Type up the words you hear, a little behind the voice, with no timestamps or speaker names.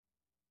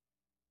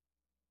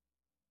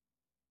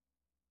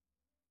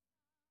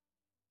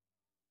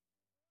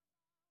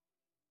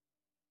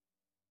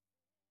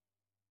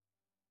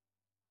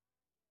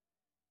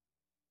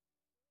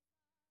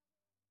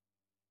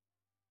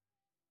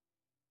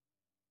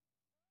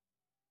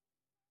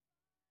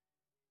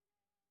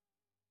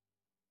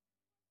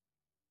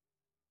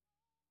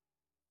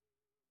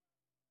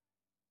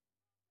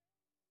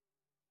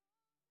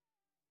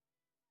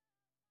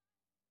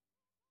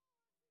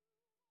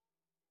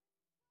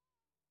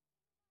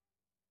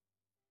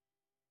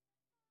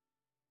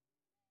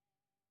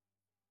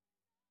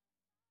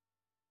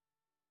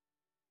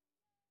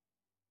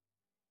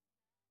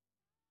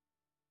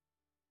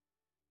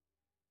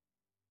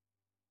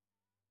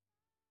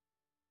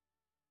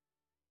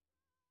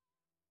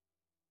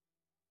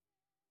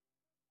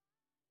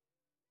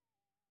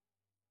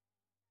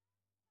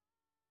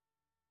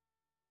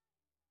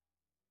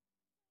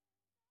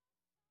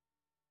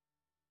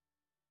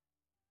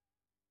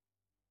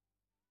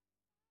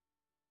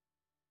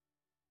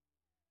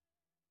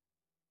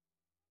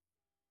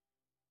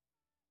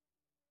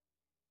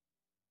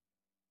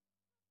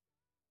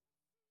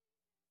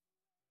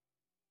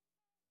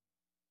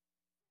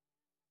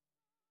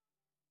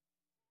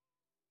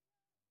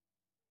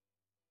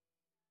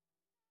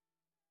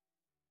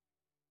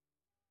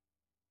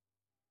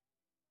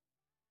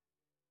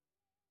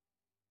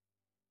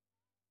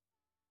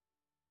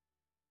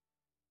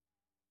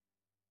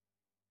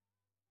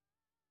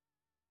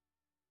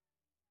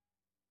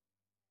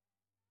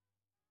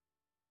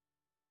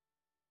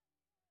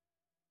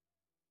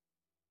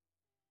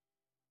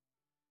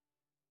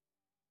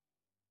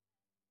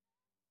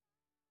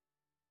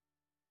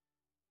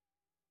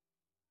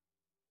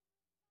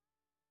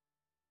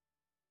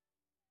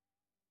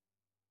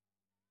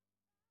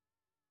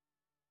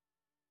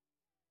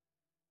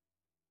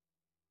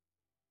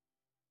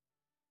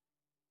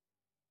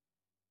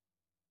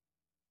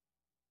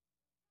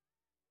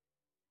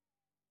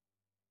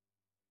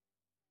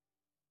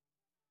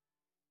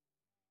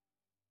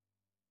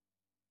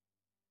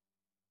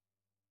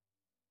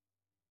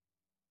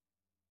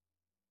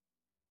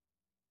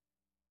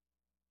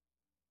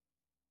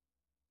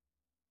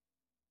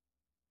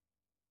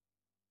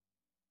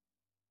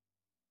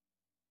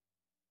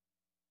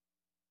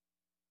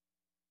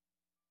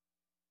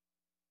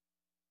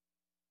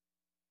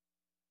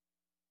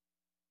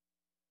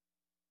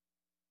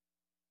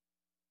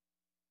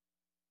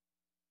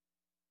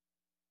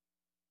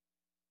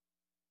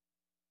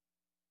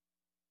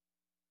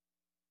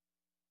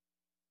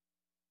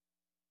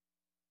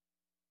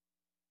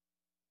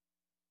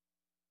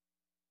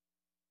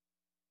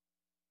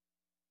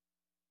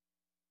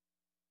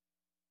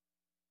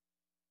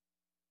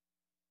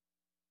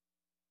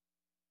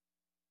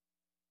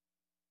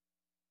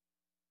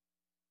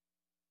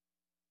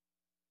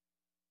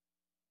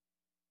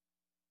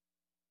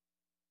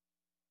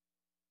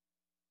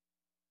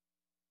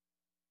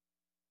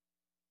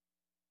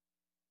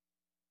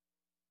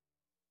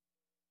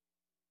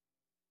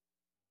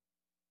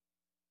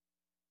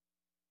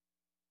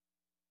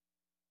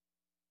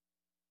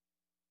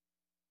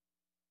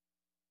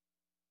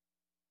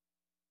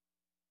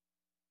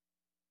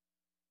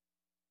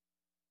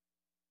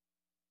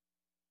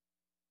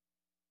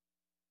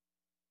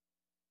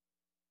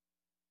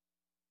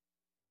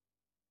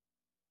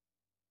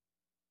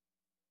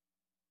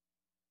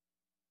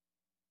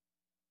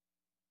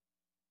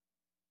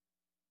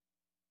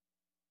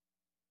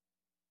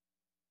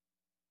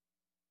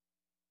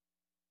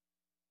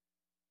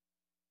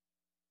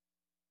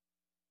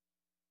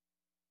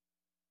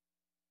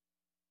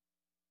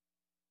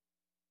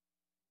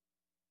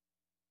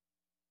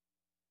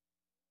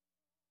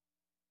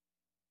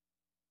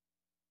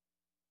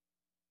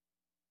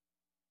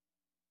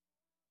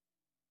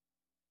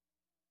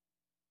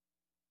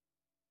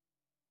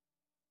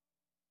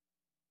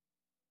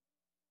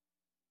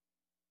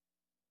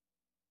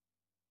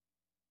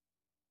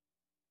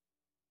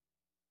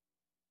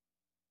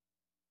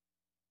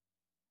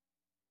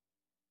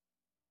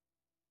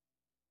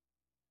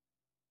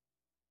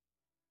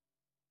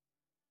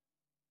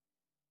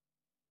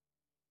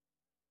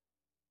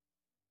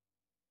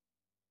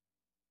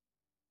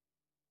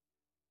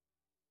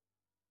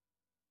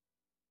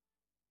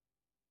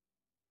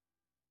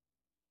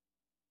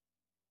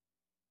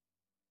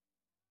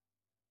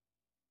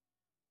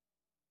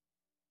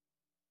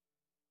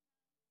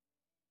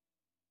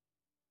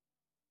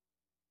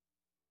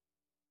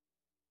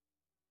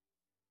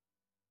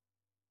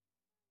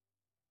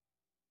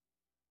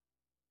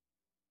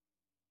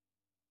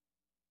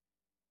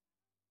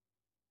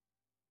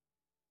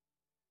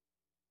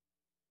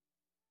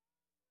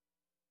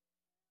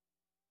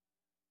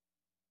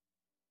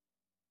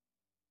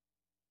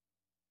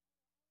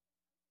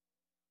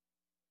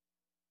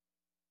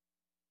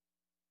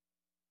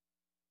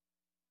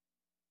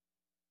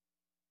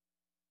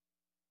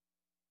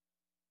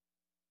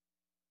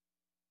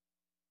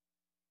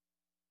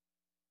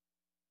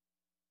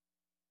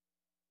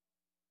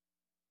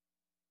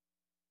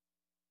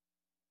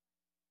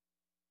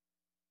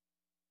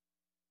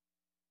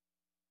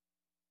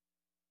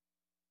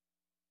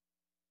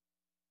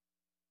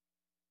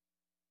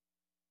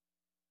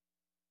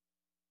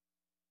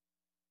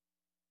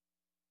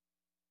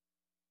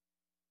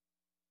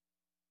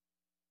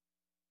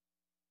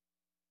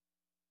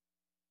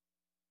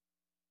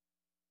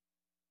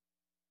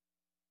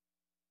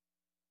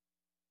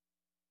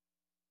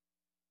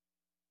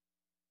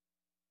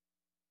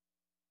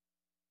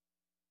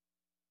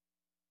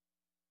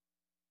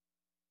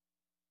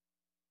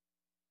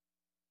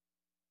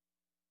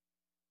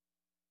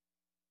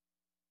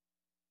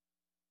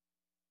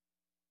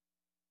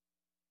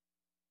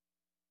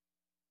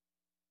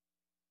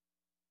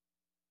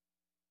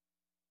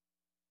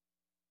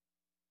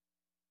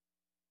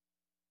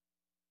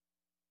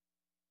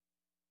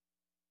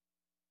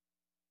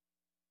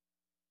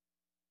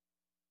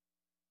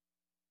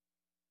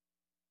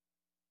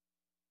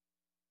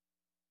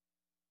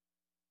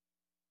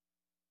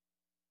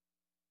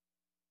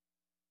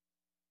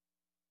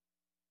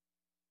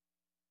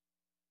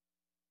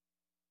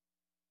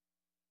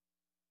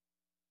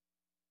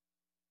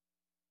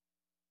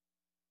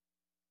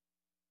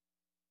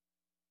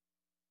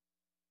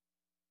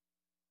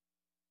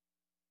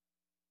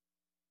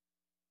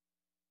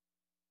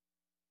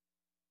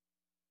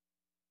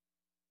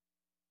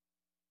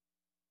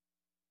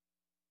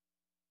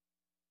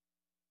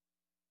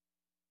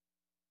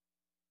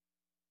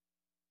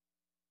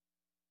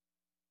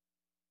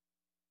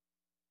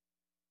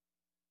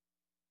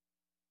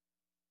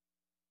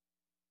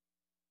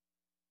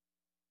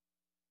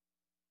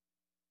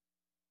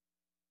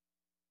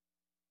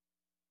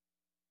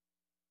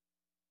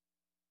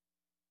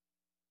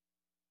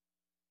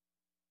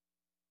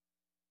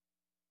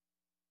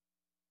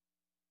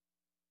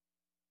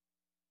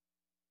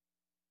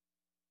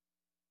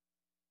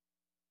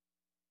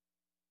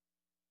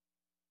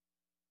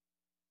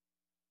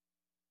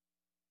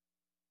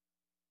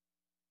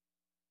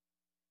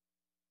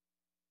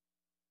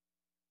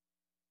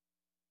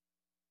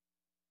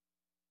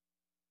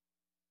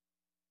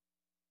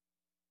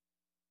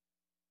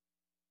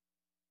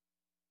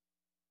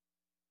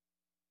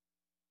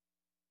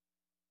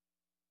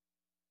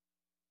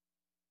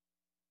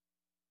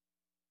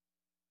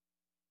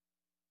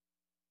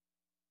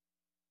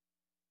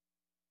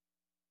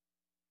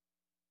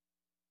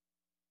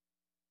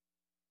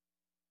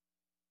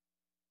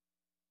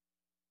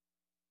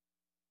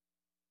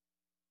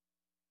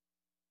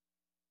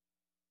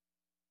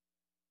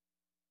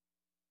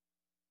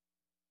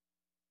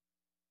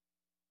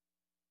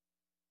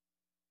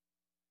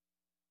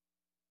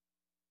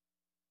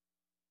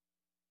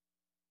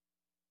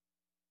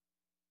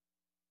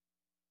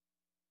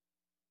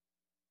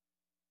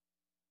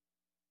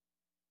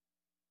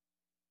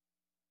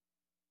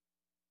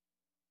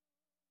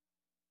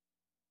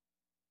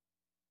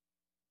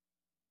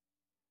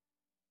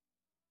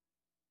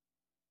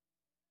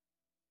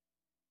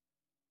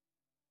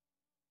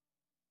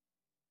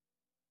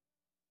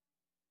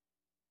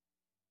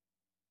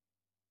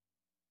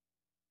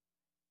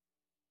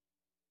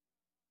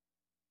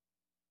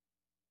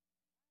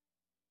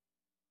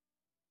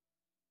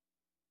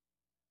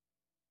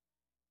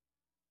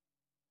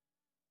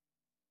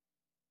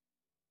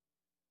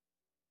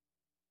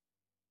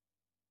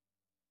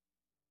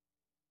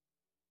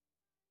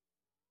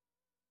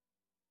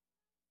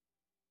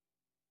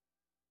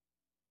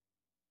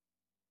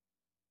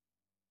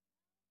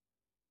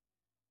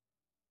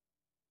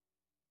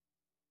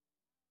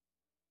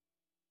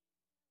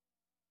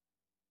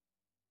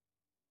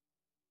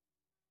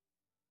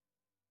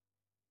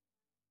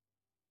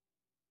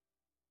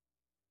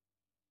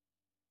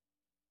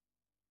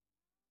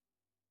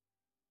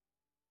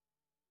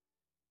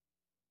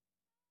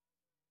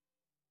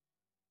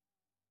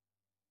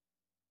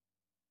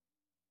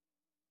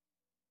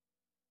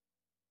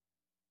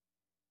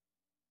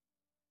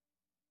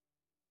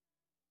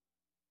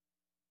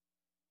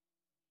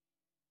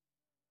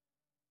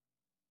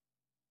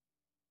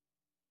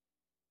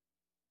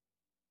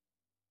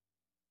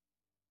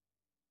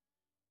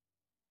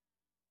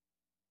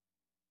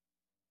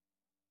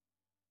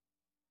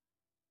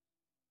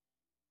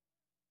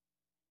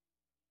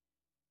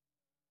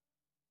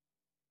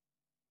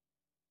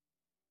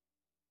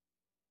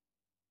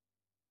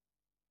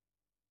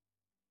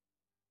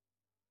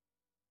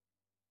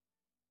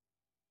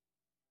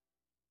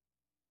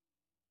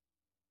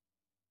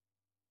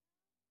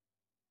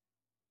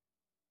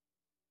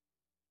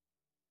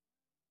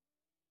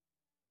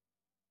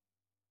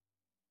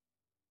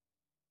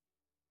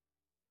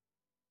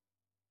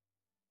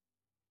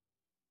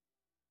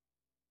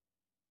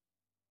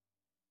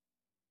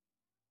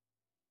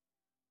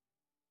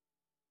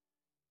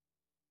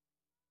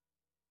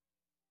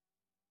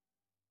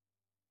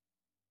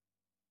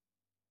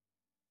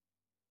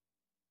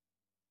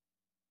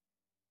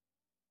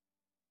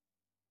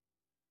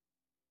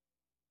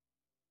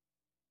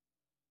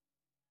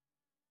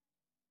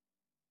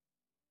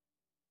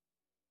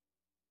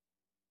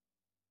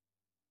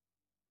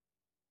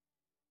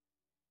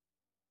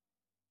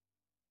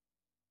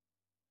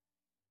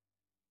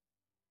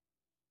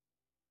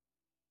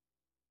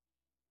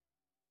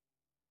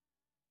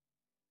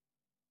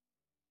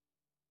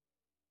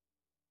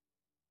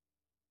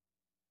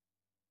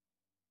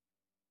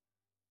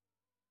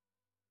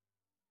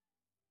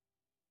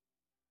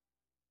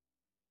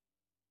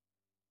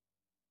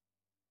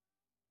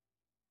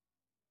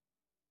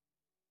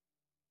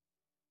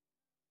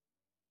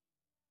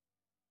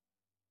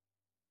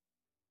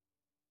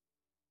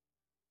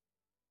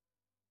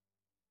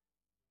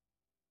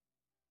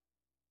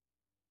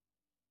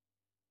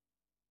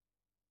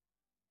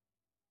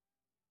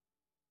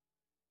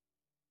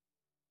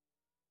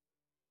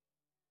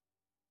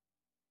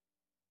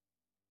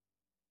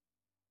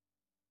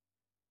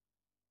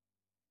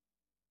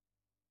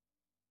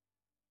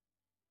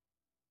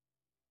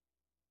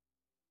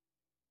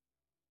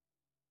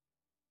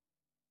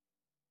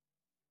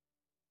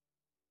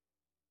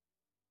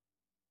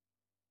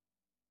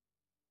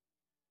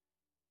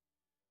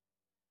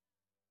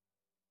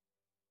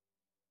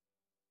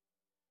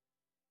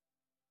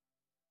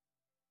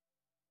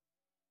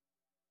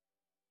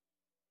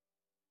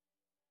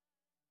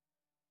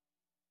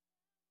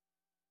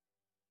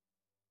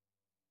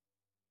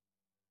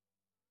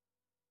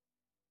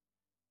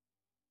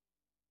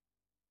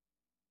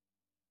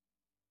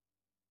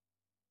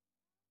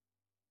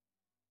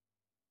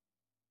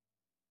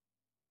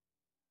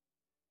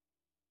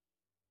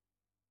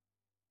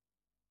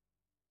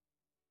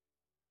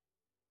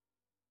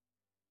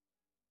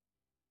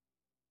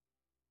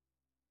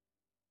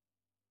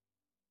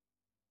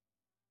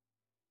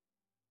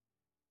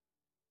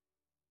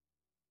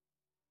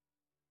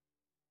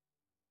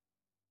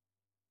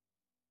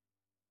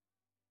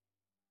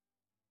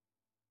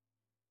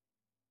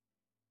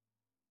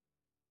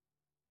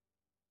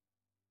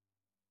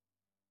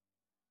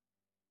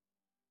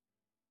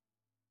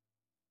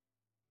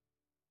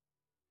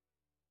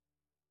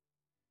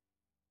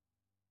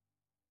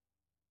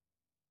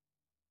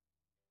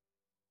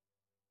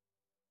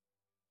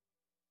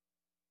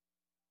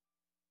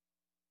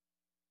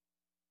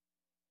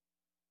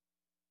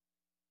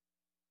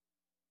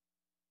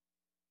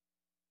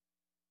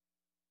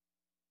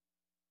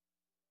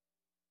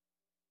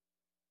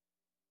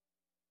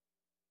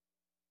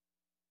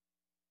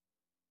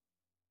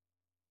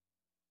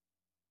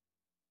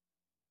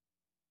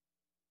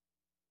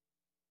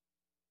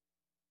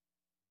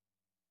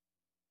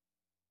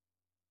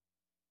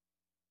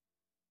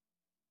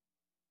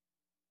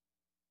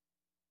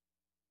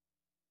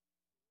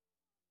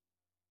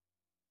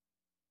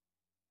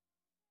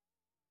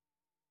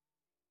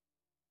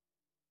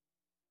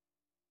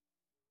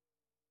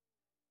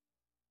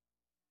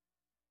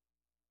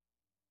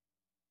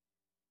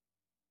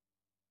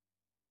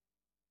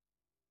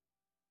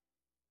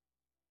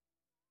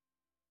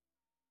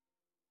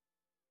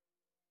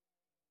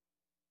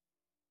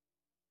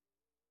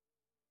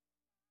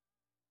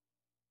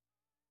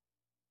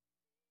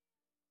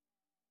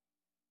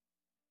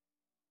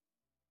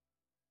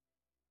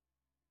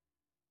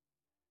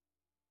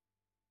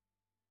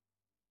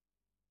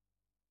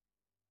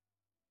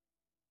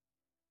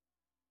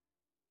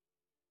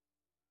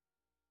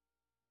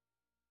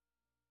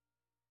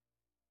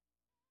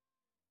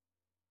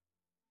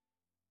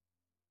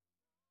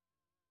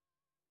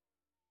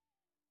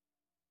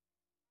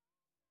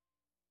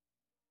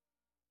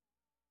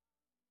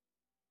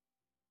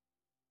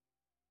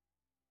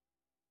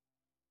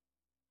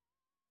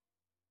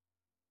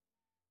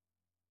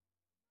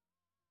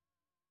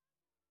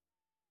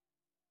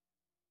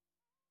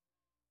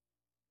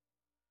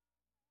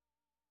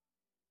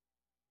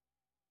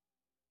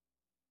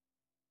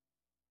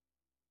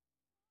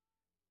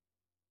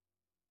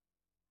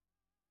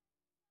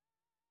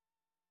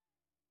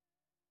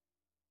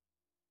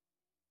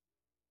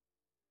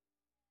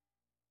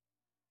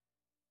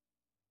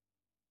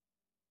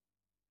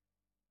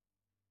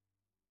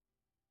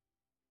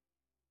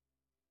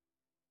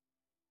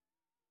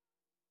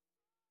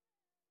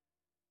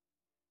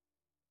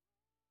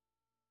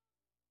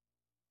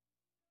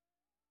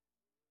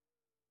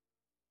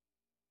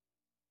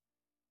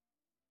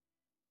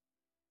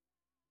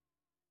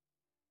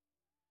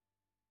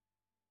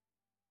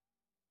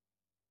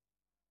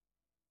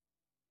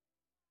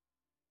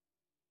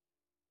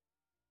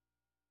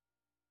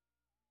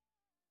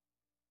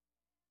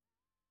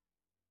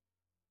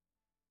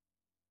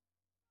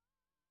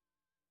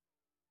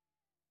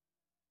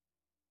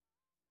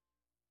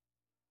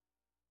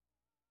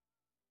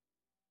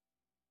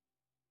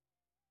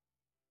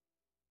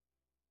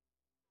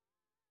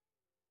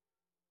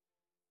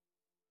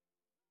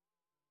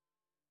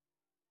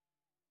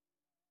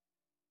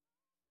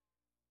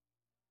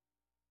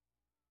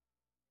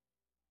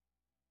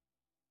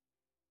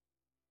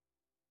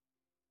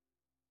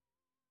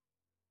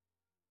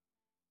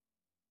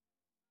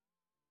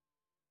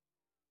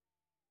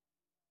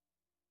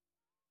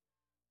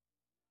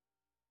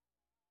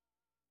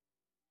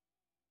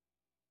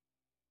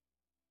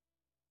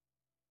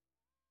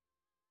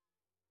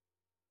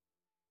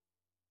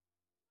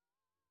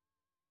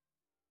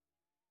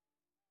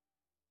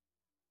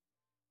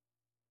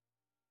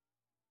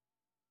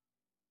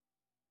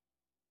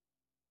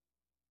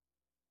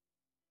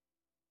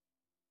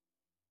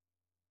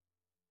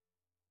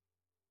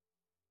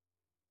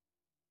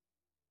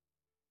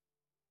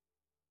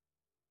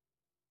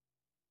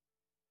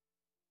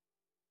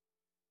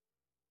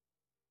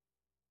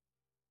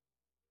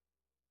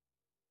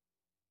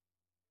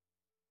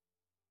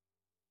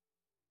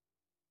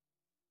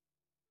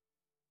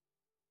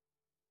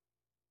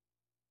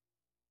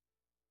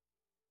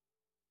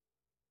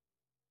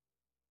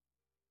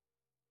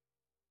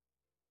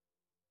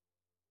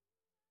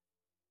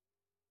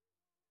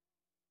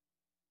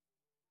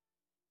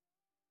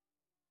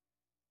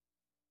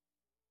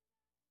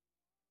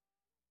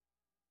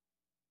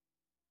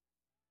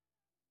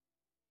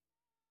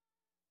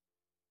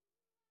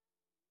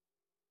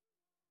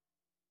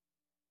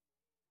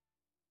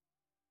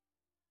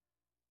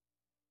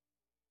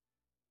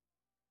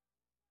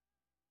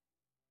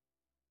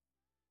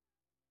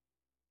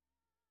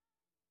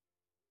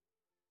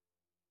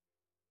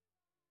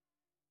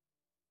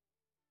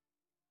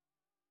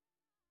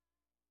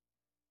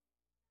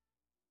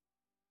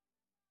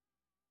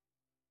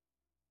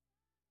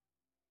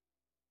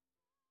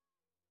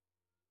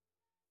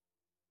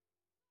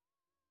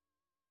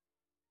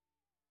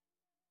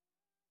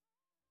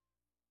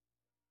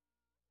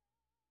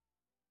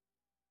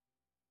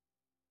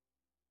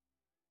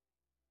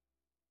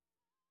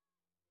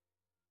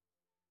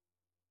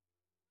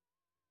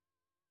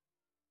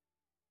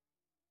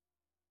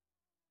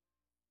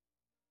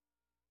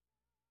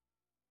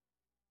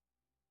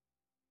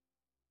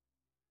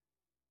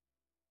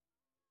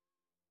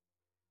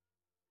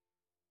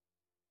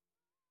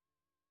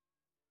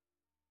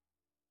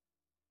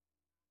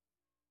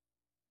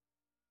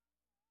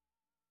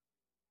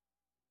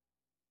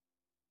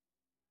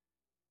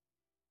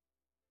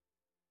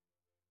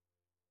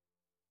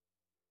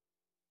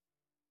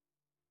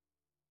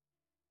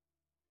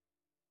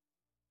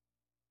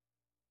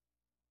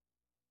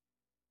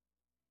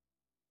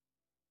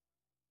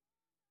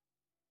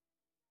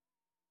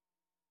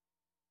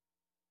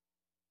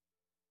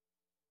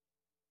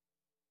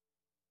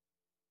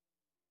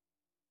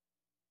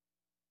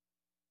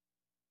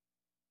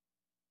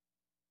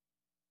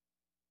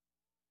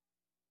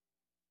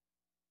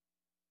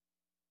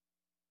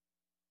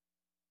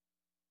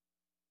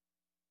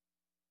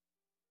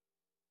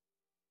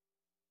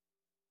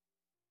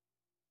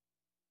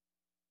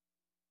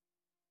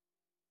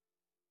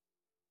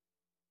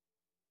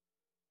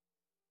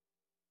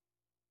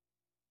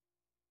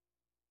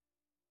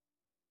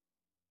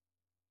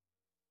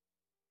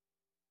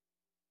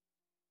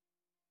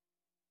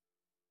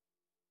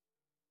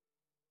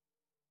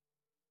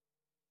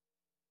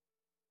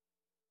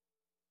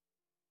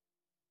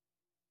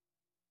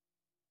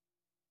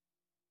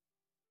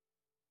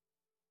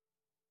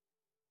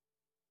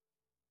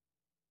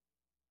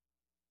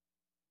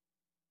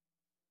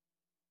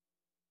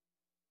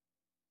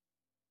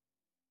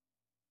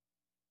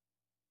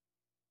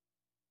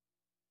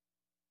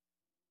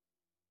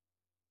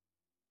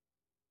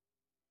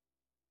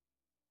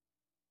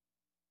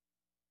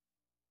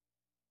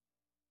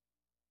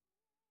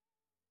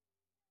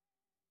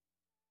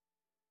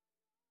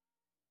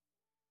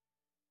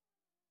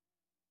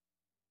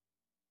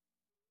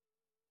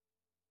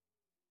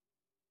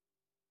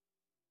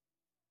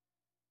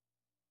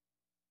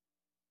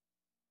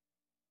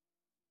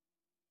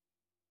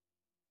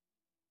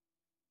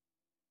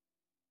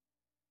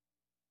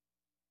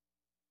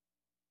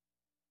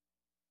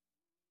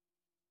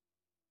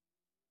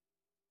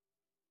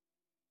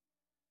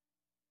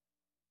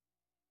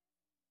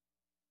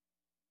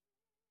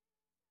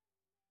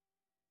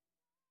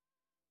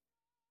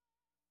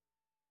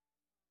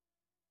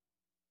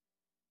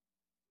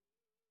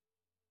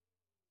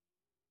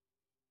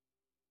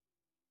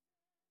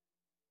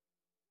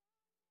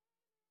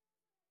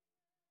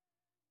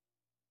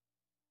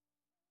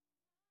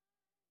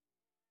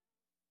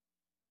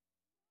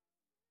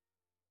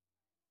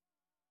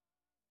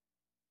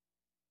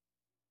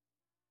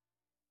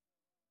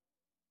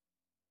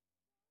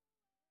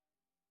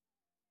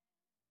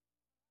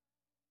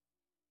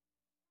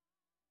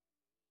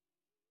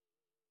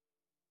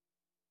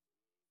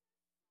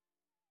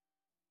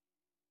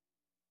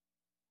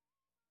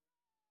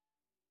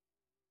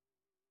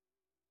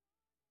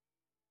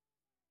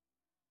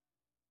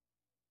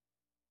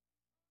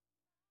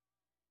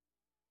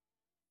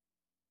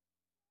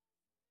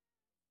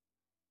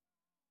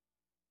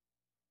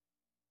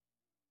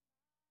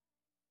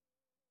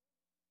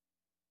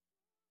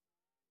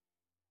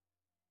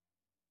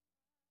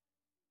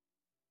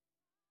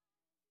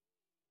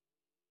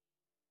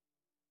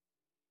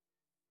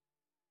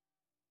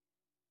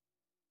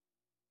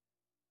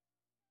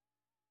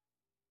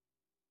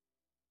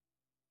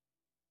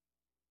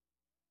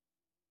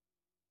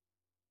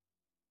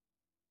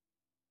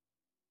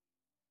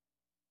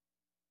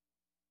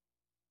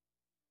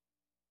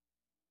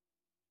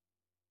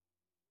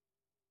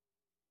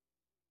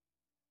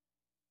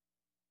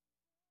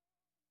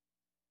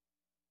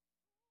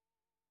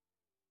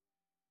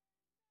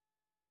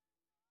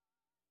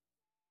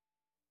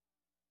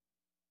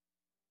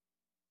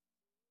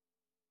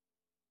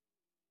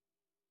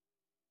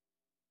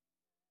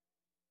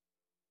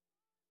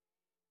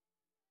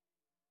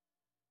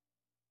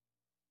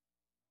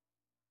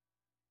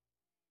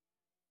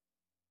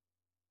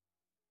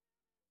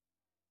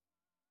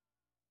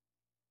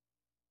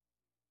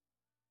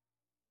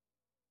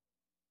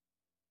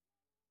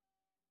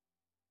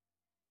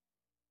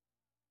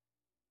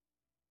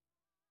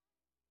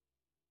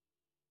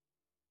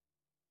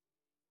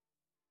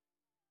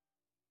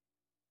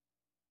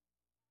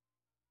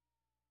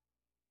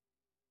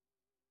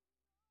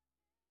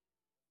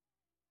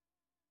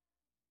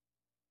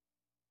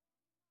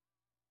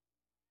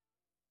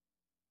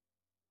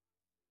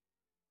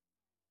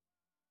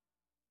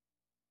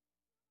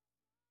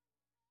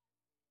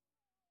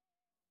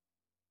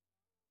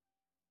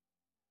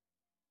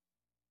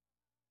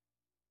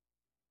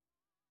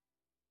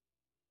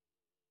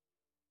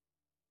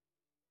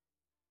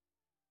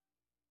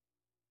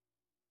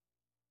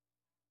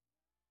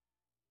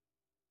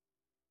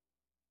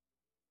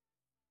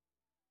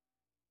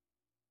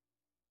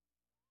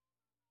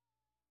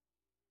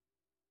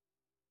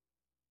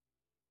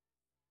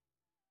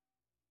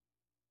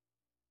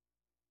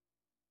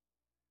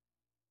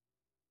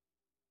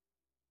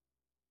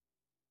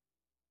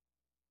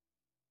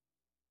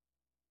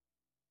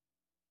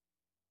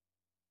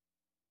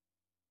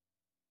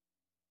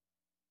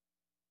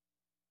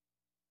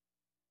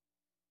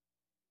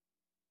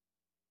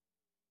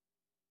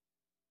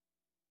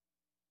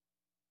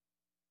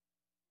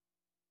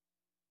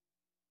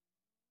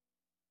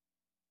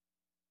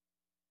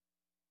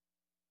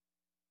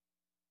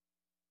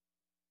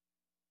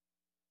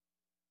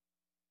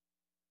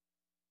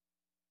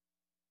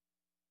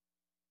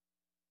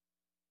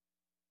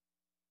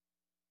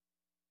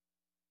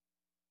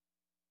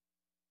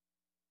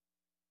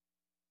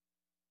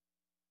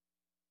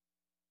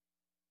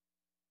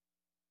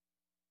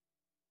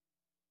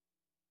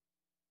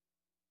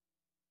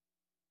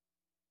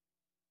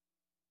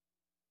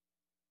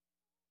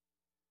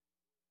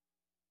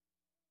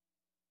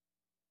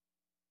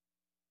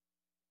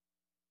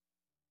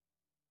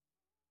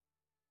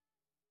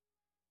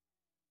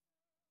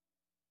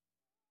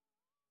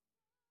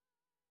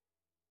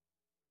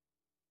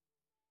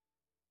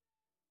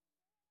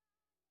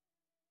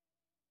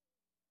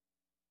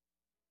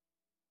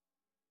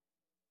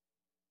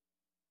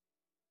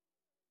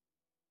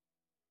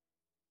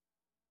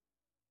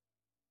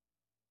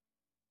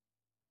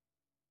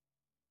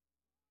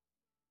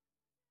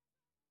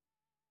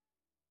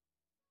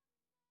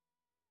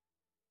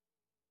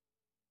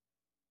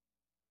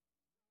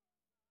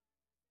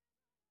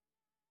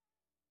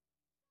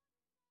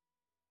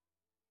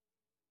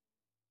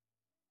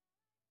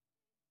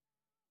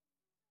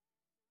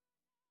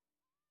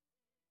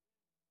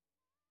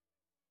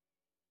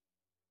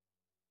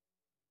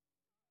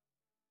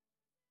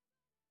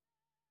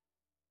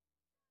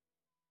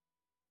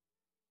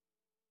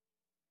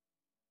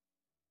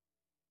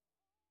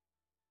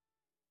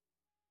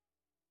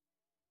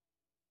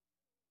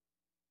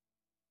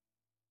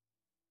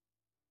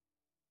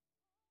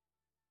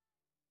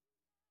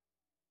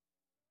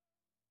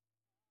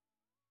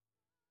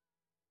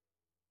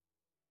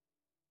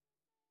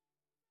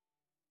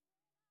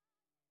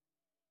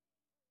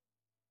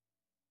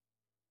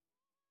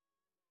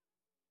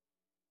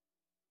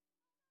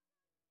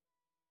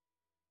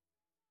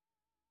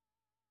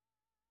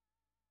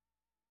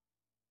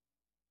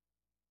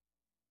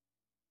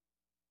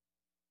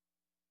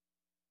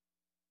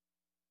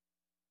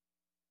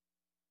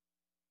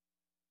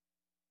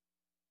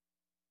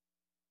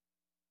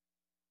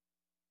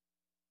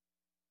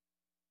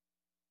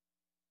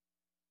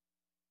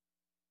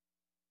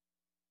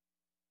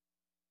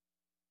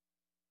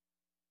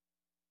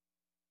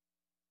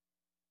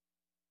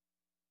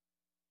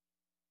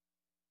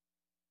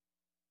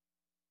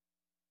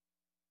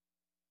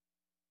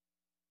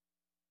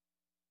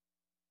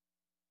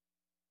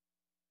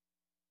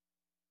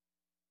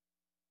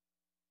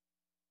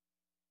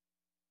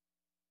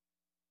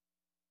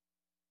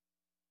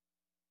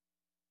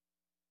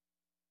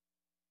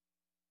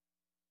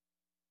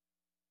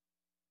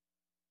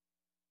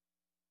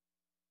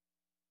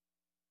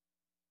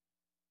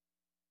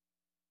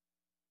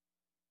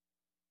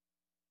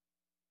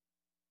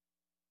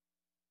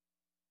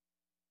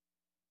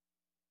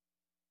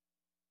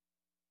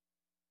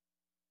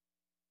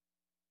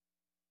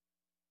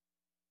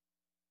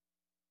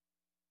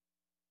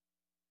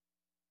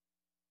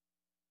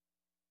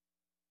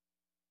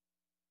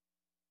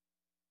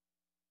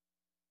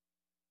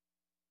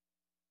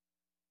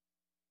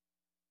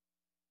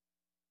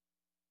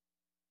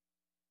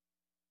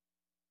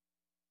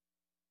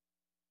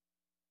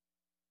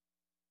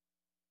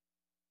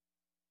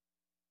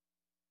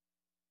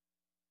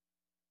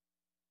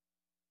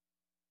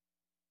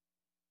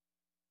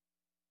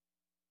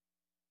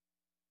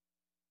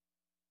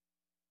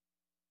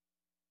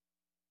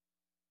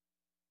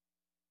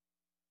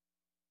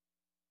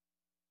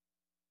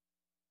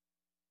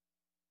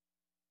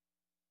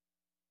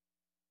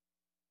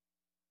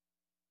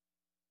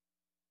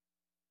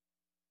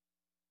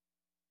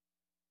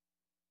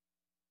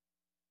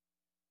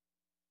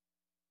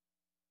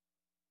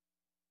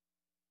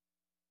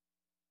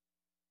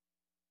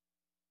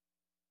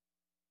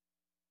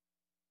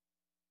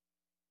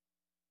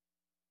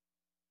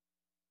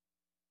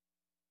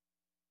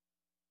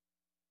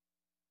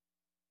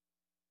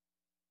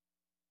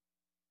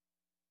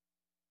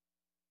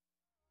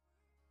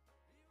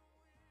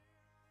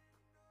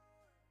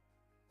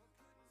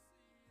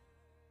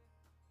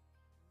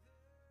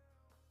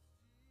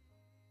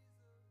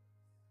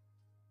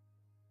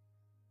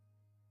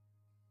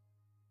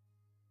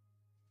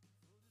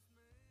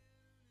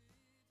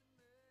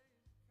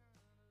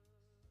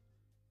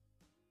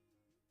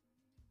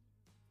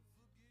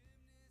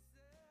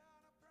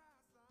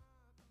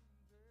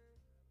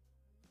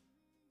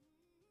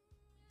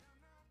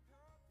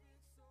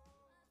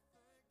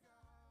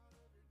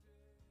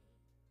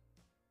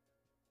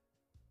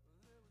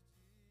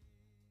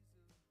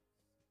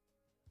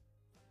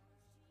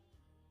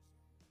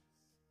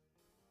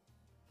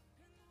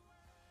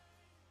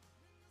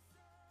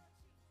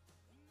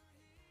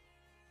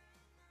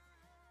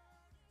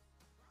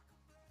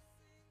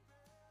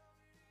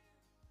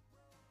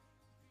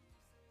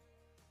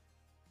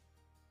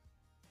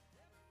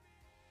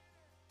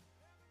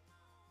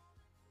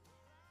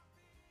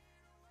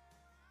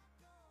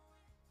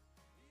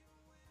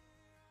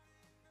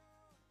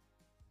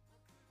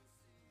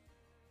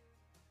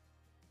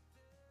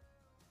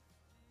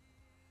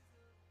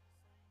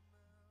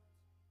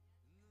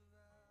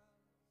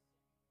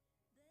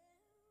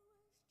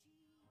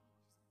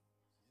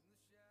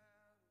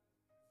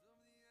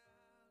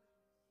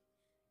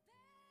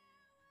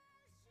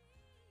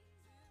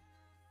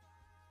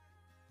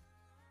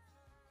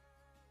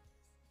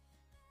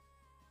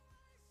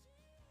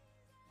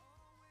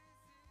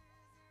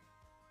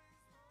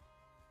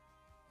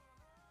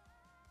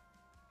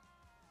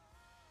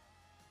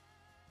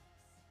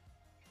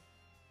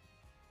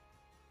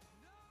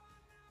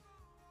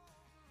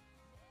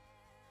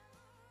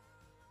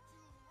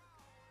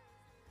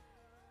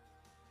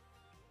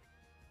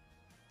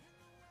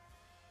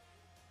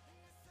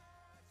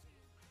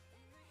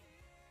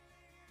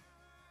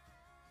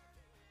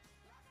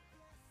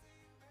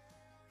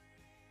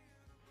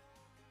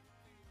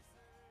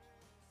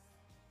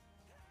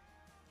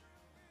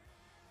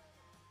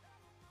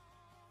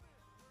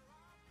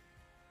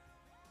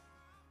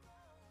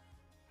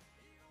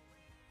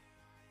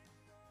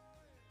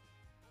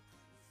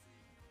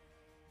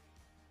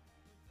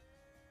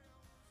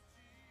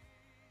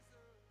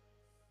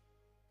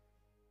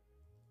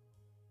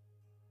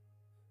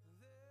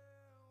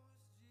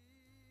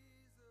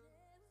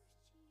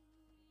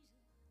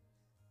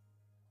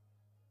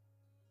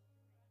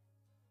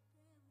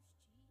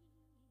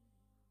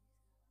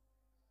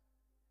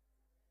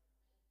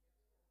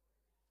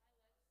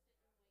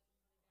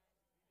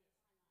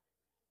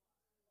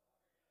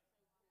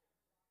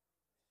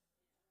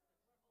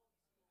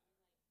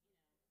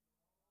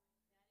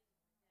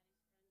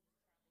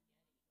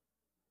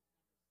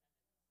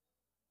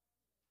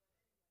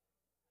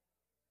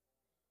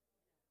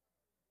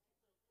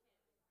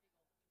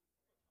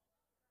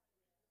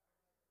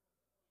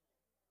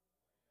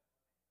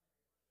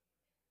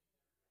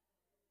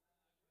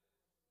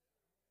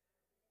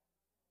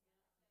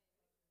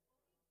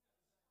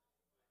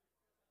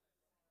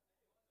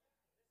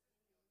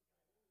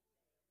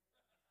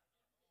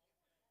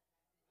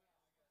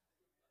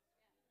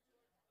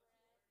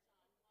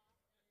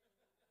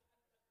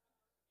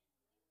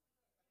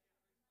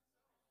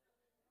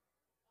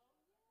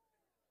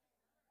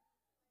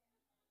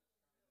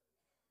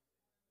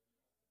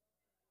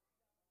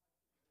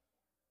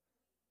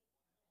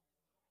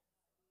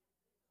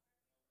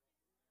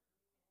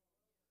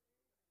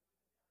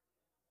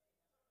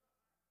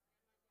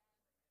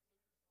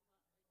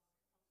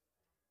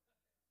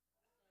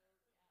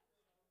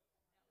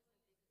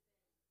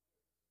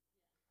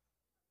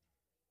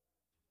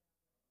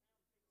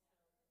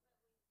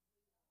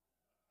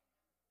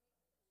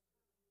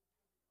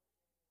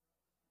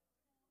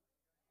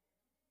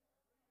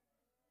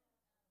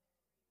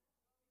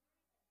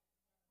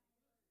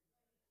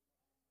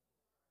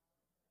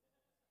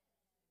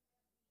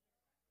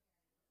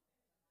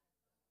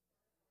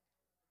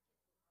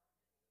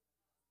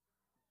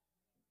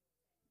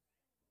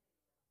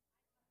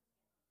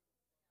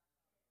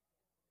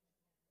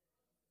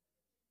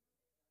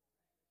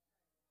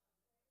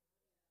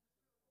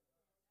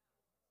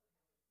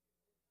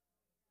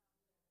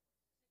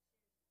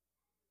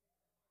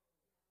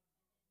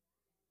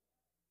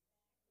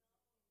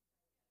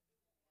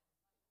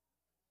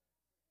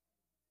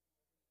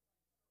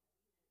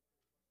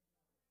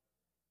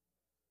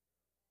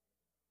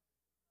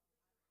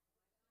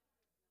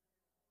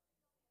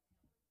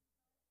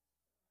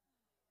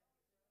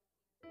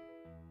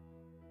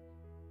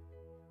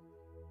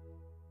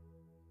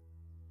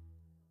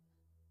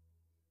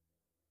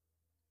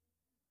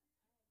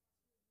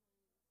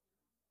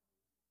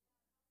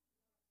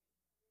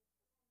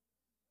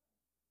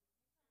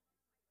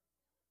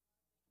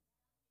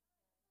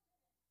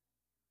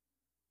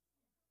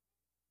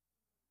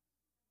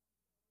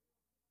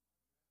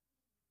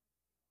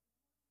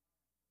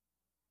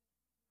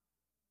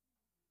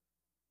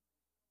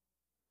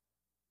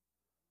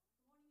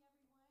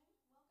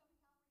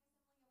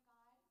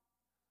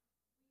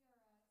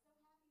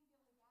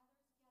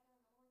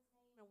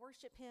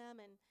worship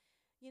him. And,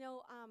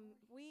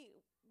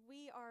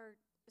 we are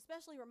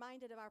especially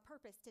reminded of our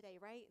purpose today,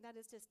 right? That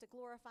is just to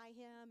glorify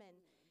him and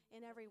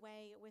in every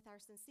way with our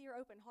sincere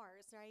open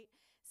hearts, right?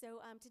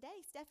 So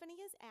today Stephanie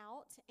is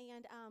out,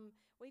 and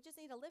we just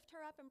need to lift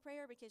her up in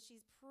prayer because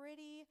she's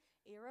pretty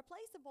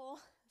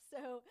irreplaceable.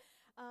 So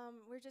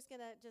we're just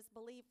going to just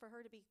believe for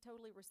her to be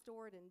totally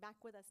restored and back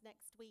with us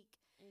next week.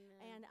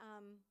 Amen. And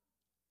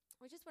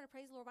we just want to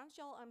praise the Lord. Why don't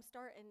y'all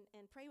start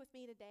and pray with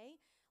me today.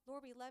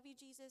 Lord, we love you,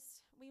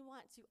 Jesus. We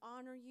want to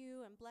honor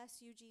you and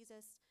bless you,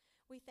 Jesus.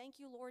 We thank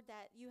you, Lord,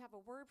 that you have a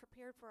word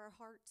prepared for our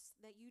hearts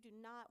that you do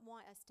not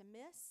want us to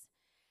miss.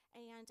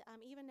 And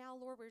even now,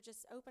 Lord, we're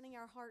just opening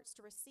our hearts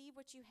to receive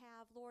what you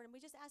have, Lord. And we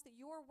just ask that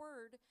your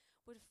word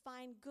would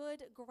find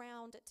good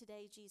ground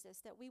today, Jesus,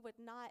 that we would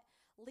not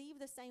leave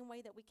the same way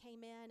that we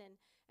came in.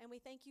 And we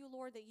thank you,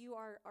 Lord, that you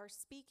are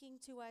speaking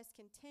to us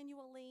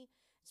continually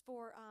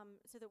so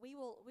that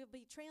we'll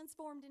be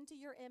transformed into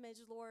your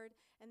image, Lord,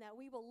 and that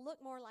we will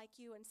look more like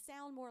you and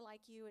sound more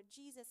like you in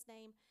Jesus'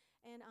 name.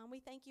 And we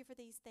thank you for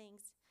these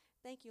things.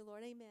 Thank you,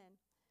 Lord. Amen.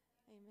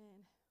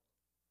 Amen.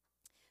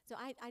 So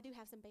I do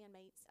have some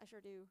bandmates. I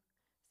sure do.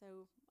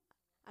 So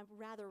I'm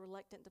rather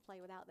reluctant to play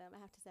without them, I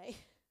have to say.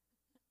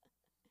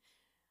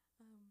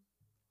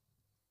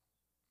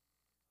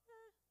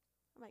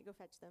 I might go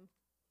fetch them.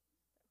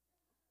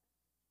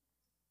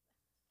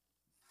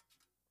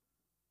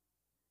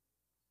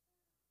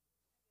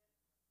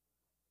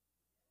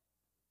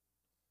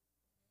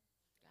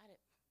 Got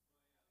it.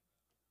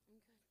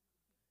 Okay.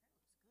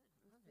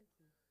 That was good. Love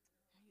it.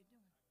 How you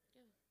doing?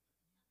 Good.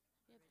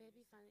 Yeah,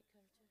 baby finally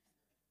cut her tooth.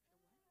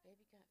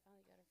 Baby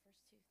finally got her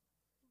first tooth.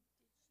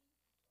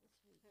 This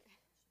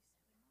week.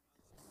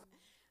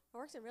 I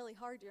worked really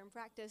hard during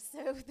practice,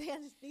 so they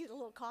just need a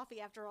little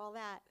coffee after all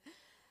that.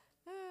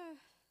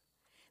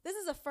 This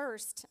is a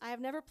first. I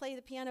have never played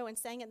the piano and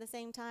sang at the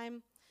same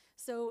time.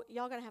 So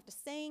y'all gonna have to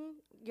sing.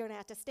 You're gonna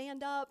have to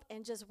stand up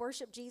and just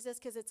worship Jesus,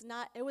 because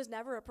it was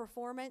never a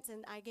performance,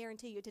 and I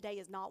guarantee you today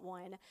is not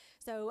one.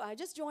 So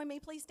just join me.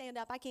 Please stand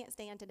up. I can't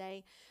stand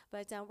today,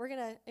 but we're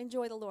gonna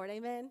enjoy the Lord.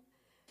 Amen.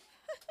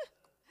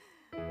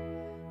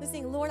 Let's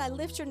sing, Lord, I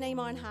lift your name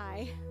on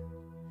high.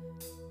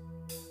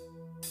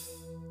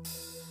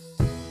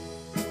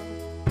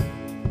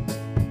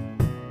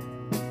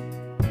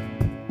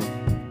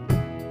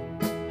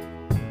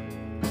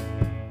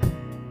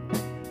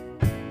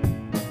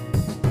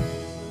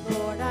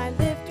 Lord, I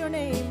lift your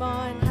name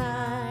on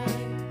high.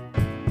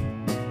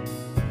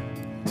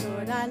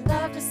 Lord, I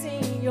love to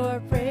sing your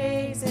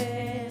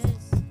praises.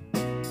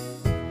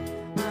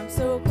 I'm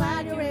so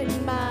glad you're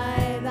in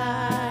my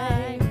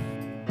life.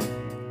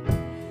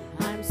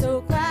 I'm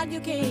so glad you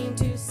came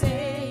to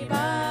save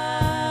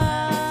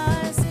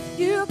us.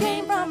 You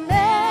came from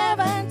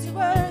heaven to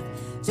earth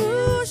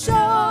to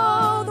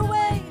show the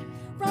way,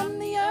 from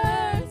the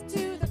earth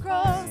to the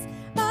cross,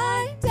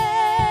 my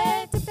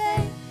debt to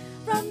pay,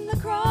 from the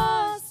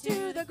cross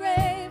to the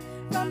grave,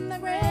 from the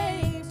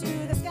grave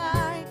to the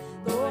sky.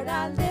 Lord,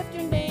 I lift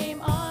your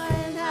name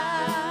on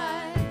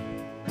high.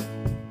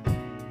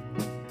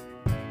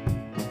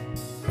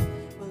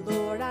 Well,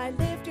 Lord, I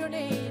lift your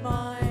name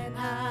on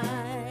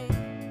high.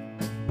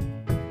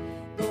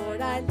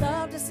 Lord, I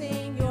love to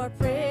sing your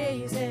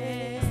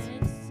praises.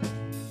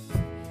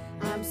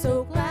 I'm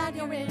so glad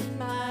you're in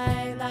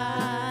my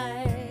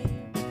life.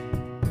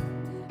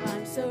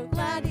 I'm so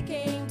glad you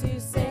came to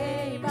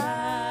save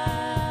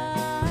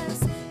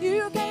us.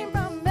 You came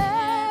from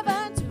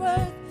heaven to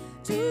earth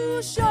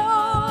to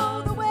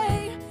show the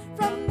way,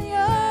 from the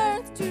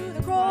earth to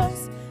the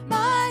cross,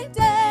 my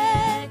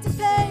debt to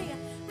pay,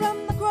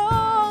 from the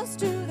cross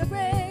to the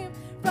grave,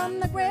 from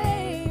the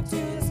grave to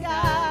the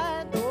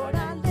sky. Lord,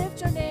 I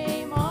lift your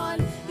name on.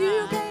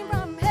 You came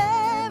from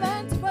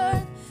heaven to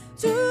earth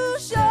to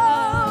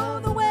show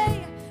the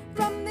way,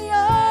 from the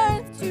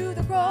earth to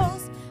the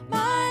cross,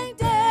 my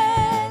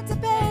debt to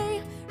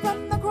pay,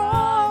 from the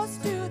cross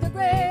to the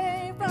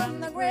grave,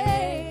 from the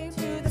grave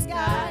to the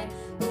sky.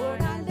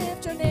 Lord, I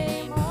lift your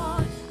name on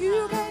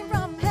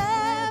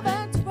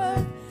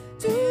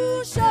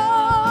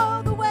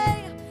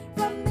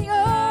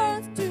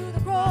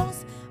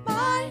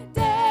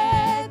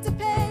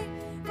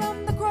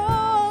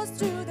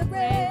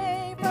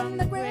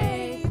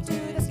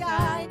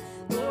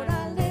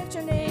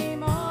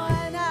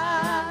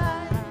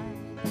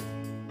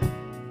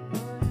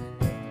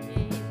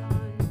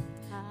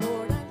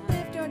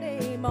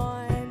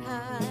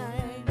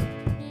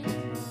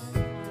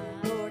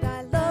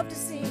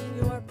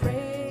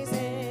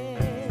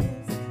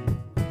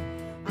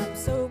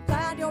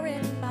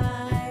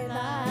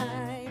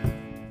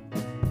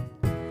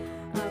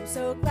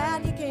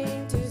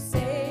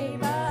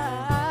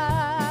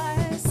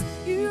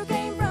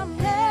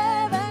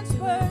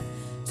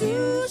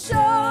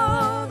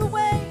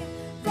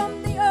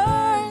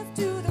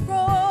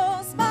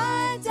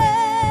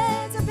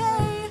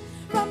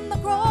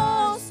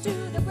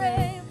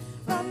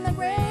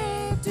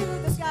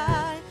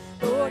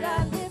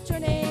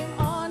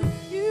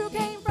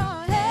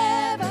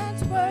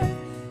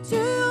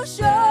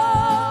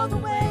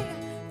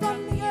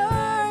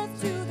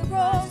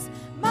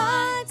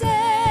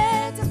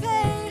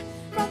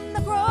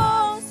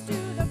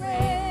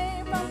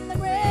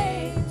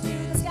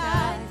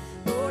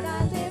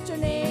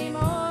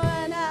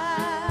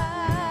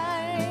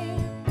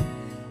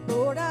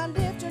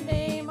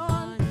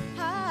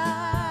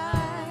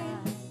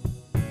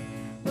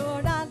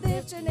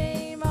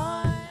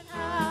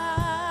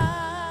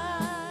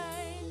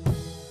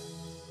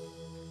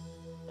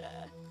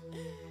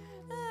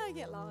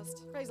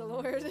Pentecost. Praise the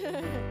Lord.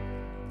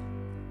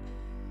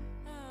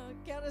 Oh,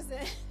 count us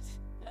in.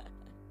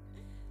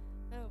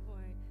 Oh, boy.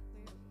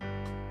 Go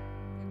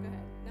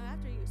ahead. No,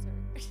 after you, sir.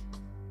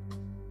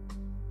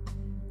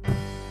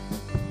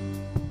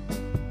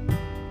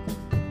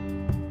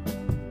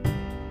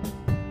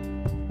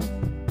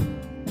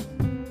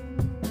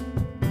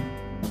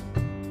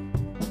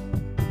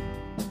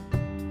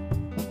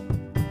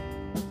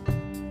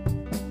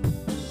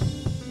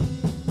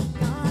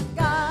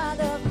 God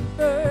of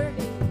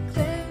burning,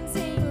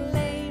 cleansing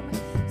flame,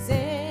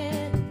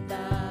 send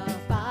the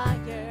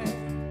fire.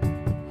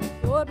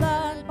 Your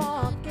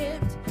blood-bought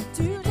gift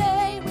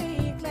today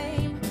we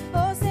claim.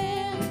 Oh,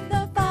 send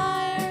the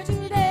fire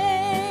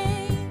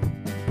today.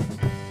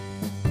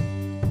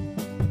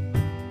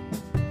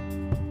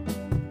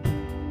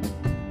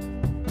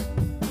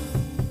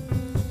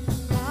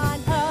 God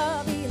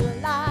of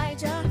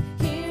Elijah,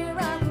 hear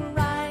our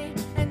cry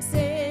and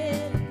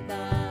send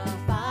the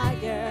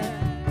fire.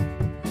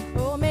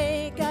 Oh,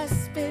 make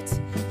us fit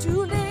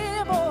to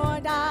live or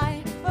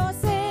die. Oh,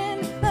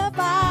 send the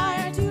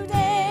fire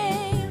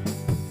today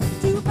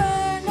to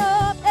burn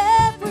up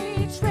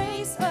every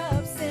trace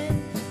of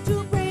sin,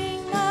 to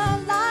bring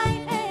the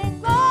light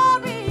and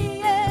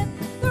glory in.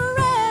 The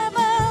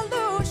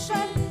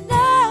revolution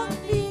now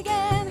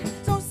began.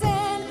 So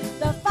send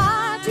the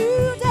fire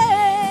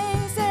today.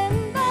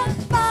 Send the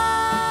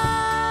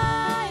fire.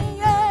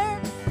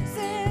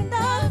 Send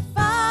the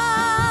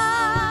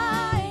fire.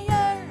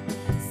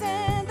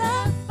 Send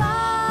the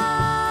fire.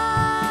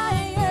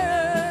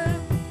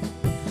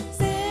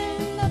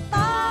 Send the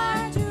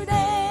fire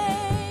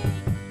today.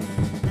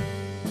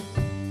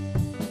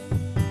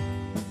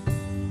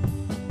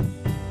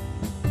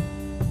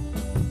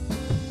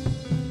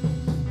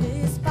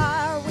 This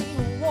fire we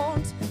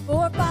want,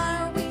 for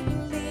fire we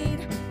lead.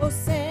 Oh,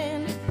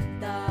 send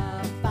the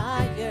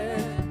fire.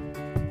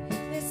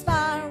 This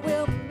fire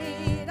will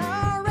meet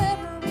our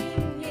every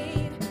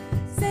need.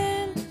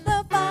 Send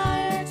the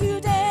fire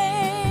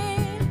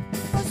today.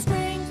 For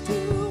strength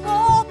to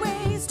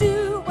always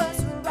do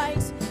what's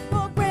right.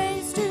 For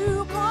grace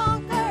to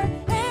conquer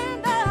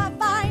in the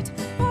fight.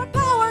 For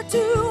power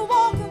to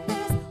walk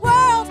this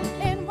world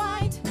in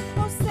white.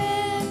 Oh,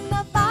 send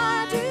the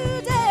fire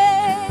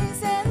today.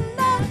 Send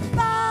the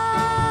fire.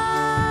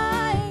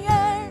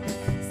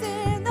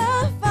 Send the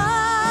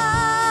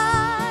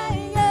fire.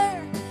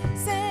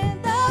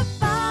 Send the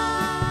fire.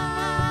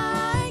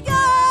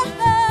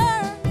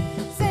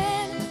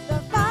 Send the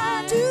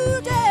fire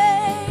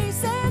today.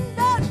 Send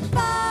the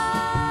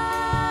fire.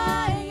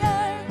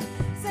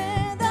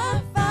 Send the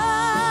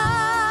fire.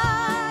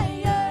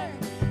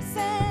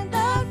 Send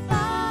the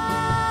fire.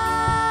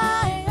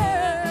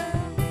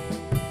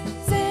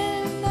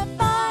 Send the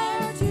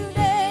fire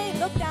today.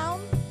 Look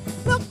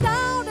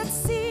down and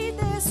see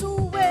this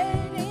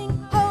waiting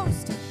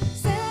host.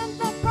 Send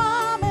the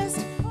promised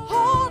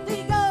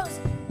Holy Ghost.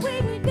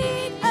 We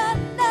need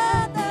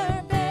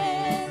another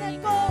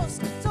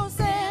Pentecost. So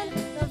send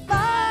the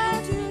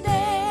fire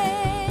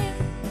today.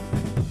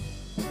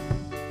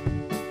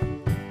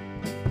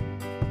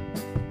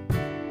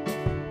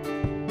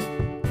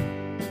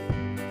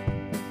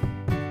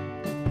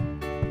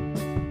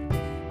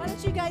 Why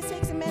don't you guys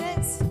take some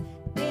minutes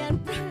and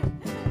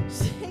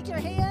shake your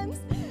hands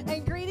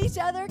and greet each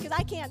other, because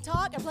I can't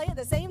talk and play at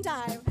the same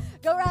time.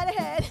 Go right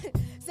ahead.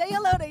 Say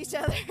hello to each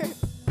other.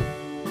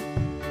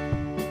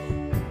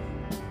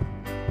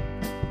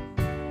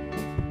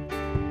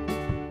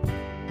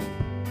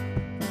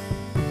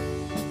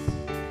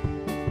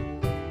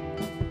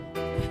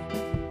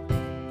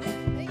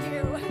 Thank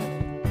you.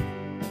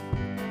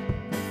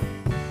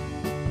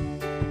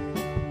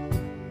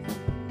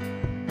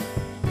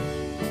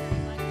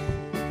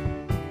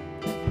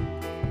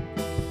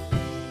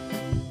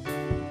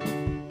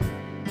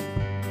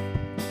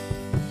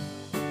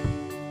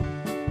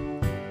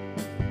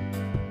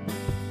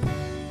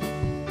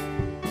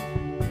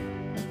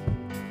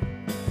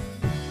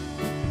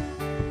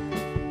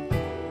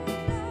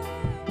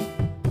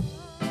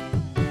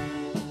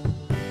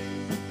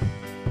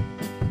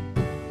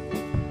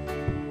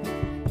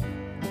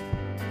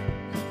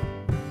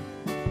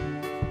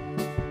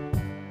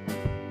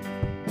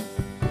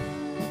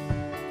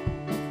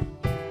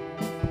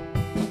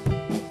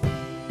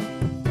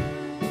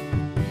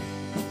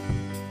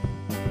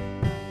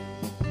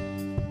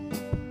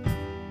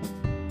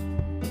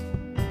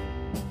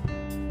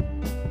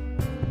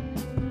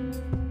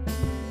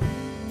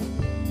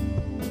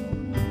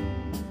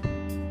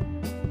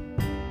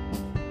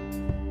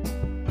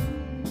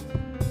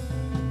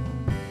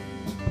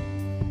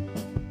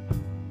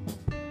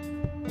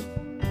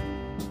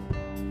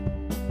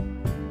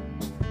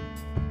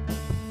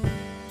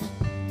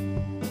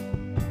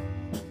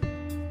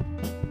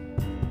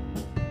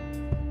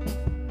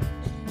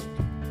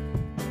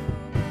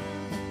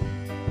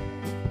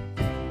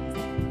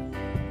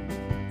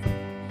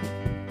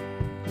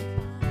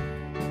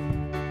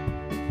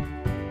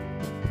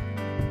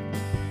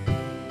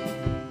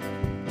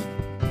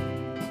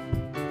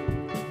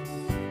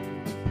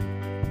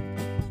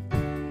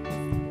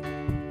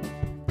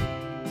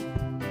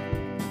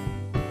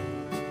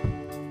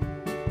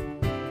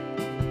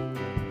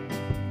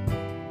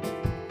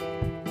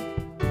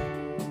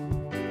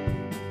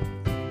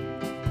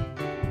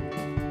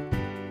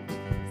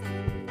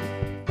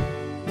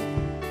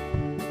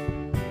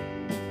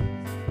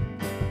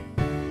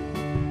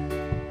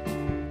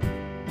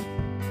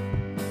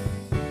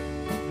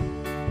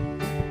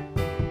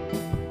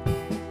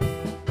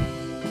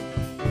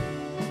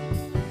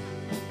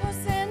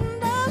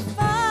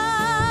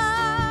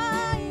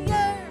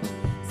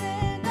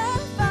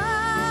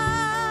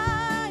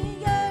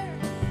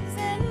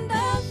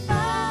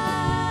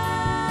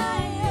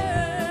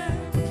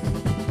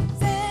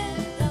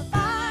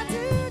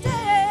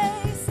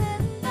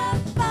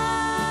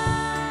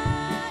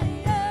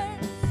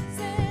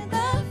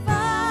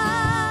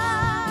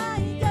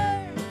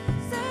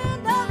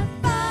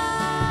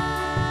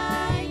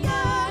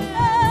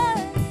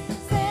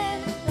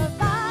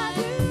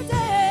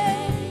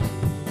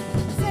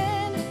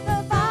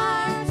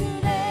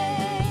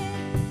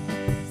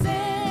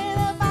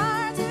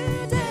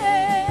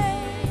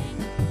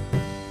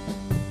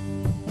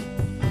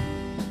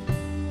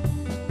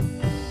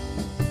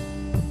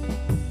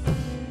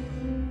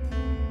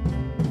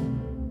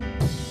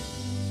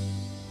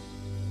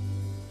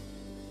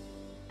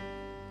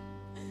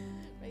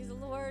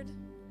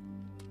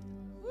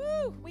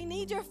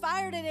 your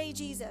fire today,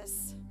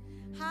 Jesus.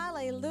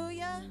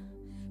 Hallelujah.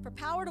 For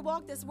power to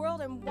walk this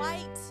world in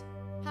white.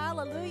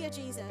 Hallelujah,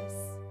 Jesus.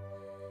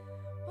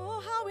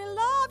 Oh, how we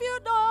love you,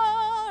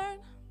 Lord.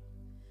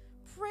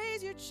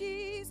 Praise you,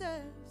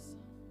 Jesus.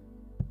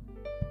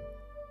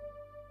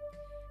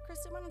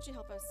 Kristen, why don't you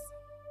help us?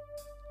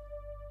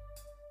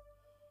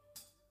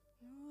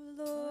 Oh,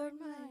 Lord,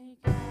 my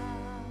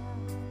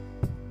God,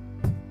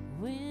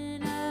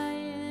 when I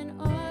in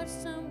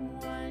awesome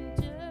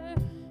wonder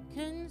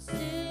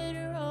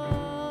consider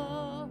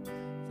all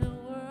the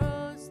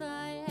worlds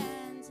thy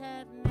hands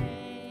have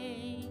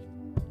made,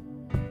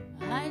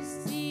 I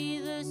see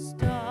the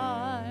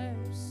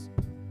stars,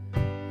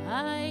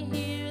 I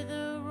hear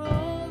the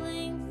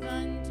rolling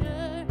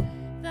thunder,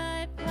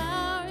 thy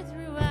power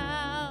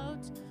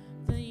throughout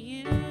the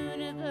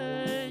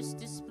universe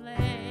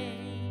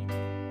displayed.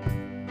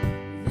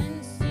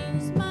 Then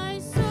sings my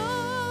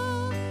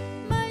soul,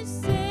 my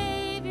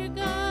Savior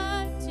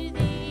God, to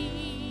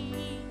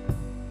thee.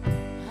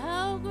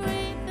 How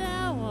great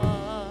thou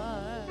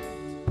art,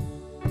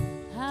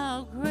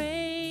 how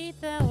great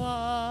thou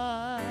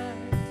art.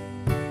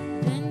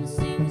 Then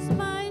sings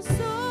my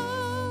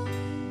soul,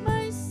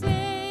 my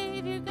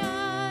Savior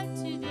God,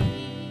 to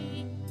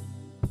thee.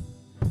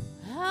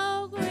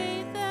 How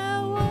great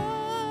thou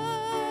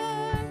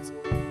art,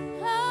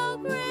 how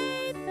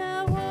great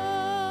thou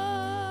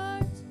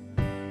art.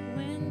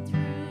 When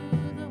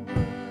through the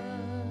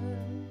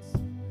woods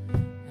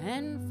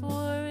and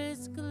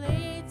forest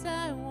glades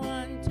I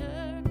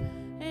wander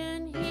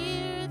and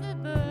hear the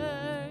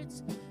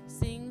birds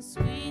sing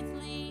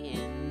sweetly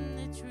in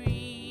the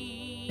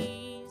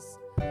trees.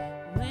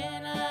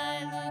 When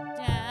I look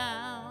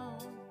down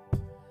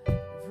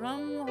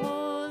from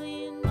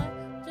holy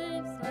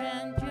mountain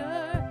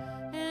grandeur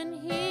and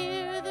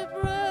hear the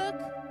brook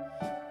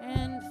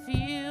and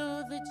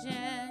feel the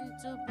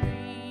gentle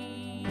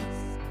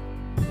breeze,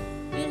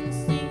 then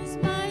sings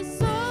my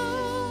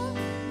soul,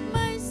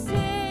 my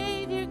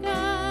Savior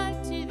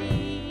God, to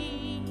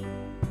thee.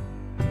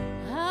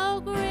 How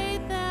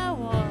great thou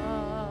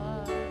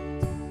art,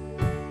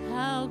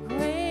 how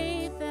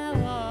great thou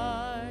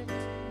art.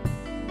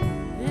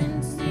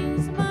 Then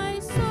sings my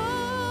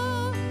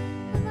soul,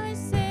 my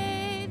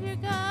Savior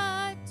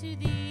God, to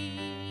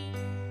thee.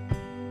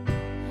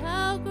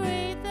 How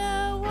great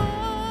thou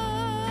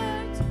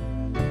art,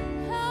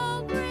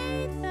 how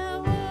great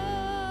thou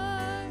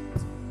art.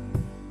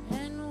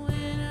 And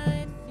when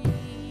I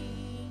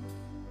think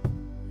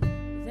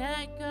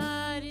that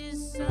God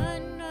his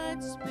Son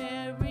not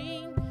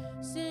sparing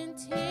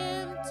sent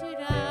him to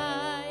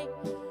die,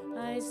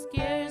 I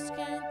scarce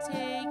can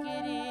take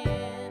it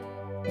in,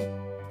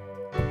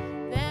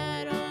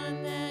 that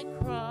on that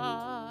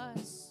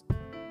cross,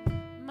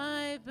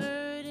 my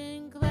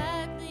burden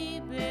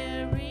gladly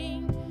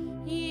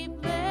bearing, he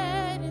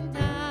bled and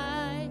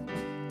died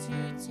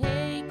to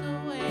take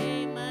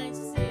away my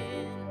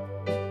sin.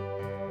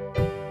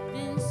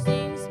 Then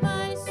sings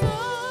my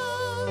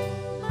soul,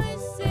 my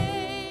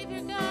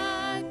Savior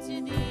God,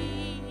 to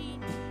thee.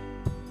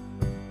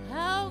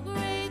 How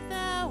great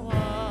thou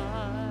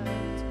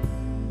art,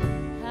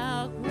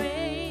 how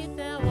great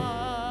thou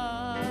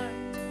art.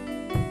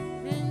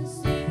 Then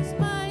sings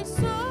my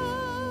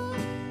soul,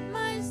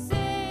 my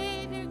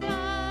Savior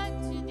God,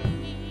 to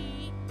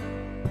thee.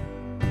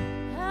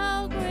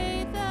 How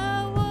great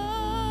thou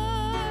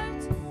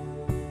art,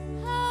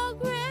 how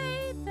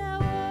great thou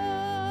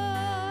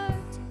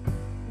art.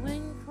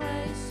 When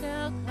Christ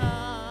shall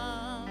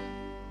come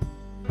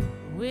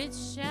with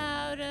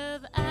shout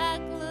of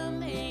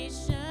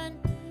acclamation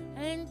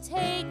and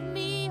take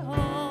me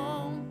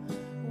home,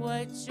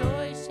 what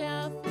joy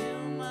shall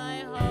fill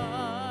my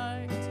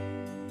heart.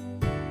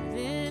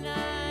 Then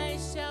I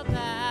shall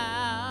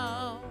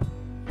bow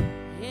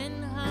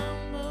in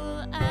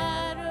humble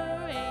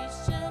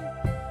adoration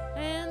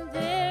and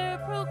there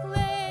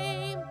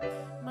proclaim,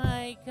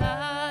 my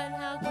God,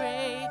 how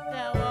great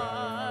thou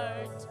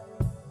art.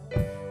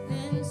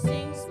 Then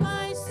sings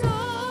my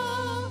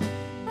soul,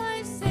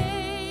 my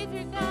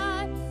Savior God,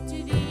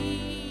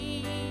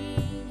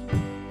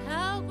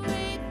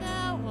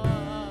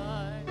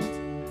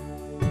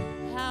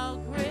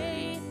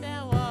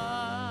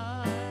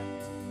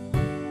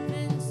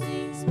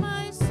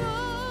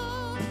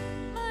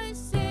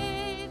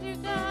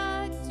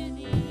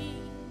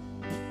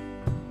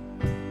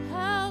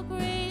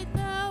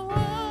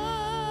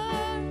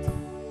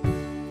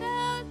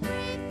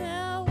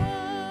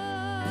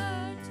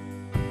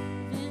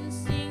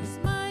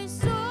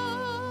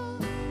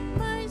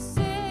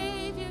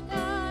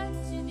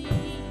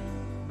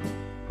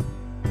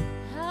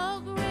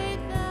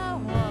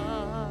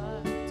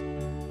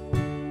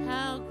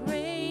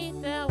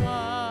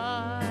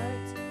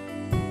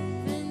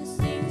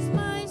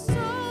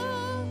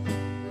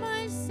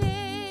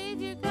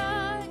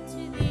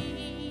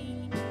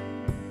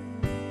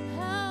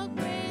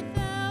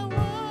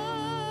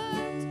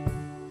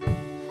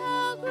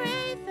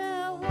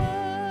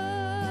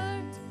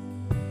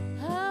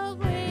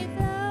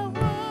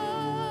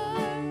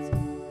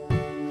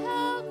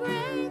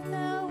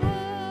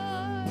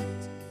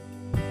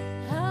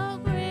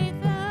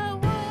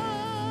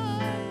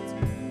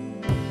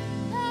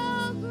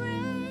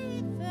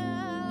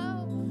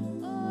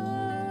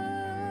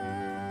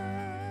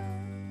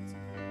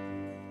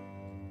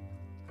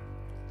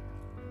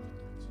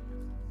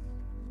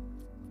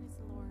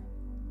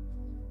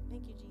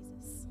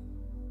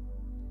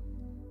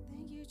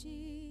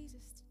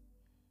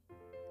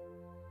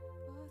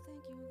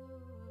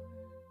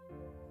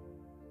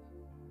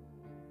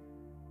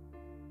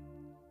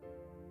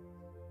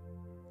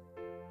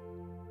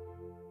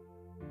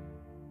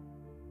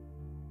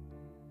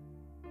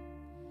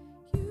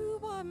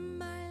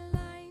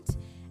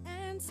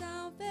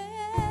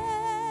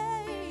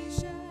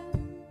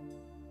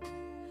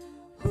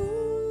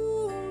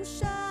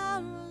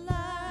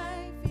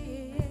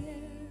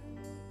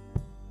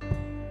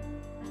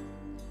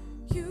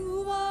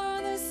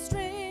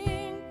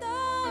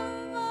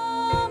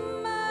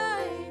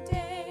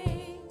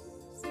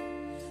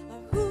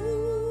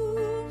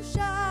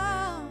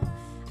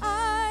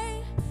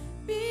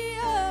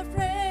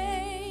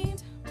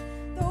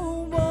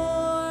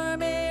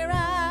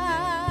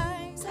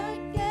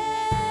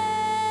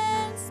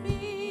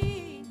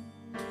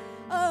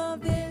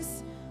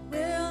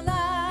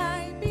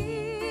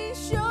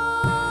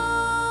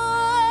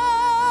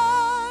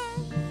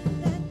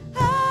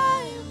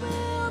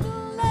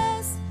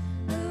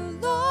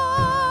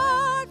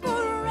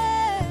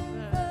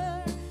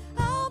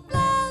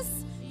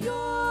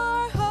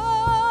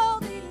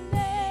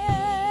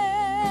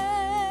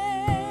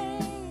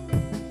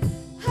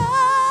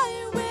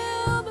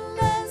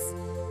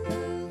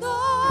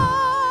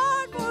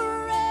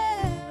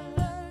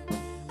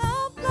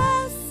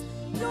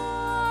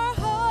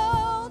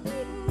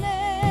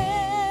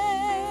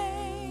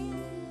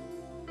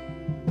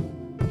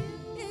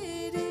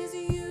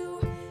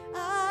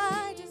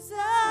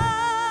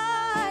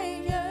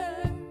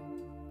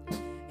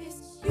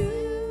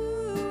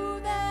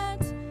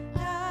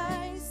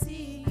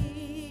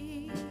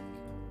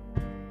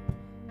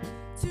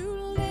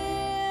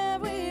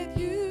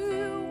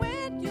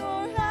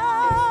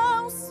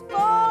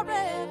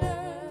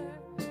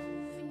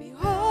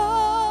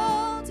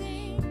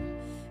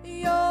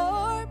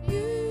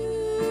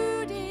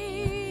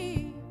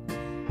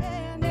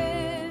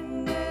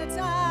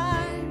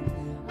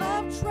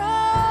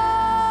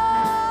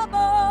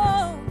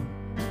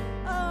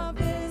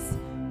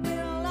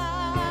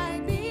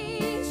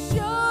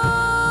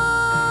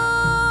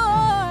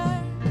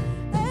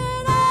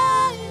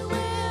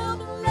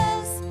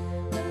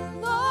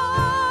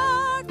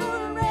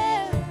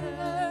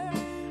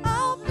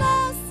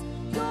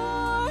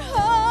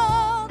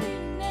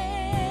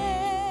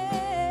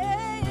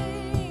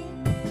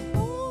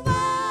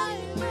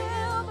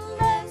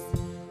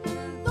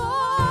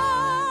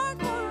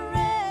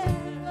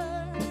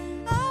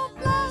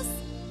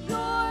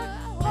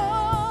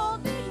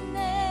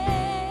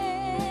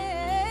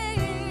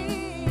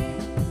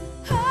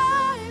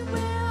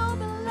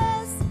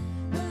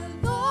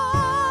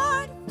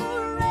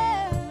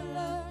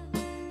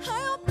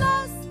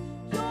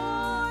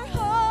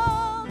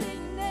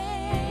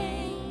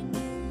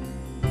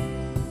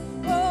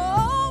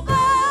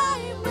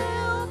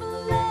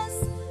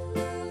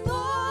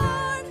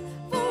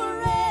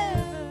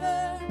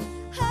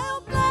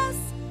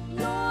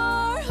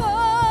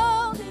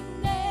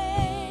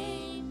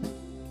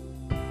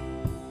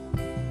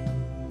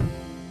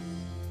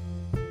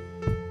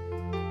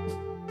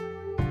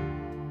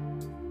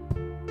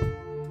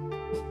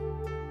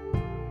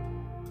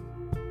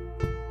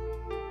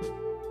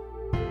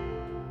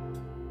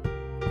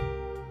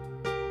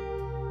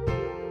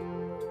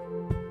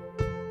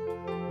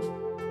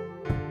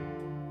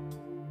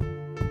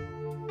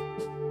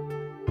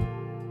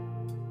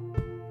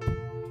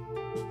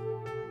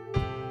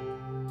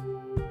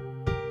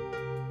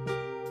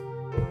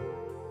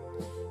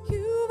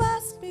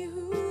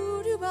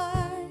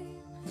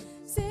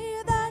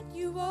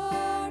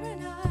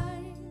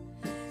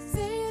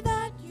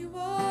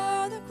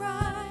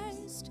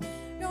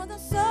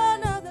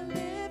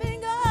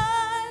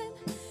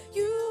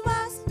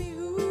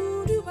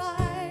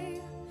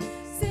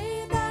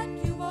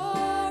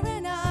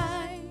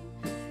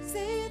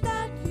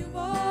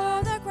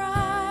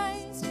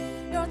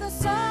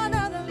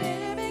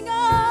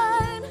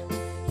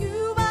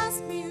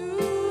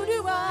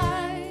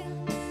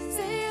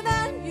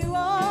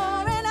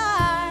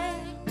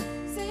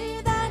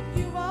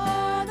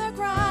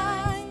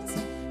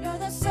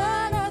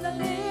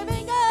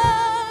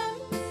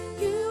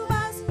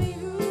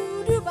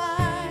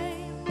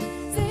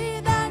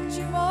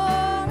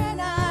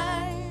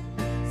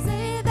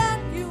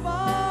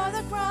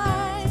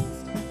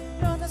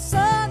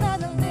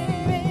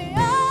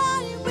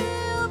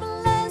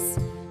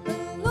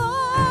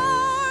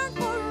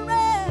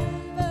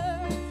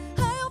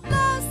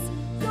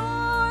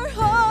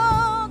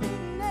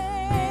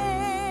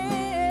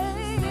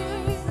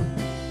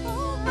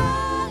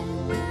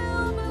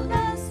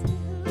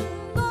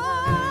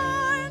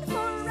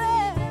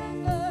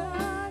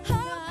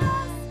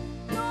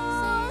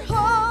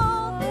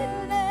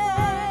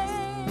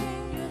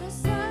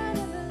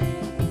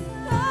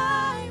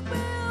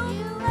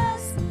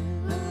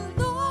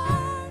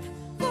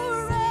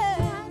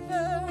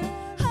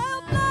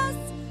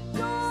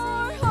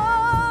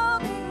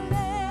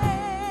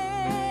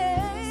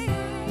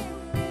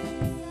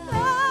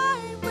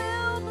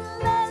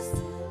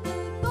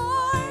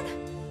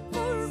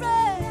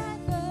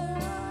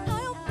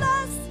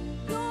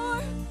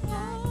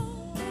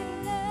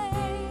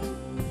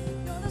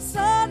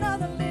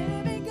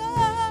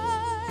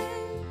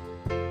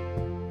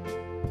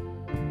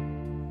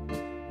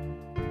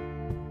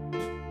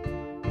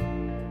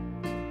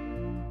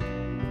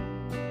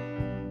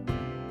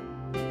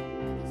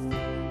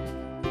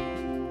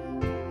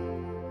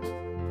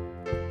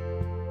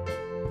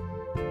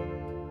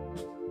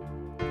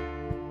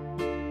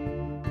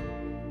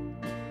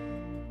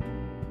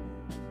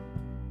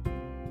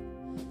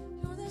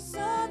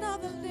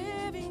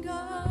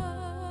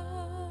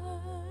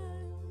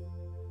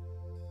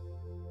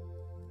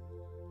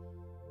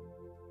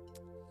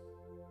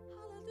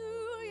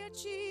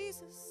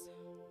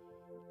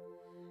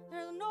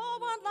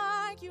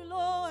 like you,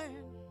 Lord.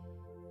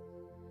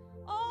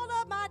 All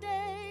of my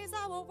days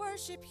I will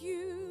worship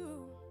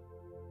you.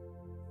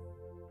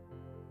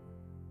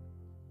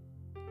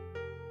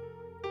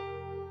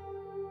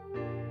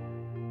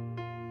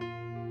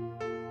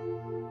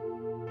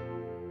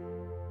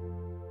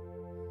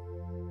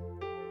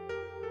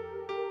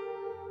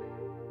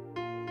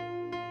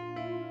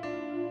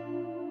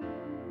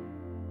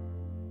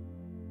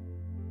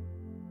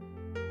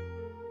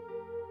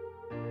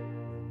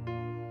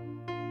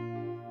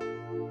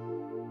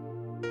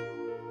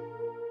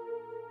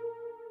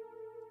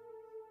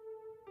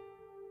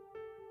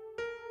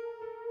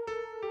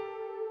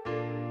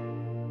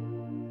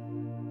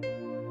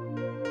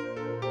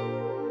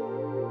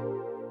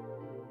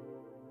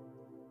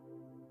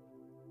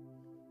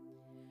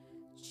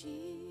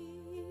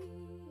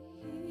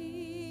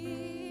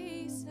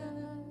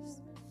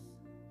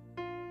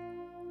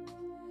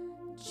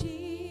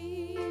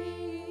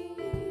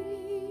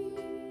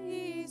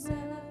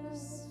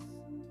 Jesus,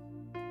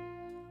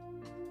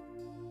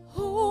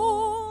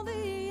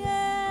 holy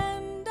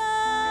and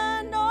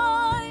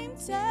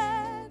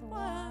anointed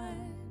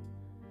one,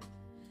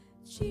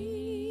 Jesus,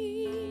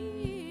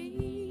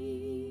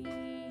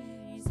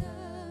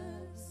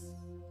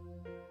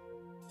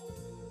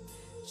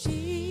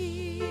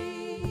 Jesus,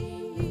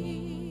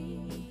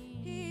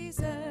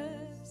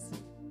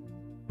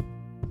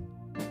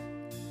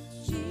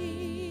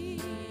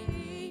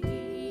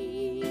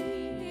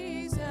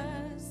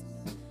 Jesus,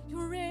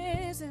 you're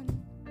risen,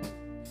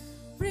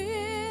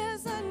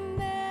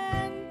 risen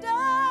and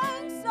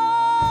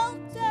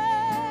exalted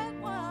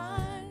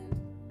one,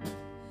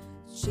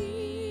 Jesus,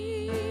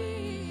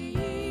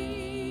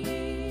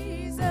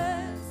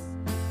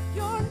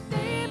 your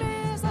name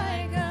is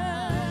like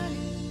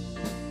honey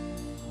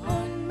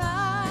on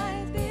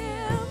my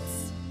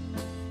lips,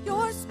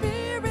 your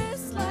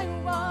spirit's like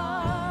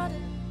water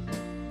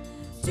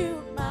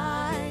to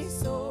my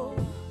soul.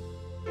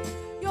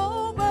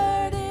 Your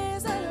word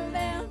is a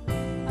lamp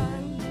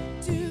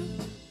unto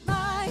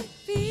my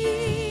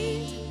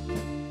feet.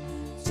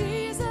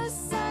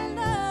 Jesus, I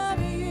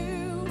love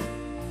you.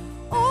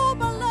 Oh,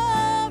 I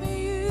love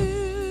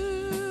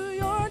you.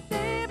 Your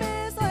name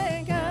is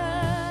like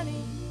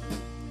honey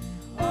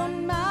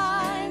on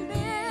my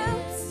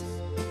lips.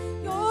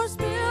 Your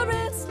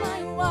spirit's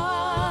like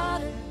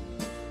water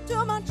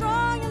to my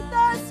dry and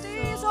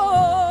thirsty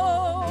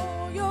soul.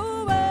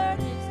 Your word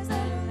is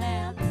a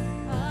lamp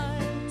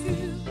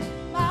unto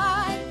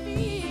my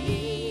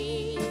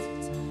feet.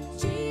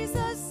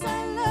 Jesus,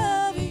 I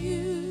love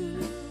you.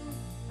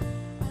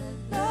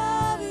 I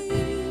love you.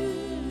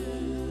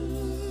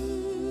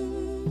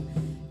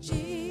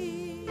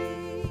 Jesus.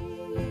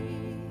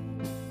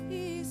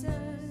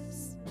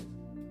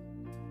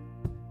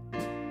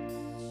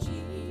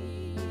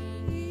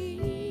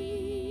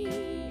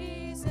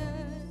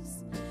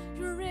 Jesus,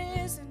 you're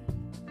risen,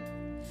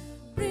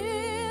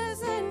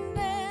 risen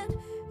and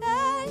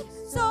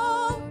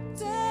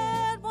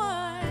exalted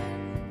one.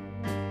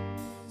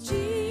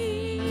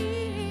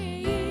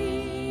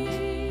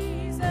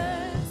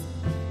 Jesus,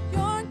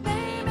 your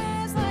name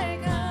is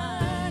like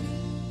honey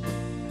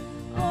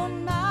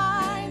on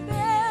my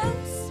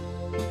lips.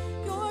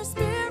 Your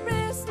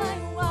spirit's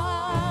like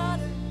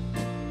water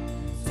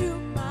to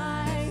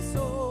my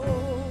soul.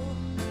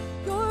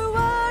 Your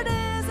word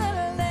is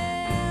a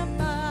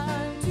lamp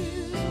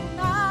unto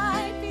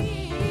my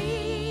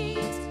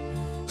feet.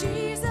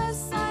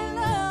 Jesus, I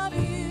love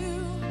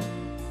you.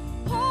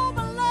 Oh,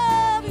 I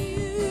love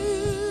you.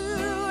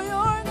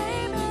 Your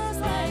name is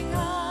like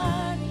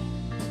honey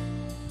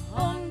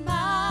on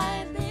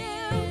my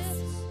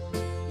lips.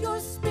 Your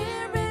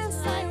spirit's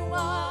like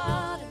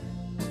water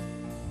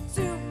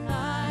to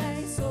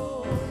my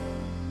soul.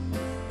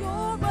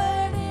 Your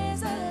word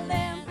is a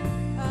lamp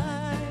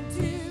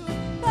unto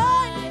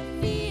my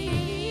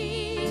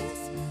feet.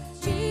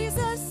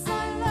 Jesus, I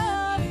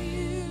love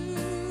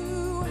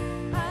you.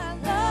 I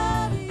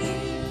love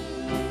you.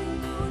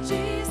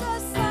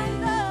 Jesus, I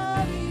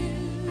love you.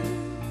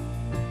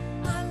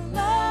 I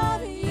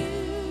love you.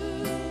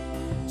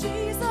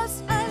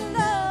 Jesus, I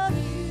love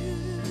you.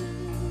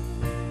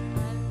 I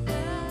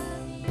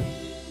love you.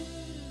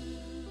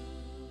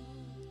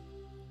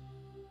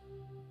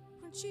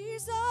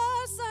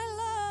 Jesus, I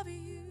love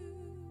you.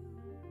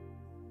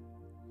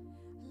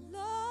 I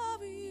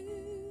love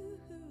you.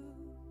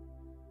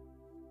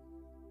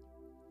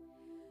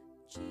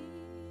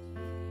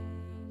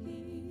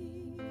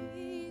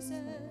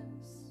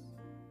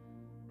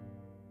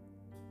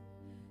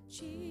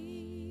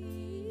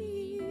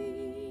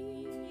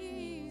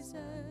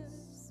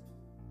 Jesus,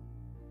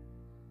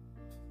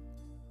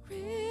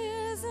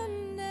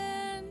 risen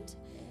and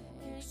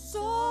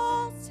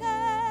exalted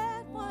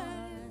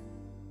one,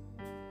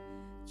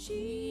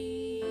 Jesus.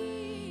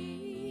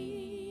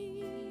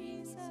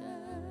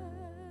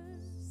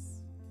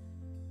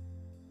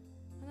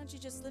 Why don't you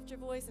just lift your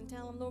voice and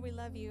tell him, Lord, we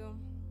love you.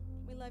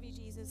 We love you,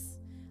 Jesus.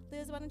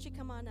 Liz, why don't you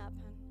come on up,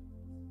 hon?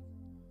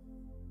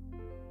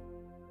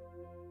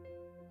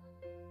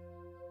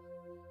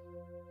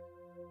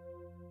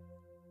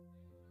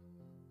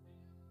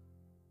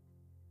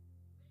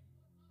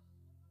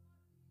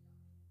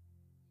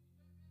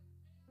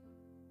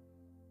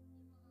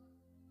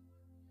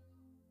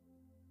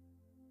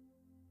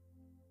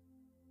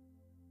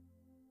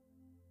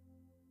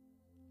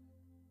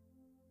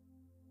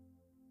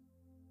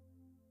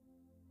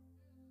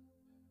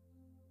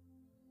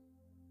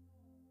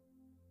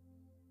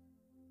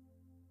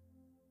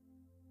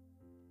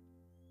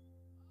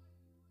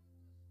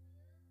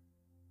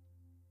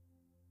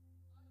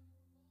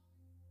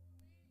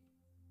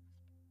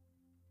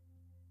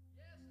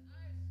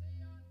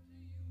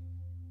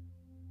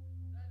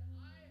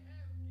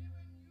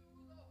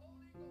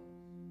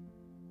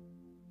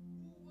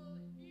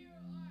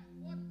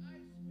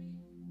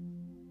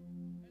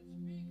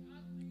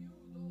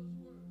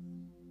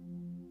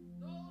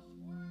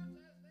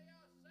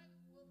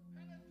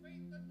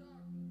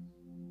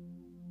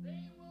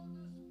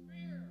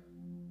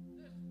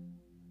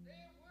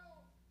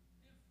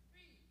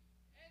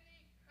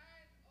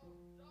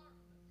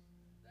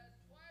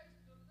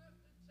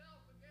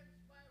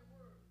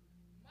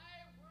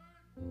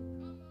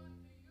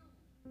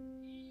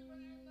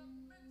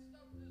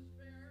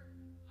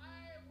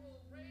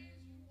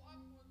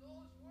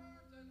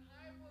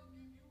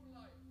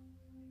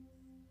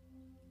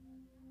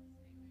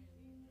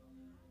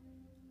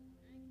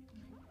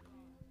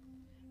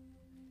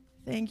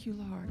 Thank you,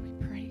 Lord.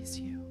 We praise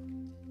you. Thank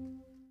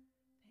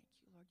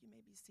you, Lord. You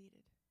may be seated.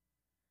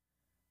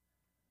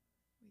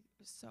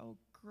 We're so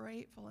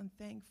grateful and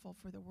thankful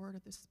for the word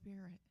of the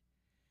Spirit.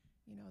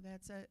 You know,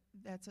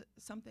 that's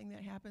something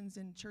that happens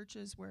in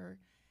churches where,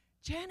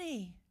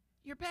 Jenny,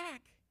 you're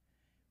back.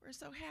 We're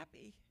so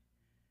happy.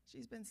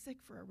 She's been sick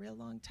for a real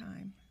long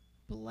time.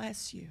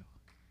 Bless you.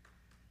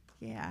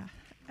 Yeah,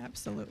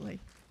 absolutely.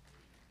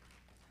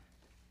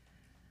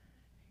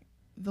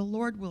 The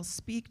Lord will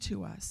speak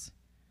to us,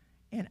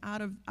 and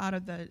out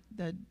of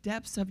the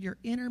depths of your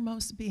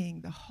innermost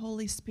being, the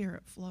Holy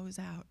Spirit flows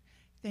out.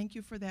 Thank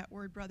you for that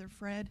word, Brother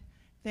Fred.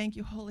 Thank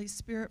you, Holy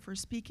Spirit, for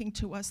speaking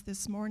to us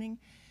this morning.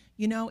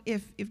 You know,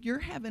 if you're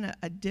having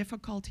a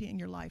difficulty in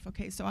your life,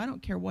 okay, so I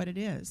don't care what it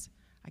is.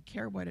 I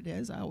care what it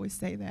is. I always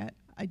say that.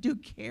 I do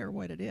care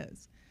what it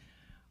is.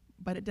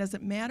 But it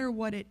doesn't matter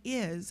what it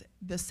is,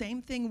 the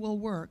same thing will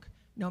work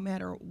no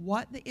matter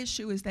what the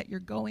issue is that you're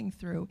going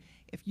through.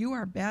 If you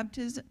are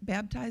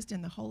baptized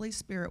in the Holy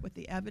Spirit with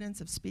the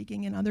evidence of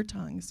speaking in other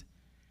tongues,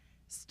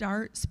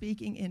 start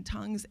speaking in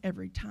tongues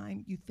every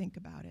time you think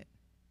about it.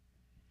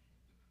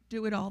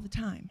 Do it all the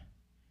time.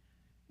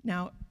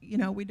 Now, you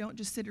know, we don't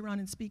just sit around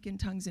and speak in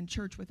tongues in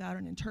church without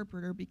an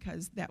interpreter,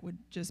 because that would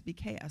just be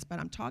chaos. But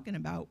I'm talking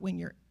about when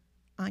you're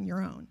on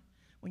your own,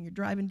 when you're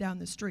driving down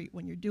the street,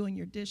 when you're doing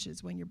your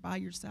dishes, when you're by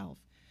yourself,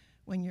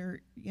 when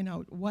you're, you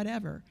know,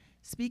 whatever.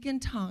 Speak in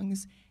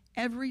tongues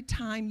every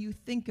time you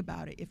think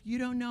about it. If you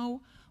don't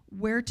know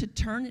where to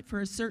turn it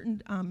for a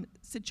certain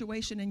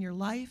situation in your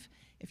life,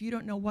 if you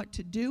don't know what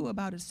to do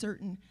about a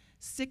certain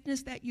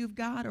sickness that you've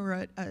got,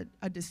 or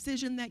a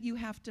decision that you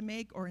have to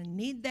make, or a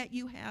need that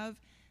you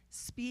have,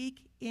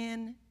 speak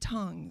in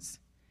tongues.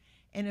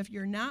 And if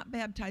you're not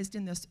baptized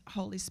in the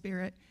Holy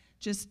Spirit,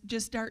 just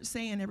start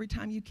saying every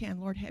time you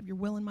can, Lord, have your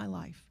will in my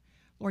life.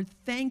 Lord,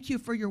 thank you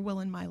for your will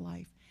in my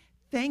life.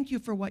 Thank you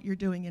for what you're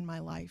doing in my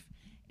life.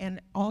 And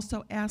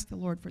also ask the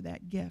Lord for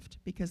that gift,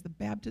 because the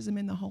baptism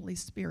in the Holy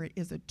Spirit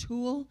is a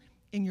tool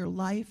in your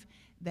life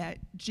that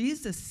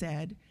Jesus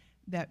said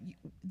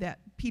that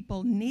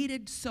people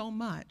needed so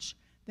much,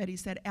 that he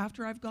said,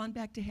 after I've gone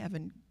back to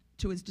heaven,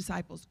 to his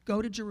disciples,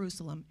 go to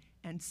Jerusalem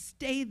and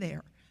stay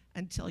there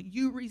until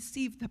you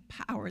receive the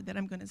power that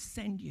I'm going to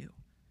send you.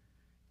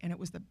 And it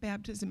was the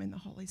baptism in the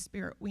Holy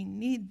Spirit. We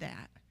need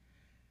that.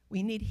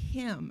 We need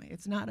him.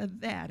 It's not a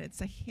that,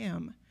 it's a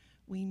him.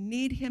 We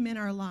need him in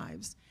our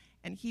lives,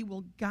 and he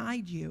will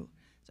guide you.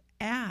 So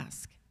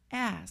ask,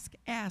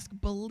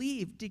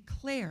 believe,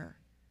 declare.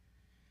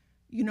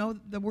 You know,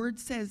 the word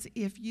says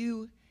if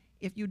you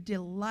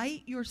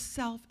delight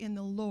yourself in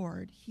the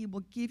Lord, he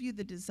will give you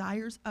the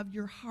desires of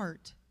your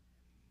heart.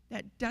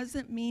 That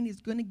doesn't mean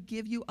he's going to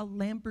give you a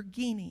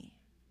Lamborghini.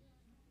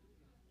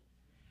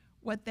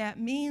 What that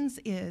means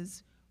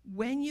is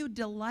when you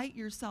delight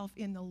yourself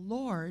in the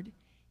Lord,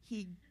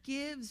 he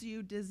gives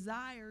you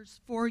desires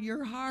for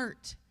your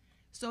heart,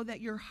 so that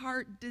your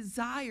heart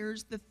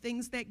desires the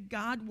things that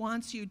God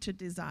wants you to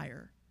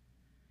desire.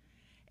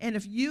 And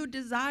if you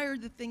desire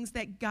the things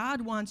that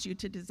God wants you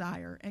to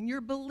desire, and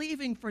you're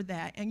believing for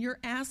that, and you're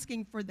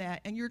asking for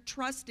that, and you're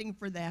trusting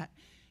for that,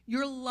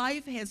 your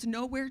life has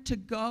nowhere to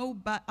go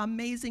but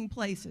amazing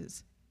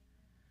places.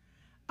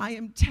 I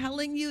am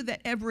telling you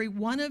that every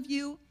one of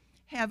you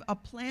have a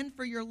plan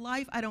for your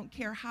life. I don't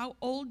care how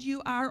old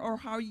you are or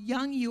how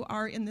young you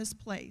are in this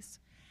place.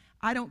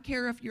 I don't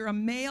care if you're a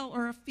male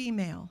or a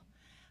female.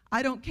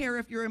 I don't care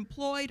if you're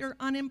employed or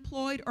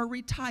unemployed or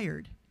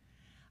retired.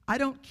 I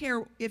don't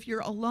care if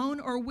you're alone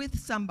or with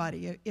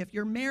somebody, if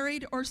you're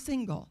married or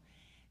single.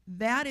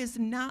 That is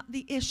not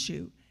the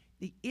issue.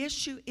 The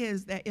issue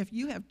is that if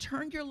you have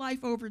turned your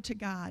life over to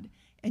God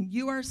and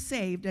you are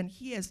saved and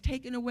he has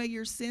taken away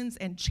your sins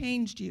and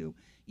changed you,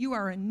 you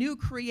are a new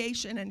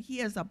creation, and he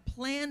has a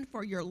plan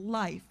for your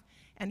life,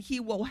 and he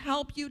will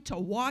help you to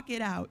walk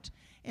it out.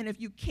 And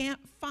if you can't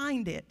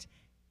find it,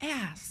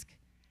 ask.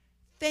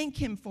 Thank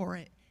him for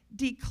it.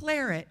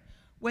 Declare it.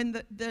 When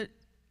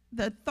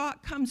the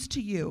thought comes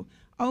to you,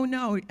 oh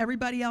no,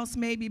 everybody else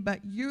maybe, but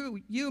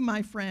you,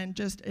 my friend,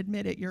 just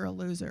admit it, you're a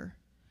loser.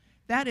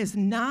 That is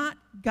not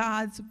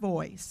God's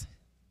voice.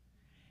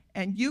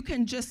 And you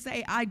can just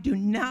say, I do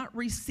not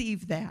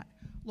receive that.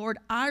 Lord,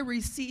 I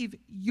receive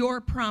your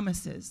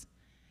promises.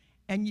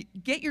 And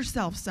get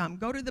yourself some.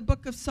 Go to the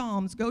book of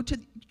Psalms. Go to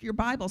your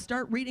Bible.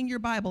 Start reading your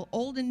Bible,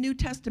 Old and New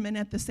Testament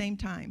at the same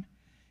time.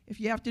 If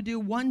you have to do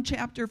one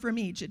chapter from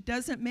each, it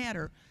doesn't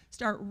matter.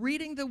 Start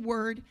reading the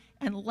Word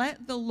and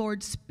let the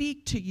Lord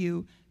speak to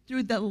you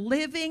through the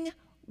living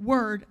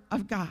Word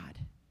of God.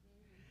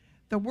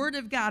 The Word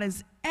of God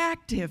is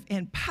active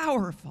and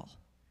powerful,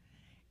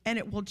 and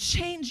it will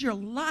change your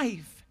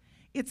life.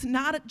 It's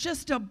not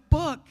just a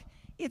book.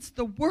 It's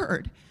the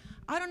Word.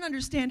 I don't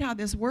understand how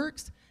this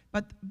works,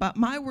 but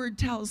my Word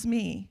tells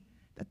me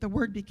that the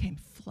Word became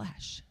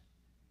flesh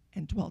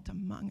and dwelt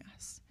among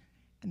us.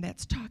 And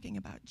that's talking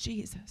about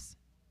Jesus.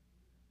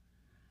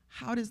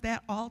 How does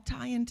that all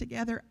tie in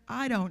together?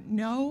 I don't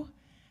know,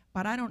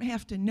 but I don't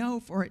have to know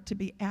for it to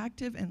be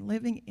active and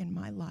living in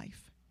my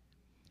life.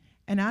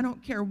 And I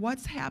don't care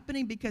what's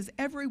happening, because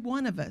every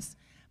one of us,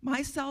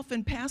 myself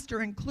and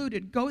pastor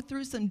included, go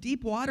through some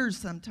deep waters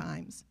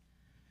sometimes,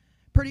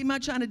 pretty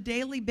much on a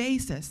daily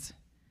basis.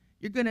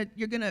 You're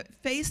gonna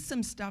face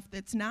some stuff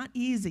that's not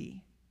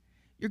easy.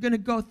 You're gonna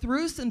go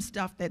through some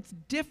stuff that's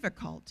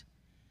difficult.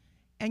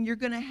 And you're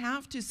gonna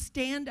have to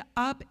stand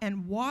up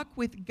and walk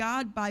with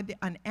God by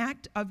an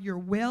act of your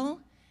will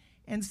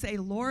and say,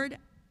 Lord,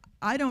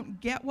 I don't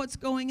get what's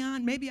going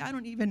on. Maybe I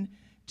don't even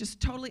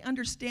just totally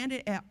understand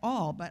it at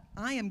all, but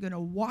I am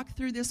gonna walk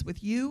through this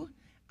with you.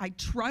 I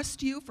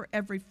trust you for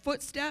every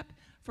footstep,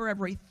 for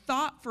every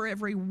thought, for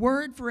every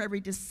word, for every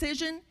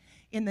decision.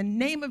 In the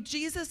name of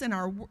Jesus, and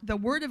the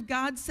Word of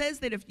God says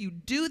that if you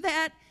do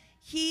that,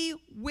 He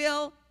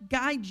will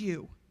guide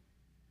you.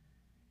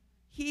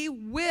 He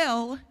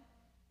will,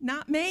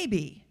 not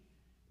maybe,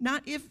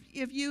 not if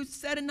you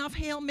said enough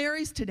Hail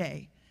Marys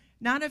today,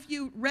 not if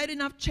you read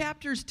enough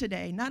chapters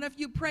today, not if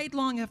you prayed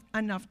long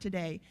enough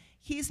today.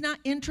 He's not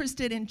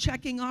interested in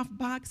checking off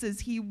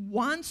boxes. He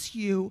wants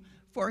you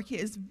for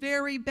His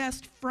very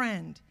best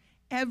friend,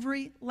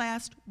 every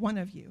last one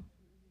of you.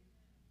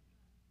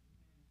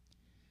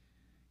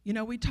 You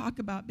know, we talk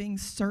about being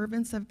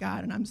servants of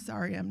God, and I'm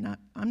sorry, I'm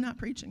not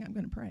preaching, I'm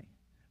going to pray.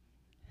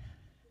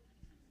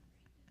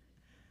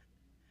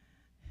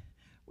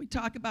 We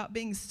talk about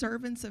being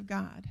servants of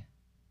God,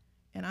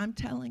 and I'm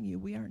telling you,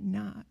 we are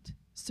not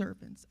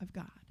servants of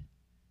God.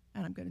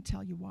 And I'm going to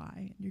tell you why,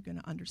 and you're going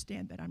to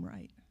understand that I'm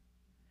right.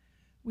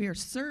 We are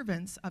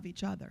servants of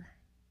each other.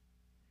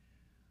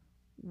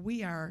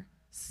 We are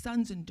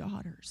sons and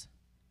daughters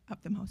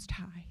of the Most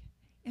High.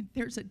 And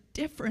there's a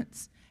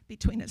difference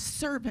between a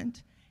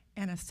servant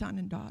and a son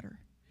and daughter.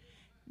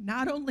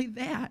 Not only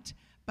that,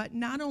 but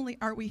not only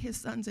are we His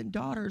sons and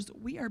daughters,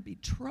 we are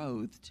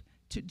betrothed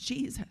to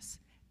Jesus,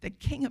 the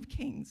King of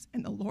Kings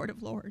and the Lord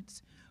of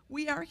Lords.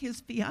 We are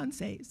His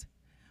fiancés,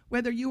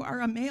 whether you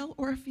are a male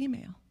or a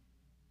female.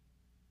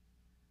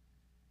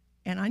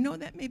 And I know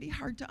that may be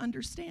hard to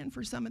understand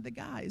for some of the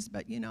guys,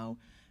 but you know,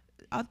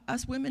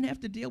 us women have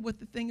to deal with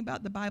the thing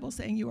about the Bible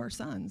saying you are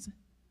sons.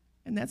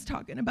 And that's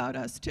talking about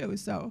us too,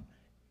 so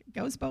it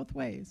goes both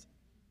ways.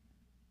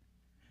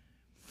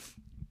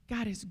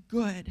 God is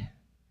good.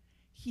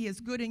 He is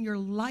good in your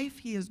life.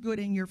 He is good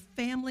in your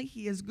family.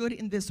 He is good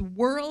in this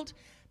world.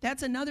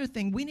 That's another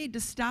thing. We need to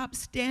stop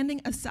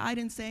standing aside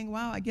and saying,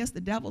 wow, I guess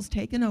the devil's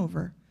taken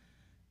over.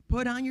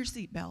 Put on your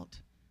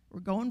seatbelt. We're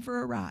going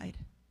for a ride.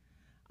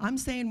 I'm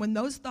saying when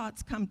those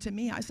thoughts come to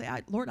me, I say,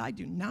 Lord, I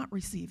do not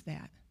receive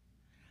that.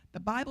 The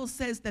Bible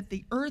says that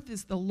the earth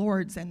is the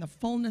Lord's and the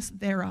fullness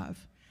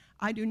thereof.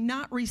 I do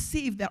not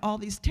receive that all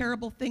these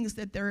terrible things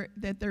that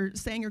they're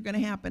saying are going to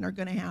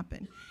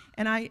happen.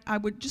 And I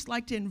would just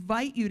like to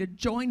invite you to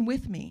join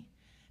with me,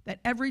 that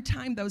every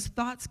time those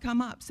thoughts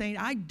come up, saying,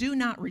 I do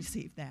not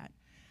receive that.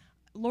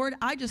 Lord,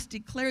 I just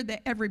declare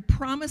that every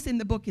promise in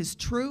the book is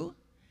true.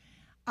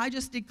 I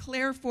just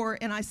declare for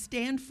and I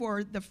stand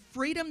for the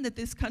freedom that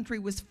this country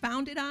was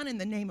founded on in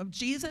the name of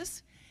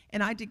Jesus.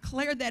 And I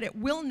declare that it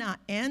will not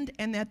end,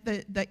 and that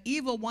the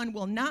evil one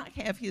will not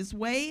have his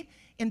way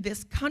in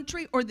this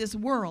country or this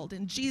world,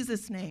 in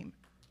Jesus' name.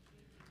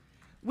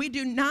 We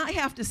do not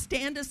have to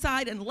stand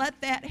aside and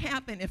let that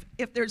happen.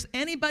 If there's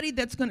anybody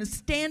that's going to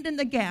stand in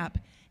the gap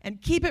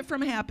and keep it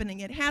from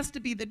happening, it has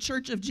to be the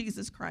Church of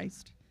Jesus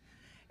Christ.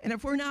 And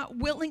if we're not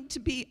willing to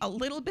be a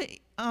little bit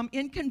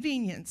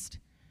inconvenienced,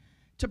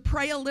 to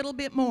pray a little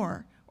bit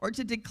more, or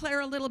to declare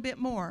a little bit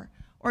more,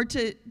 or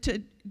to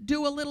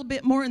do a little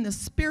bit more in the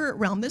spirit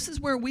realm, this is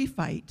where we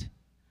fight.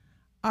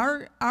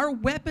 Our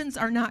weapons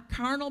are not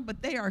carnal,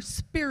 but they are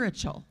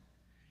spiritual,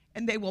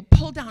 and they will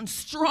pull down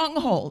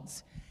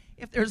strongholds.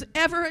 If there's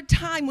ever a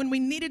time when we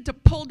needed to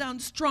pull down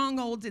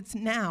strongholds, it's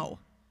now.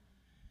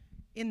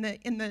 In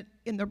the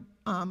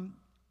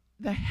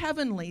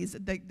heavenlies,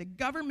 the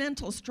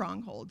governmental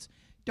strongholds.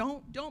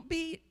 Don't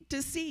be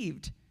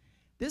deceived.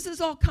 This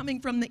is all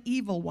coming from the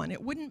evil one. It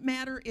wouldn't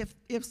matter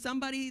if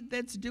somebody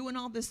that's doing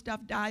all this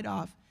stuff died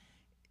off.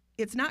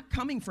 It's not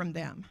coming from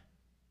them.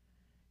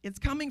 It's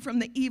coming from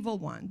the evil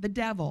one, the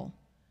devil,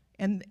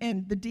 and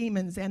the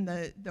demons, and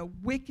the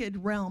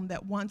wicked realm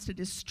that wants to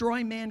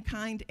destroy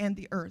mankind and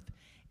the earth.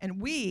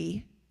 And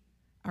we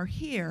are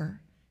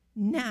here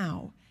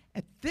now,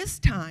 at this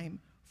time,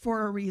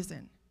 for a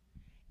reason.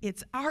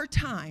 It's our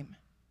time.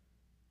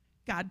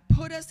 God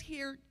put us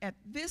here at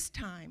this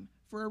time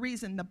for a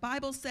reason. The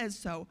Bible says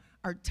so.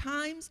 Our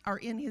times are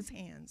in His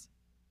hands.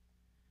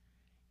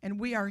 And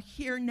we are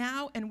here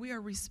now, and we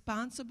are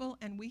responsible,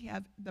 and we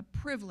have the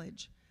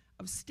privilege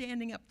of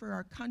standing up for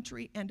our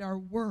country and our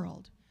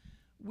world.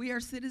 We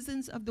are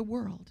citizens of the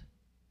world.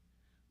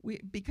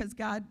 Because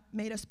God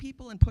made us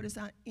people and put us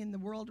in the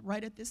world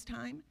right at this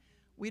time.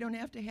 We don't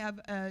have to have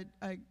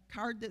a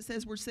card that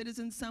says we're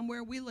citizens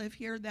somewhere. We live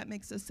here. That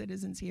makes us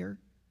citizens here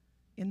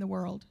in the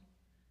world.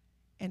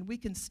 And we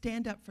can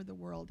stand up for the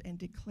world and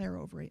declare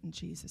over it in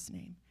Jesus'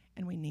 name.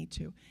 And we need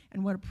to.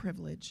 And what a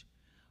privilege.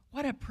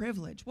 What a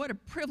privilege. What a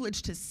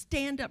privilege to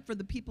stand up for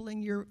the people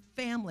in your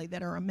family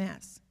that are a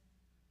mess.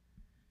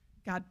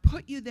 God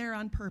put you there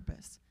on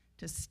purpose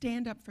to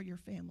stand up for your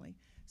family.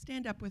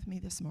 Stand up with me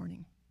this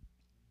morning.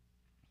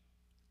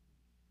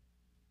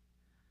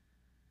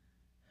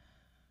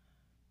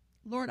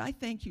 Lord, I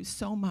thank you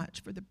so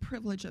much for the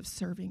privilege of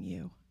serving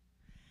you.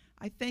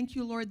 I thank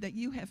you, Lord, that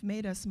you have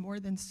made us more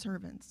than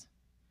servants.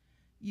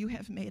 You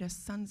have made us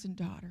sons and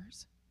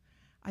daughters.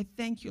 I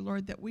thank you,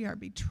 Lord, that we are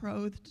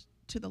betrothed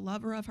to the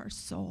lover of our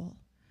soul,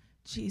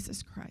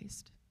 Jesus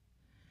Christ.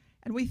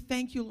 And we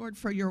thank you, Lord,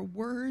 for your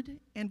word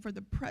and for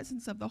the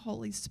presence of the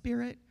Holy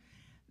Spirit,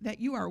 that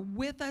you are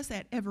with us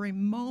at every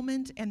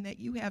moment and that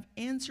you have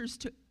answers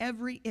to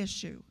every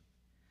issue.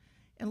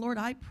 And Lord,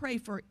 I pray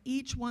for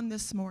each one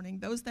this morning,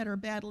 those that are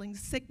battling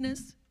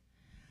sickness,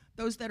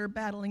 those that are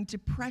battling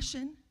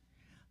depression,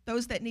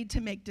 those that need to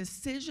make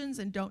decisions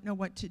and don't know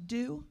what to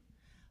do,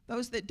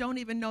 those that don't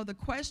even know the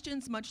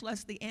questions, much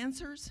less the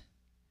answers.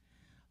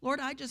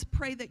 Lord, I just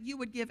pray that you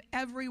would give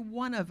every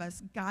one of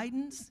us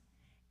guidance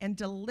and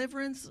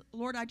deliverance.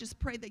 Lord, I just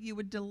pray that you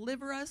would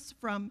deliver us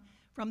from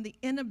the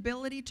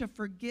inability to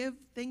forgive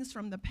things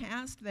from the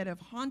past that have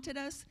haunted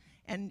us.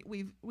 And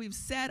we've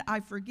said, I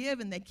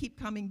forgive, and they keep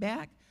coming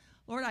back.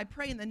 Lord, I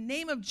pray in the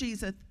name of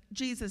Jesus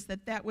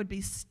that would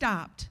be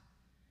stopped.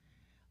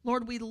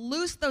 Lord, we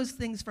loose those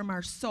things from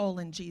our soul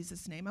in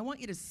Jesus' name. I want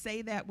you to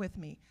say that with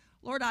me.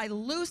 Lord, I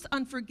loose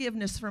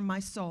unforgiveness from my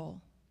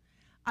soul.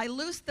 I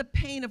loose the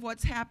pain of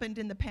what's happened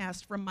in the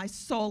past from my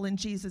soul in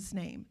Jesus'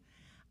 name.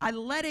 I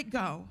let it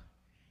go.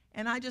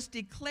 And I just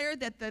declare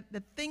that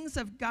the things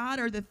of God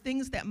are the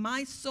things that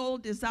my soul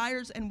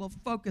desires and will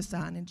focus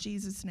on in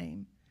Jesus'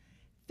 name.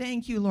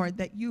 Thank you, Lord,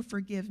 that you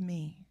forgive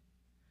me.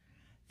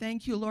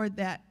 Thank you, Lord,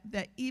 that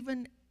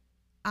even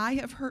I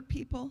have hurt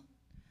people.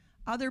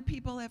 Other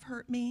people have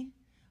hurt me.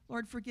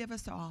 Lord, forgive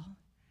us all.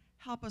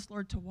 Help us,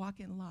 Lord, to walk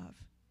in love.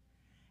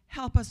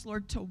 Help us,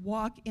 Lord, to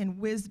walk in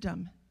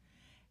wisdom.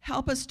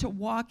 Help us to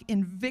walk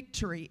in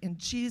victory in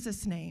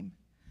Jesus' name.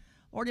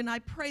 Lord, and I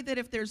pray that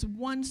if there's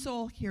one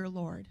soul here,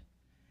 Lord,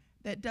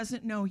 that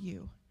doesn't know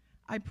you,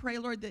 I pray,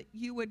 Lord, that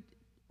you would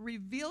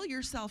reveal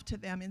yourself to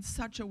them in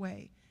such a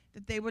way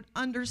that they would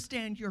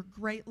understand your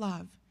great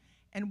love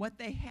and what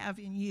they have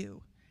in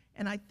you.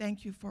 And I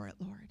thank you for it,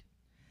 Lord.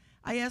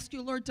 I ask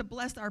you, Lord, to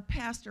bless our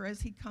pastor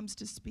as he comes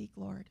to speak,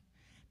 Lord,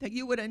 that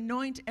you would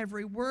anoint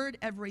every word,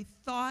 every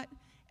thought,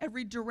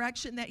 every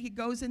direction that he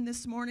goes in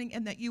this morning,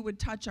 and that you would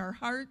touch our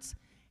hearts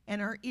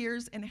and our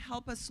ears and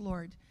help us,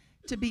 Lord,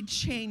 to be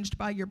changed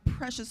by your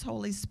precious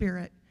Holy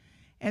Spirit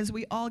as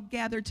we all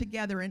gather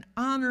together and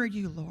honor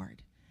you,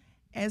 Lord,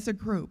 as a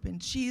group. In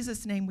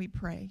Jesus' name we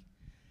pray.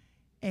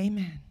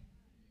 Amen.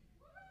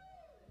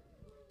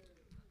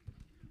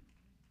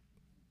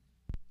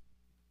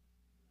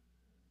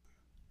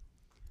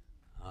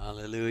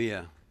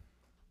 Hallelujah.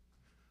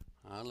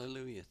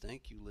 Hallelujah.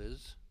 Thank you,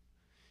 Liz.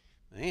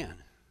 Man,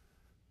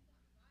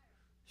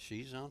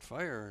 she's on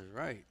fire,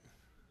 right?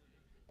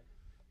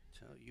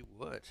 Tell you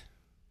what.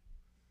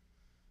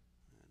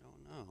 I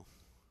don't know.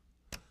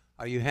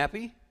 Are you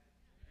happy?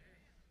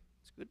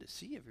 It's good to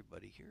see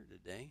everybody here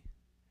today.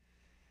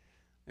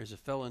 There's a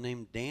fellow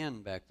named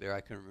Dan back there.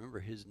 I can remember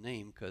his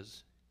name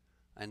because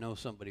I know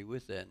somebody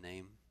with that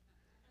name.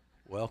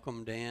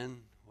 Welcome,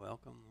 Dan.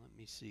 Welcome. Let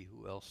me see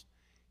who else.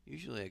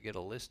 Usually I get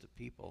a list of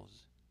people.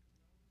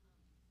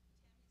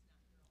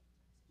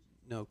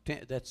 No,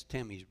 that's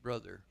Tammy's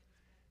brother.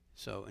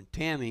 So, and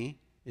Tammy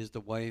is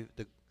the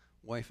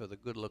wife of the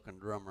good-looking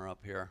drummer up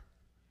here.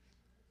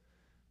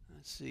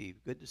 Let's see.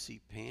 Good to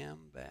see Pam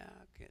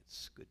back.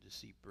 It's good to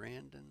see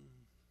Brandon.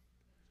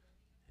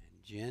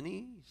 And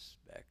Jenny's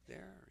back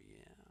there.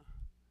 Yeah.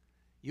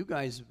 You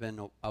guys have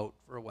been out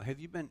for a while. Have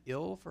you been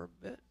ill for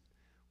a bit?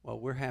 Well,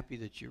 we're happy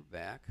that you're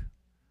back.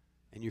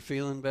 And you're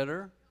feeling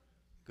better?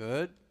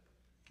 Good.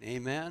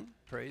 Amen.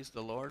 Praise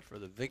the Lord for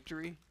the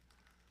victory.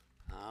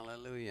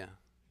 Hallelujah.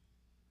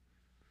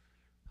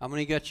 How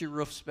many got your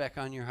roofs back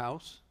on your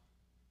house?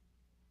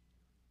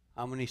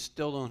 How many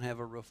still don't have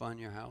a roof on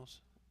your house?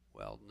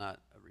 Well,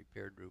 not a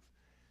repaired roof.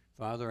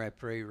 Father, I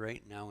pray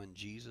right now in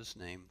Jesus'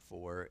 name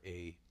for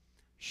a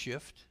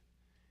shift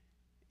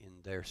in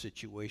their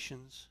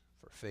situations,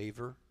 for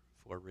favor,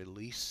 for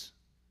release,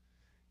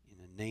 in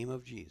the name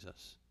of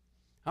Jesus.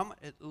 How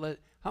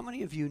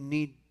many of you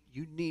need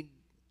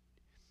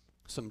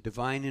some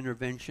divine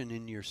intervention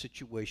in your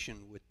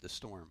situation with the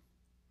storm?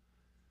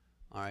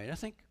 All right, I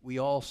think we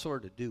all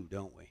sort of do,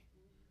 don't we?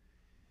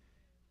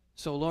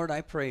 So, Lord,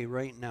 I pray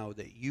right now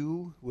that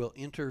you will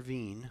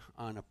intervene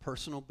on a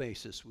personal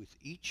basis with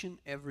each and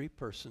every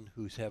person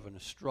who's having a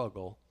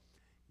struggle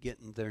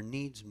getting their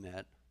needs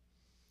met.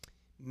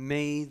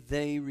 May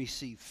they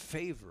receive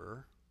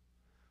favor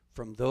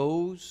from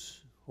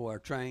those who are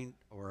trying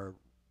or are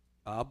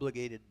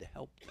obligated to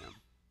help them,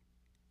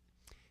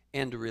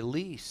 and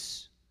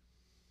release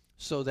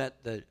so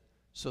that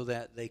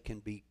they can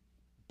be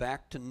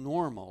back to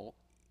normal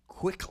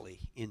quickly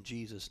in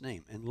Jesus'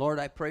 name. And Lord,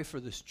 I pray for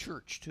this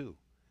church too.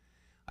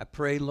 I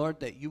pray,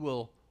 Lord, that you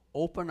will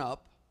open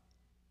up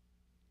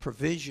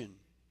provision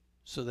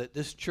so that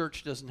this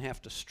church doesn't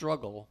have to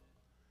struggle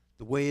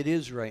the way it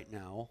is right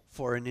now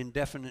for an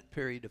indefinite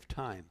period of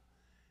time.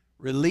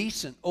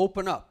 release and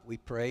open up, we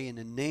pray, in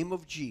the name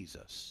of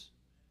Jesus,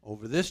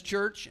 over this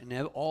church and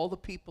all the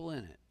people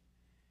in it.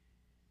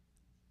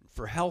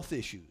 For health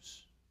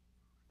issues,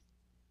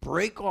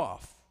 break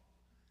off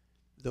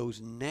those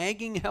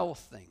nagging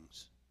health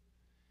things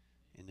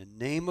in the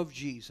name of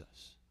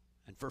Jesus.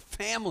 And for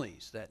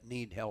families that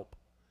need help,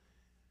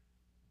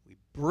 we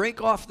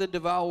break off the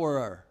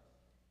devourer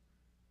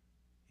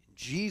in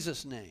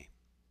Jesus' name.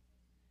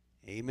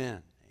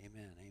 Amen.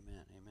 Amen.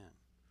 Amen. Amen.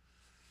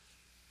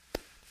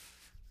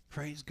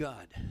 Praise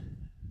God.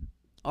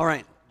 All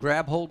right,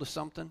 grab hold of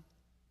something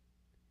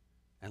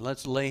and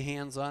let's lay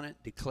hands on it,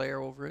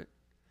 declare over it.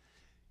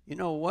 You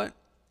know what?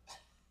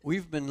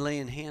 We've been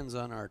laying hands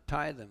on our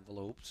tithe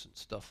envelopes and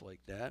stuff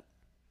like that.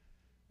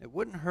 It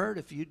wouldn't hurt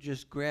if you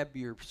just grab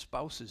your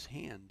spouse's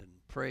hand and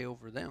pray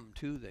over them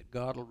too, that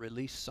God will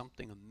release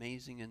something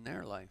amazing in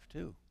their life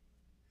too.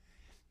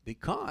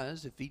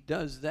 Because if he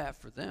does that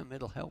for them,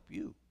 it'll help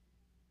you.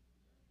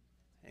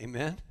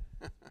 Amen?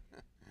 If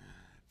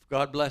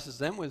God blesses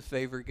them with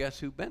favor, guess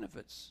who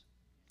benefits?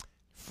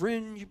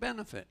 Fringe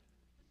benefit.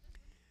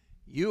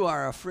 You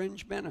are a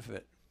fringe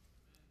benefit.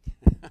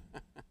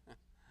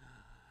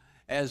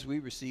 As we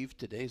receive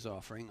today's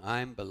offering,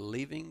 I'm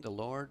believing the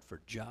Lord for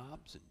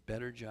jobs and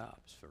better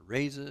jobs, for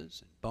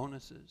raises and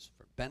bonuses,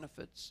 for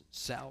benefits and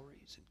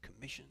salaries and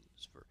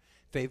commissions, for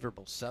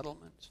favorable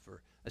settlements,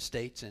 for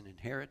estates and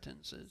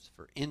inheritances,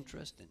 for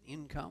interest and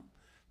income,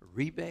 for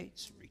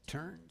rebates and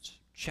returns,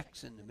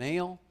 checks in the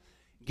mail,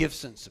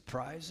 gifts and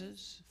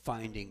surprises,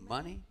 finding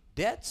money,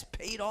 debts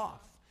paid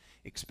off,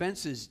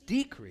 expenses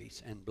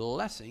decrease, and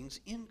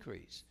blessings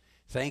increase.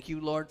 Thank you,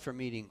 Lord, for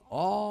meeting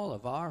all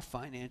of our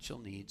financial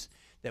needs,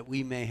 that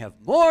we may have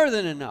more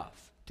than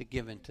enough to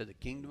give into the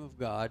kingdom of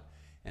God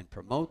and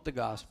promote the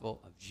gospel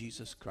of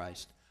Jesus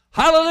Christ.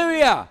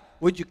 Hallelujah!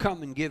 Would you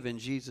come and give in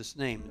Jesus'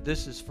 name?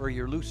 This is for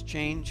your loose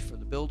change for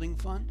the building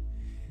fund.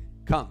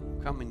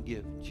 Come and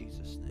give in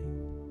Jesus' name.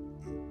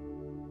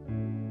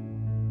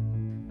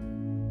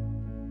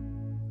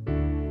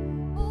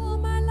 All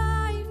my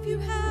life you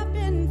have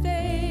been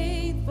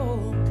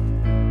faithful.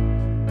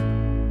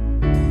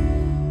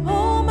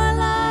 All my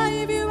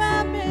life you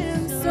have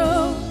been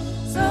so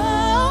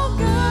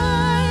good.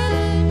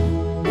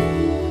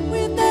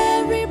 With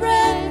every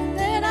breath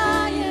that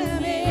I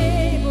am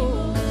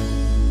able,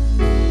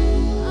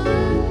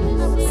 I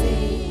will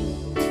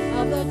sing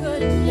of the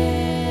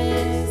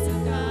goodness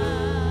of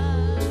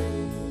God.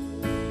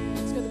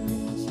 Let's go to the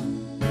bridge.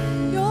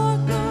 Your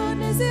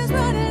goodness is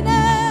running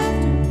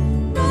after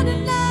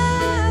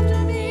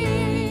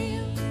me.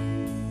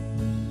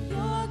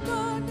 Your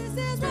goodness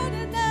is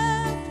running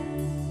after me.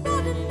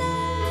 With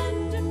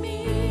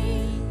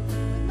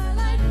my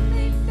life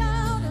laid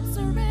down and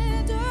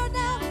surrendered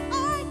now,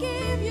 I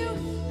give you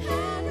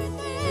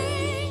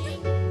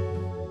everything.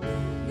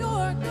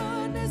 Your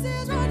goodness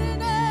is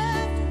running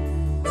after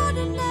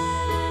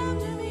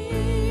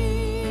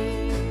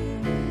me.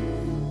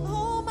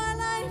 All my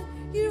life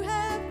you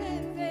have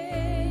been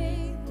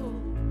faithful.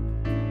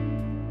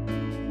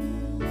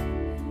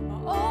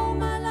 All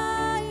my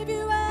life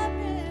you have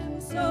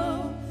been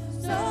so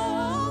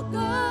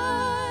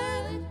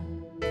good.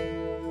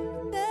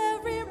 With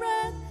every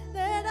breath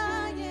that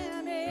I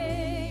am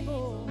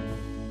able,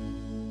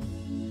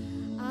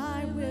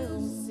 I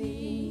will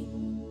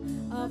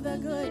sing of the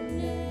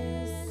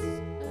goodness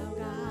of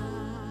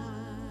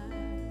God.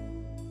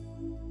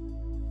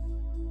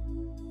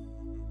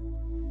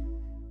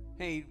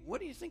 Hey, what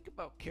do you think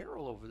about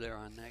Carol over there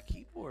on that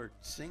keyboard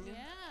singing?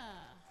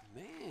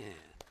 Yeah. Man.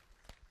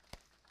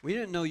 We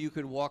didn't know you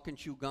could walk and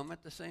chew gum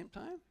at the same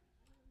time.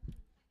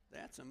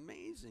 That's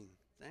amazing.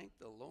 Thank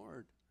the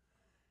Lord.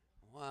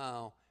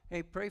 Wow.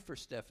 Hey, pray for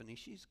Stephanie.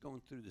 She's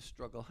going through the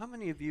struggle. How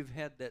many of you have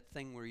had that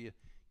thing where you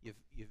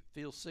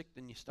feel sick,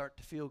 then you start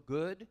to feel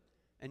good,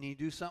 and you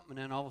do something, and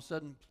then all of a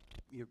sudden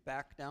you're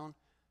back down?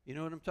 You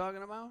know what I'm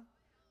talking about?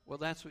 Well,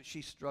 that's what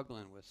she's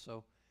struggling with.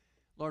 So,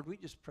 Lord, we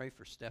just pray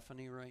for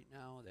Stephanie right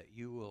now, that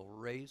you will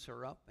raise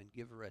her up and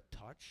give her a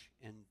touch,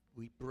 and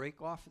we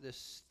break off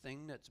this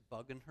thing that's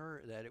bugging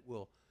her, that it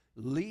will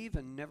leave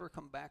and never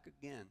come back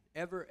again,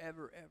 ever,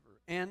 ever,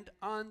 ever. And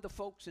on the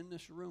folks in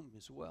this room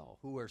as well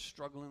who are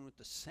struggling with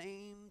the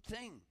same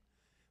thing.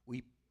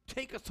 We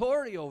take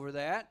authority over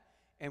that,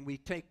 and we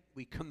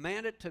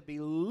command it to be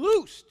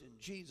loosed in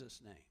Jesus'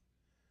 name.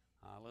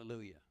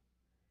 Hallelujah.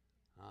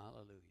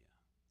 Hallelujah.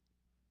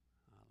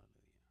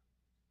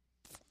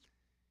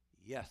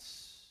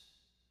 Yes.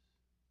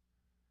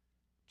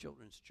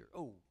 Children's church.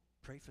 Oh,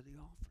 pray for the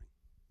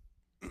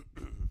offering.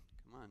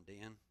 Come on,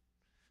 Dan.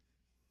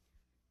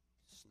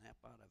 Snap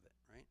out of it,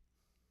 right?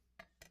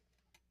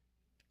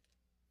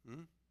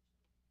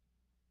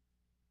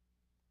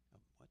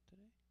 What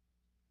today?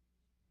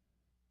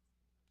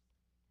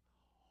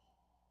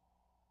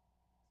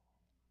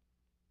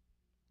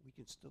 We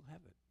can still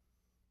have it.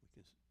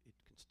 It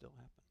can still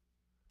happen.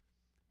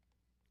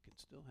 It can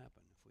still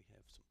happen if we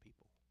have some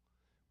people.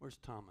 Where's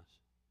Thomas?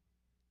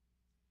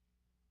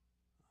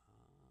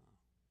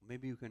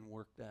 Maybe you can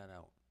work that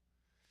out.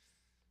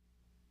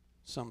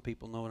 Some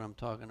people know what I'm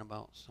talking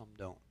about, some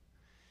don't.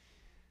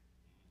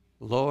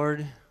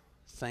 Lord,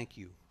 thank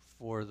you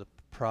for the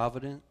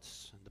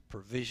providence and the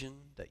provision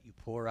that you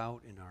pour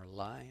out in our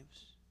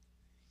lives.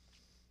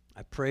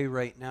 I pray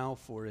right now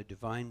for a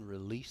divine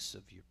release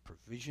of your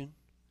provision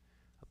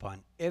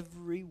upon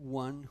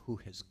everyone who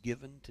has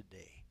given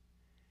today.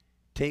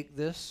 Take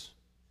this,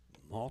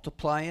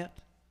 multiply it.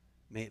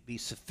 May it be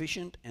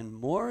sufficient and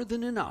more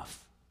than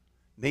enough.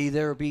 May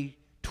there be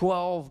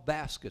 12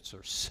 baskets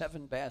or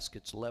 7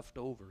 baskets left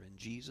over in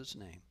Jesus'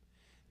 name.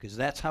 Because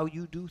that's how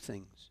you do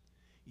things.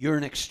 You're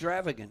an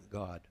extravagant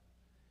God.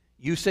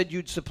 You said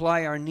you'd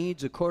supply our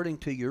needs according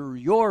to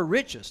your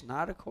riches,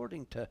 not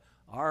according to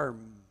our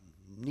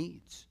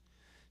needs.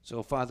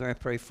 So, Father, I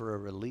pray for a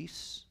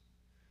release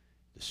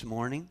this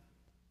morning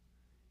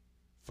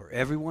for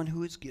everyone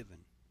who is given.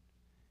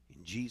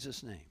 In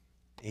Jesus' name,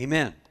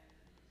 amen.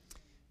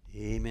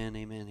 Amen,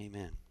 amen,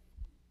 amen.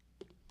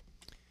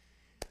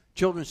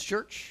 Children's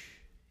Church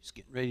is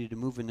getting ready to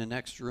move in the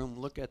next room.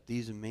 Look at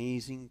these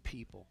amazing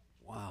people.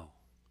 Wow.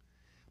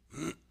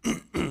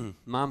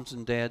 Moms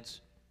and dads,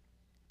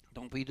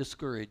 don't be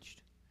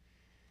discouraged.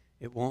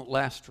 It won't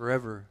last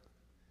forever.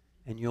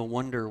 And you'll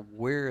wonder,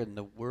 where in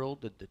the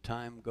world did the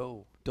time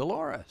go?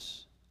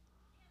 Dolores,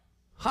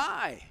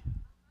 hi.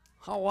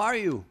 How are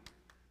you?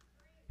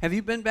 Have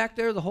you been back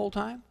there the whole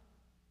time?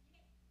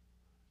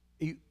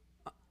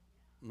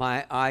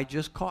 My eye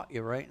just caught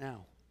you right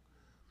now.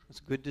 It's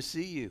good to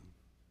see you.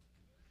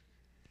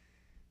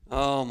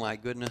 Oh, my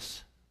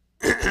goodness.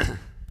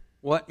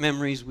 What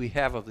memories we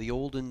have of the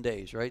olden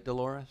days, right,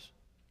 Dolores?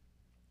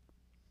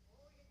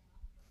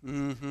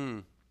 Mm-hmm.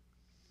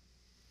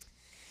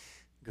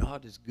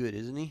 God is good,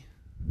 isn't he?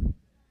 Do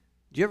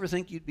you ever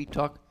think you'd be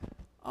talking?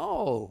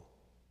 Oh,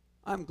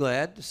 I'm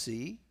glad to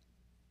see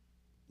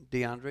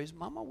DeAndre's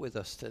mama with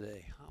us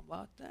today. How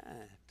about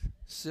that?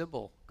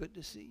 Sybil, good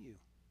to see you.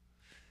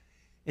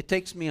 It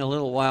takes me a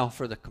little while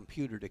for the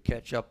computer to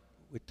catch up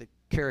with the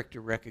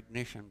character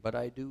recognition, but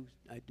I do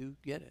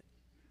get it.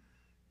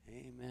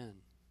 Amen.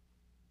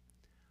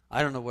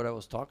 I don't know what I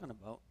was talking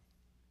about.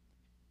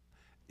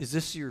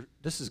 This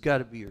has got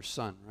to be your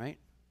son, right?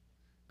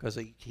 Because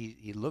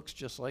he looks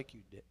just like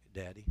you,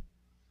 Daddy.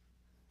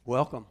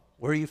 Welcome.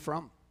 Where are you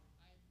from?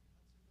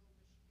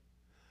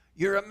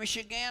 You're a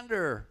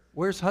Michigander.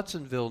 Where's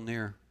Hudsonville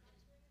near?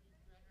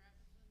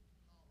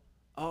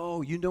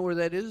 Oh, you know where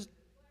that is?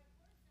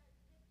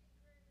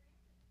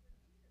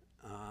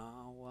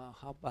 Well,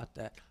 how about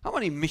that? How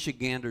many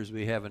Michiganders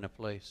we have in a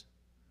place?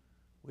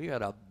 We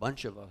got a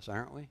bunch of us,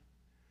 aren't we?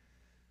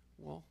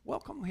 Well,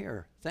 welcome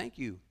here. Thank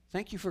you.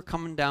 Thank you for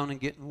coming down and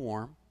getting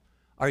warm.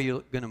 Are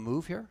you going to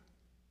move here?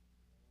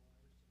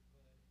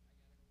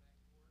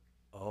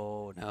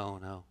 Oh,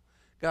 no.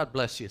 God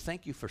bless you.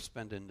 Thank you for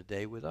spending the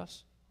day with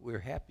us. We're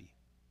happy.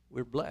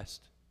 We're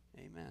blessed.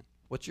 Amen.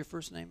 What's your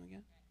first name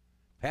again?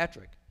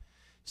 Patrick.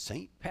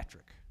 Saint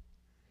Patrick.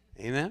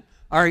 Amen.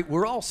 All right,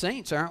 we're all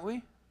saints, aren't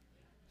we?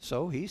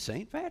 So he's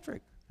Saint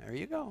Patrick. There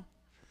you go.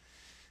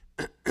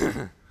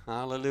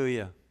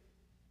 Hallelujah.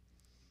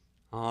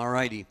 All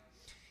righty.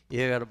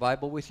 You got a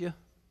Bible with you?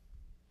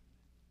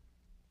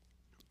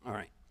 All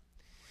right.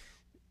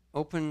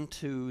 Open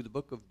to the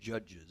book of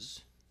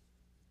Judges.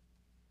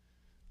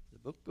 The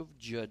book of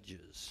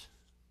Judges.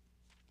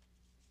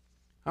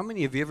 How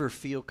many of you ever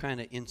feel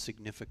kind of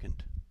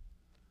insignificant?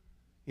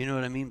 You know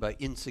what I mean by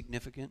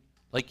insignificant?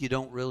 Like you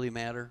don't really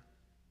matter?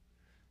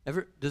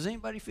 Does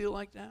anybody feel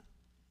like that?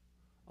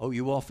 Oh,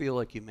 you all feel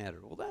like you matter.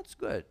 Well, that's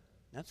good.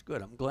 That's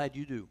good. I'm glad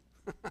you do.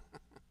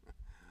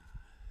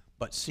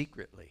 But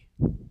secretly,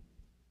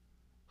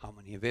 how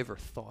many have ever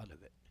thought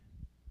of it?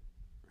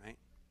 Right?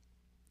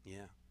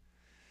 Yeah.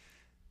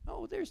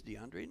 Oh, there's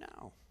DeAndre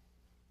now.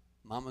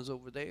 Mama's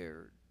over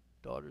there.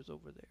 Daughter's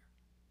over there.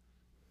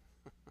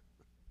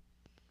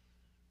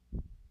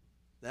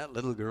 That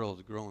little girl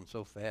is growing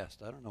so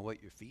fast. I don't know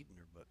what you're feeding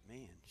her, but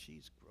man,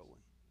 she's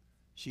growing.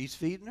 She's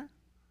feeding her?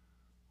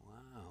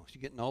 Wow,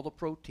 she's getting all the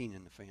protein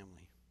in the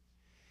family.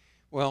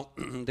 Well,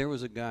 there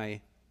was a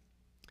guy,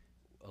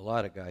 a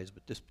lot of guys,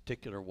 but this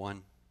particular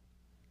one,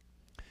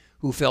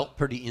 who felt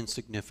pretty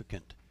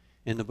insignificant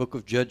in the book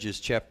of Judges,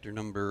 chapter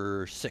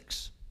number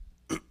 6.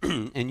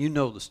 And you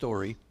know the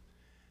story.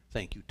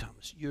 Thank you,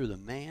 Thomas. You're the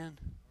man.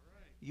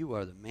 You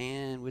are the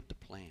man with the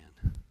plan.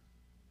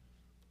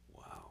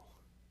 Wow.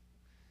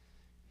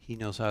 He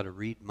knows how to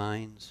read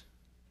minds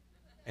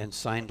and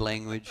sign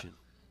language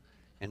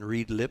and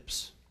read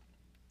lips.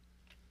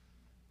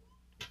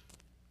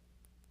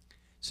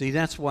 See,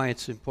 that's why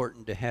it's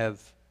important to have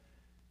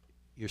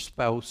your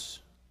spouse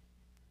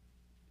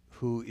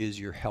who is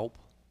your help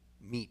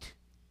meet,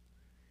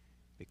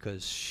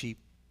 because she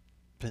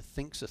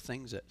thinks of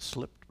things that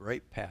slipped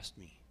right past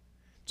me.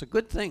 It's a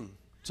good thing.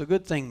 It's a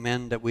good thing,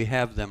 men, that we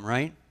have them,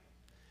 right?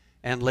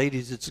 And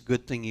ladies, it's a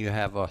good thing you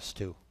have us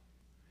too.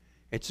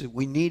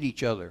 We need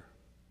each other.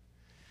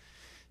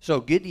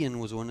 So Gideon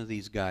was one of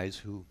these guys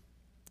who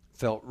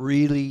felt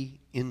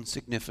really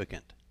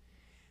insignificant.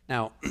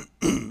 Now,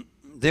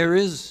 there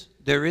is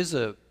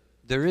a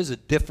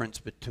difference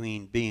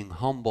between being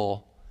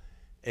humble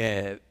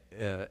and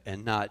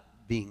not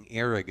being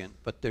arrogant,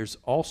 but there's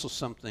also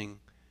something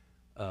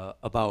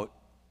about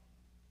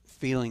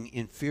feeling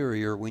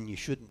inferior when you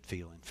shouldn't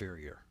feel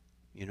inferior.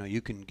 You know,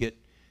 you can get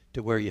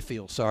to where you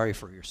feel sorry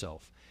for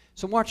yourself.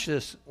 So watch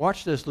this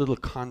little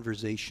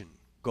conversation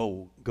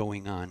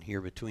going on here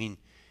between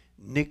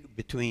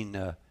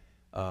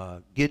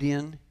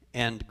Gideon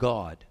and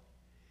God.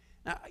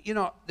 Now, you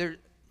know,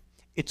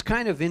 it's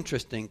kind of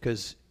interesting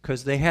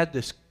because they had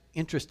this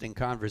interesting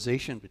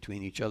conversation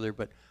between each other,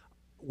 but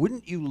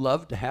wouldn't you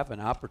love to have an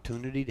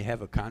opportunity to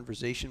have a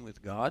conversation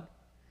with God?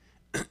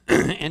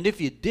 And if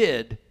you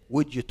did,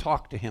 would you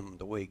talk to him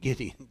the way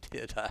Gideon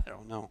did? I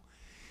don't know.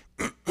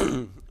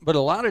 But a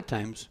lot of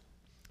times,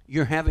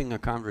 you're having a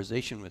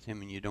conversation with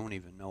him and you don't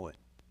even know it.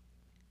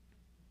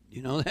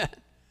 You know that?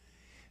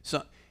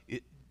 So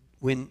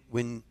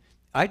when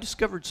I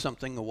discovered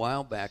something a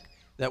while back,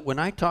 that when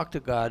I talk to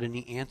God and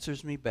he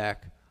answers me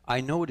back,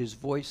 I know what his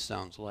voice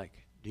sounds like.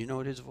 Do you know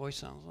what his voice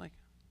sounds like?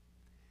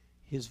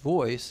 His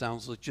voice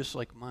sounds just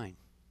like mine.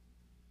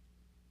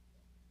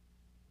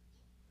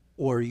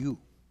 Or you.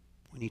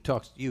 When he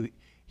talks to you,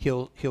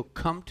 he'll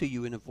come to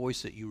you in a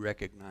voice that you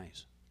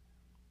recognize.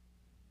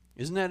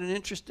 Isn't that an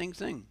interesting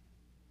thing?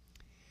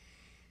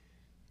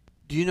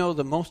 Do you know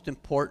the most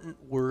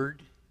important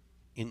word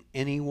in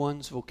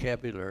anyone's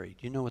vocabulary?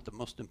 Do you know what the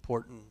most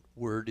important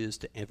word is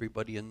to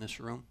everybody in this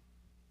room?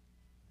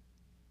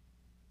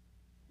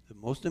 The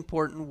most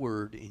important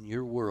word in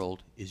your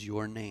world is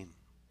your name.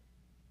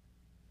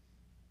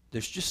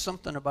 There's just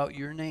something about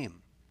your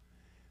name.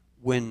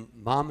 When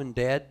mom and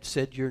dad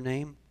said your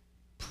name,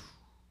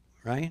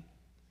 right?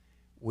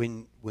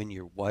 When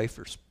your wife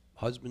or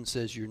husband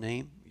says your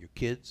name, your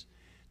kids,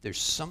 there's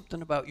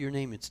something about your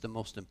name. It's the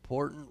most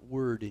important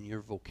word in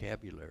your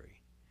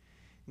vocabulary.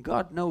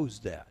 God knows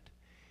that.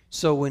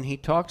 So when he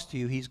talks to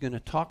you, he's going to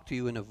talk to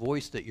you in a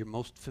voice that you're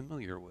most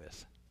familiar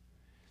with.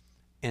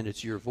 And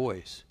it's your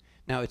voice.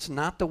 Now, it's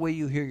not the way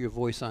you hear your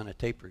voice on a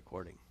tape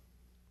recording.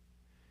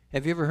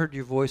 Have you ever heard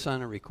your voice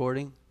on a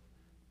recording?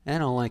 I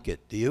don't like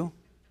it. Do you?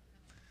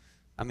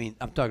 I mean,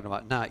 I'm talking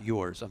about not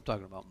yours. I'm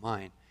talking about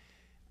mine.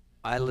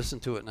 I listen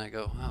to it and I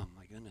go, oh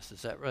my goodness,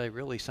 does that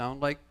really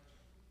sound like?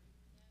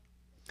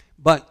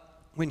 But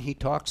when he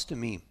talks to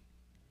me,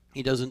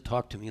 he doesn't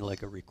talk to me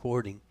like a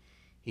recording.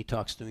 He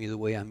talks to me the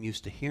way I'm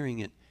used to hearing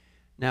it.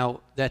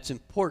 Now, that's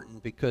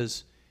important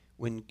because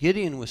when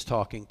Gideon was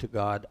talking to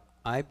God,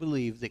 I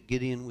believe that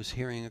Gideon was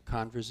hearing a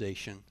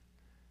conversation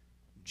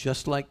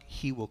just like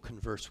he will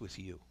converse with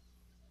you.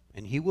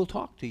 And he will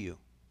talk to you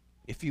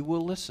if you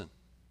will listen.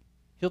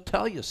 He'll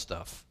tell you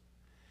stuff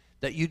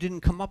that you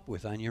didn't come up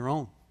with on your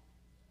own.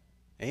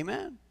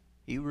 Amen.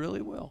 He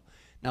really will.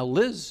 Now,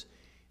 Liz,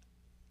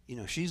 you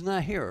know, she's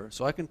not here,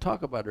 so I can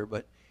talk about her,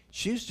 but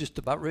she's just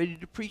about ready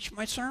to preach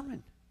my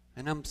sermon.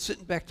 And I'm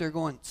sitting back there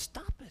going,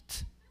 stop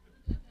it.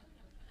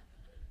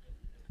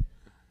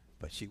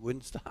 But she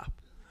wouldn't stop.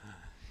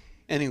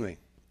 Anyway,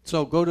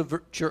 so go to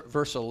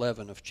verse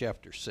 11 of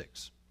chapter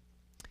 6.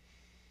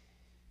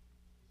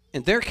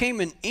 And there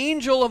came an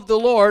angel of the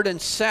Lord and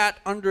sat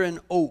under an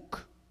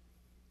oak,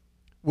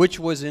 which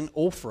was in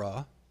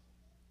Ophrah,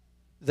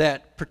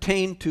 that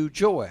pertained to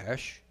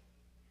Joash,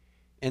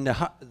 and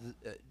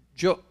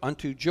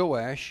unto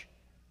Joash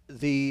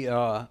the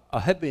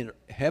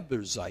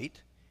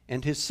Hebuzite,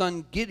 and his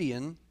son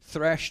Gideon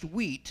thrashed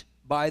wheat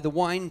by the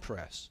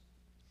winepress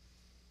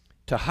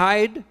to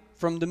hide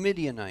from the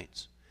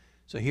Midianites.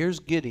 So here's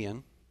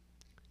Gideon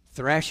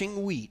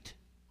thrashing wheat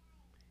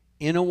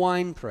in a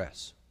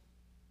winepress.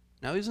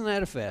 Now, isn't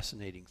that a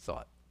fascinating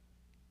thought?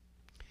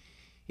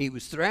 He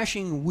was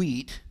thrashing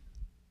wheat,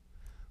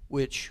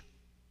 which,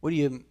 what do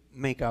you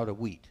make out of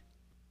wheat?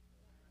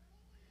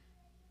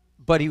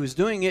 But he was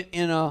doing it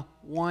in a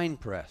wine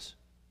press,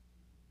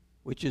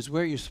 which is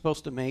where you're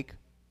supposed to make.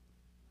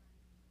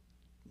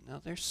 Now,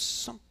 there's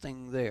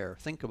something there.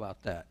 Think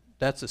about that.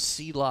 That's a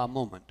Selah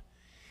moment.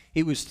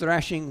 He was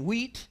thrashing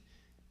wheat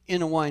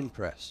in a wine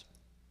press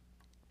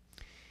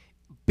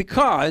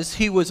because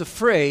he was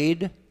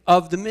afraid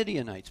of the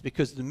Midianites,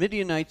 because the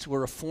Midianites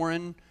were a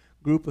foreign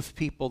group of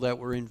people that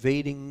were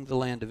invading the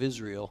land of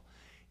Israel.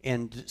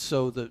 And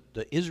so the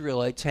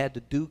Israelites had to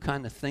do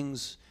kind of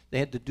things, they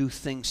had to do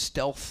things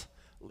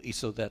stealthily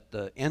so that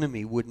the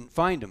enemy wouldn't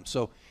find him.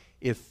 So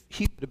if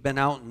he would have been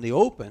out in the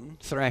open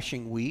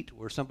thrashing wheat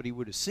where somebody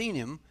would have seen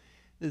him,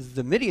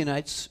 the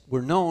Midianites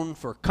were known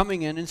for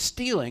coming in and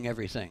stealing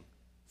everything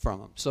from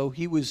him. So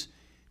he was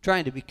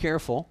trying to be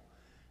careful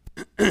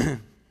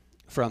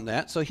from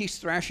that. So he's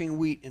thrashing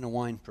wheat in a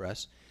wine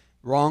press.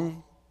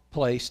 Wrong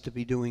place to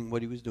be doing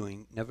what he was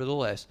doing.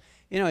 Nevertheless,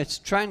 you know, it's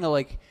trying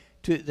to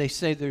they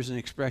say there's an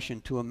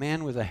expression, to a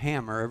man with a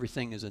hammer,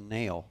 everything is a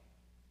nail.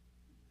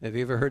 Have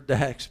you ever heard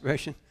that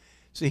expression?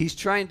 So he's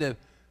trying to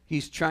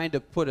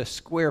put a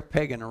square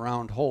peg in a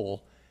round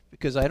hole,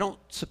 because I don't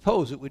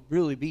suppose it would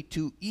really be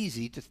too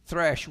easy to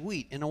thrash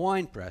wheat in a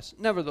wine press.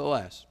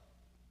 Nevertheless,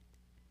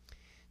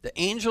 the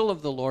angel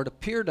of the Lord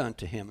appeared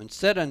unto him and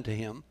said unto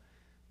him,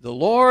 the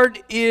Lord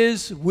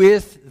is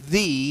with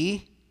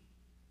thee,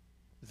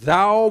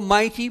 thou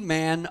mighty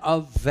man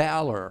of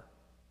valor.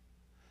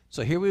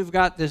 So here we've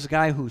got this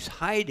guy who's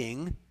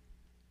hiding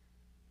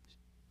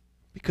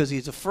because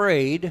he's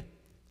afraid,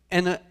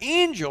 and an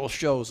angel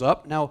shows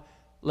up. Now,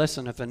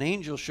 listen, if an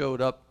angel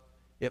showed up,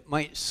 it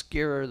might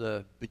scare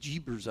the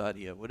bejeebers out of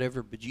you,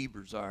 whatever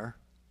bejeebers are.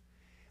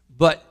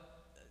 But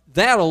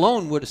that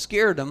alone would have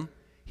scared him.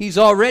 He's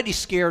already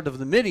scared of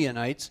the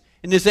Midianites,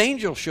 and this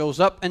angel shows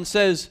up and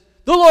says,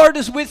 "The Lord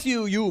is with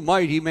you, you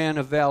mighty man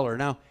of valor."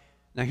 Now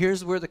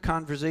here's where the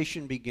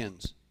conversation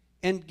begins.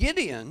 And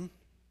Gideon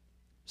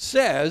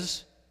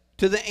says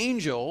to the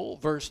angel,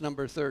 verse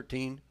number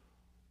 13,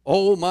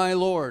 "O my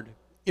Lord,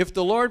 if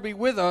the Lord be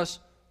with us,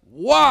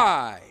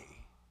 why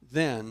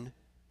then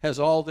has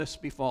all this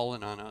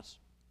befallen on us?"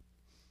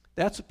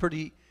 That's a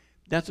pretty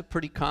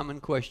common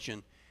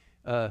question.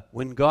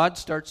 When God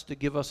starts to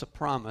give us a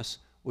promise,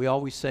 we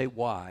always say,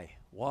 why?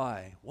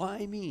 Why?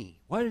 Why me?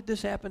 Why did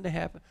this happen to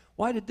happen?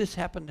 Why did this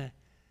have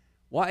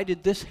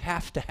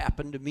to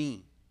happen to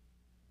me?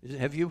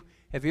 Have you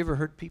ever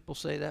heard people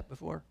say that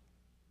before?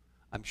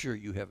 I'm sure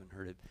you haven't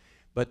heard it.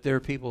 But there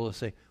are people that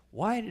say,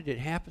 why did it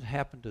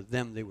happen to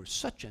them? They were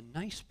such a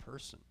nice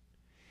person.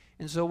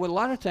 And so a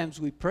lot of times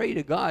we pray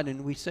to God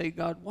and we say,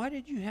 God, why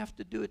did you have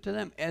to do it to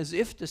them? As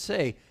if to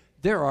say,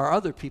 there are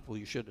other people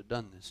you should have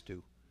done this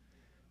to.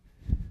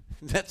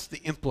 That's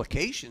the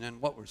implication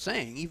in what we're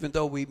saying, even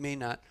though we may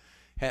not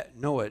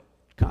know it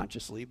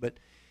consciously. But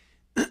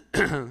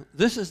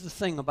this is the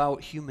thing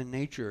about human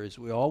nature, is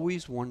we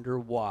always wonder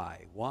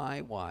why.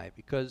 Why?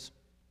 Because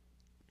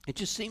it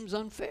just seems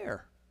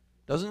unfair.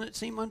 Doesn't it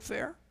seem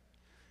unfair?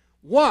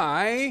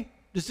 Why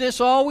does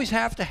this always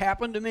have to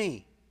happen to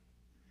me?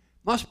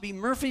 Must be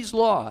Murphy's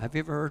Law. Have you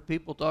ever heard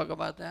people talk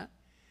about that?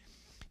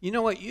 You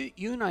know what?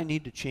 You and I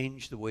need to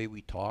change the way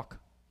we talk.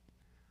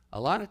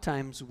 A lot of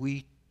times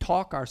we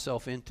talk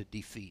ourselves into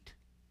defeat.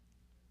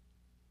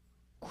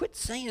 Quit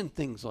saying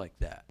things like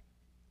that.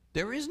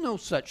 There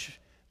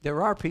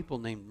are people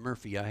named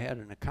Murphy. I had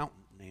an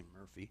accountant named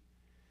Murphy.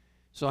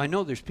 So I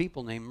know there's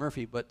people named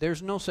Murphy, but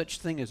there's no such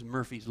thing as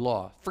Murphy's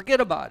Law.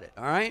 Forget about it,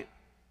 all right?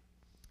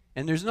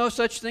 And there's no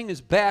such thing as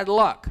bad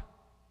luck.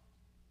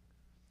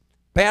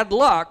 Bad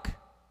luck,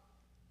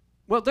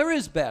 well, there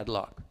is bad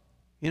luck.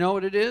 You know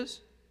what it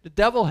is? The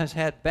devil has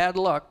had bad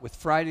luck with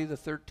Friday the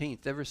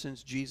 13th ever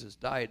since Jesus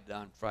died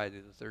on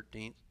Friday the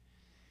 13th.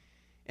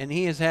 And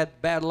he has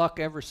had bad luck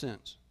ever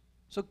since.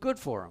 So good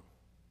for him.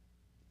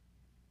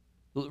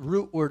 The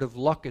root word of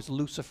luck is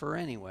Lucifer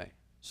anyway.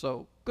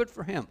 So good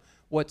for him.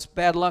 What's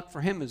bad luck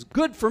for him is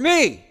good for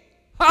me.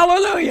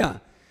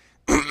 Hallelujah.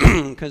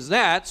 Because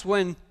that's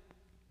when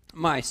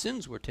my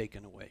sins were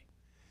taken away.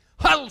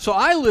 So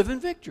I live in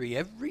victory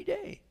every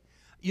day.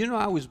 You know,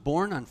 I was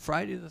born on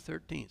Friday the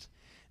 13th.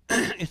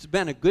 It's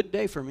been a good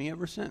day for me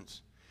ever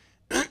since.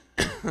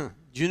 Do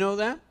you know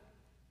that?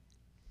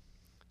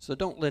 So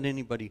don't let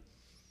anybody.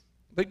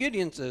 But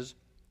Gideon says,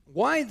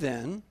 why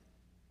then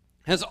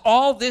has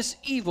all this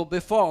evil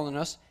befallen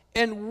us,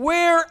 and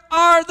where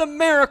are the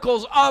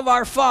miracles of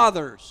our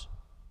fathers?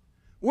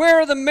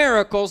 Where are the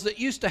miracles that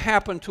used to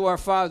happen to our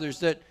fathers,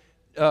 that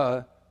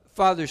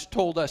fathers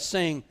told us,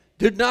 saying,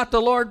 did not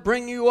the Lord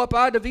bring you up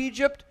out of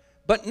Egypt?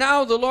 But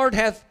now the Lord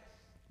hath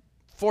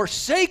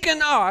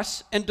forsaken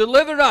us and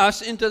delivered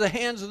us into the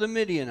hands of the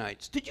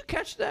Midianites. Did you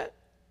catch that?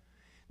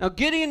 Now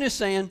Gideon is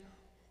saying,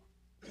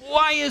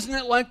 why isn't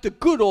it like the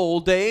good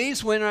old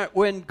days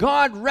when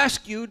God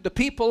rescued the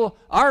people,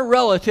 our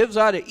relatives,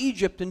 out of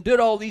Egypt and did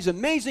all these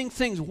amazing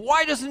things?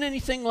 Why doesn't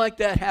anything like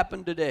that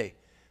happen today?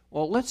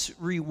 Well, let's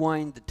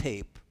rewind the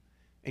tape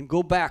and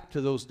go back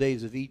to those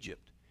days of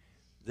Egypt.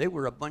 They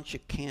were a bunch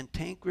of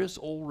cantankerous,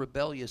 old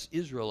rebellious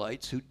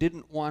Israelites who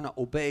didn't want to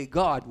obey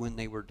God when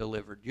they were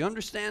delivered. Do you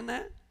understand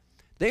that?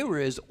 They were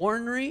as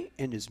ornery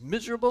and as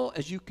miserable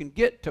as you can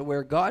get, to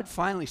where God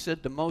finally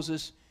said to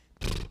Moses,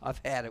 I've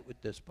had it with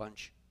this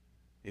bunch.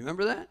 You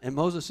remember that? And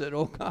Moses said,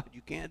 oh God,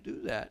 you can't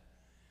do that.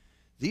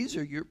 These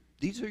are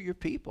your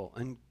people.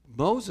 And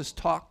Moses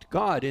talked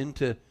God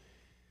into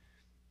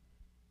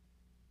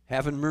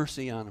having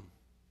mercy on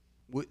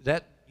them.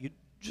 That, you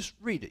just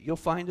read it. You'll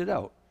find it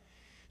out.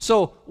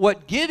 So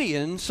what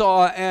Gideon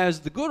saw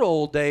as the good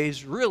old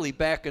days, really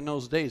back in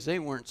those days, they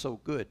weren't so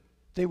good.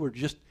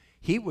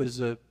 He was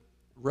a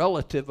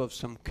relative of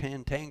some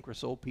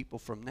cantankerous old people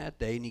from that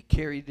day, and he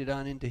carried it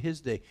on into his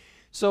day.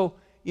 So,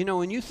 you know,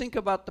 when you think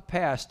about the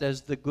past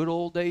as the good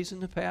old days in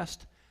the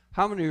past,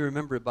 how many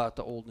remember about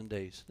the olden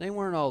days? They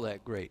weren't all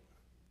that great.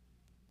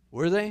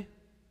 Were they?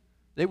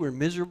 They were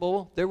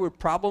miserable. There were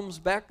problems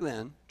back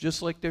then,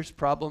 just like there's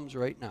problems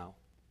right now.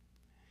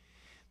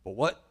 But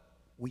what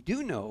we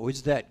do know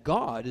is that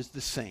God is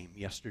the same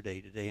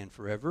yesterday, today, and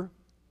forever.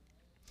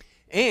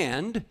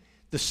 And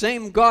the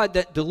same God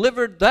that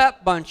delivered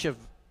that bunch of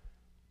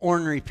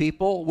ornery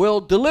people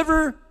will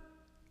deliver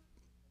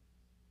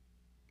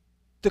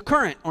the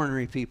current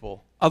ornery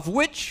people, of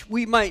which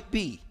we might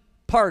be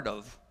part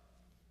of,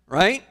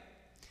 right?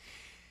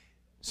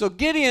 So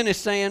Gideon is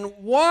saying,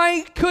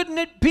 why couldn't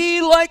it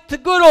be like the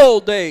good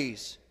old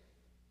days?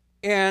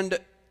 And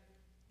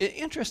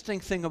interesting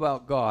thing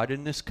about God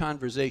in this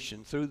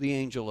conversation through the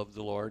angel of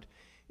the Lord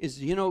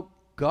is, you know,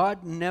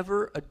 God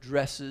never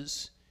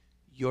addresses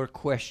your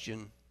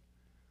question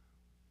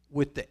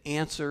with the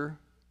answer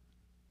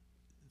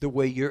the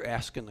way you're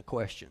asking the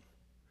question.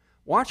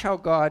 Watch how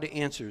God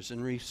answers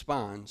and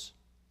responds.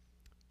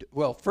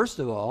 Well, first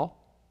of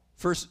all,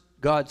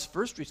 God's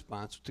first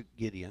response to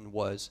Gideon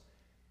was,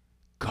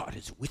 God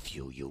is with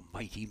you, you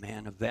mighty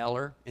man of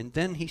valor. And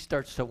then he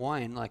starts to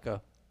whine like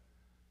a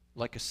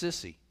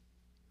sissy.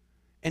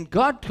 And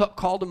God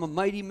called him a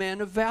mighty man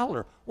of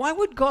valor. Why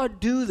would God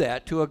do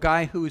that to a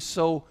guy who is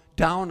so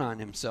down on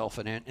himself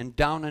and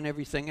down on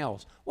everything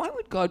else? Why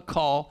would God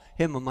call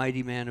him a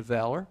mighty man of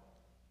valor?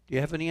 Do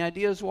you have any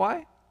ideas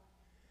why?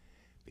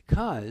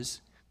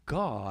 Because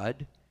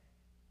God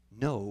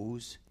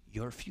knows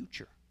your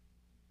future.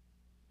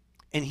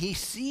 And he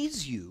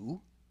sees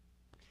you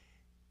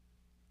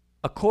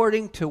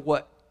according to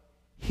what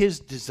his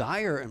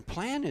desire and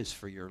plan is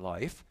for your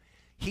life.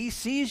 He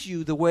sees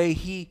you the way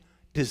he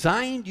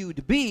designed you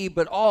to be,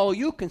 but all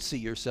you can see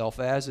yourself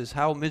as is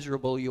how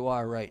miserable you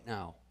are right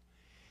now.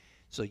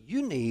 So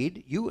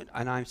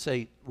and I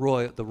say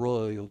the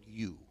royal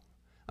you.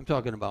 I'm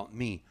talking about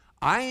me.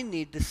 I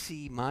need to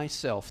see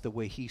myself the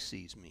way he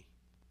sees me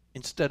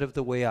instead of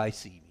the way I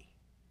see me.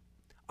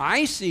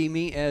 I see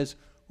me as,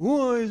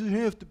 why does it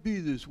have to be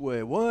this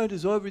way? Why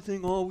does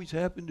everything always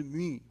happen to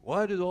me?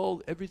 Why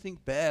does everything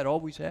bad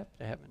always have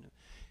to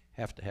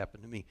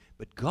happen to me?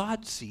 But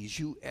God sees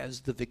you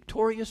as the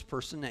victorious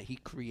person that he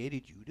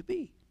created you to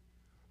be.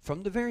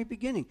 From the very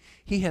beginning,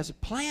 he has a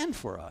plan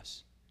for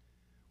us.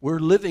 We're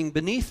living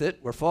beneath it.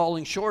 We're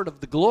falling short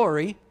of the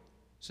glory.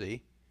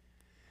 See?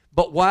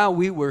 But while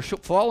we were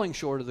falling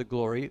short of the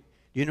glory,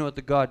 you know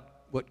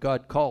what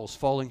God calls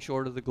falling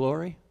short of the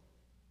glory?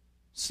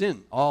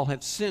 Sin. All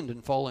have sinned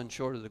and fallen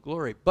short of the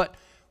glory. But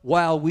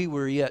while we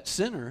were yet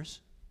sinners,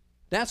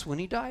 that's when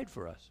he died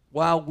for us.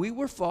 While we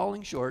were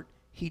falling short,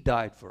 he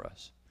died for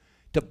us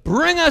to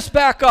bring us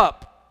back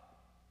up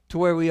to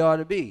where we ought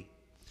to be.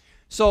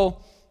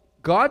 So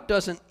God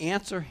doesn't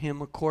answer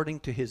him according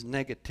to his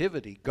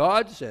negativity.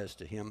 God says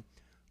to him,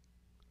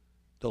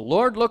 the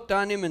Lord looked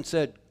on him and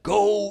said,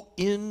 go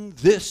in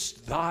this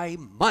thy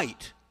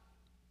might.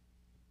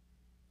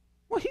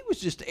 Well, he was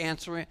just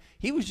answering.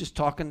 He was just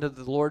talking to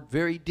the Lord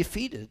very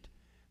defeated,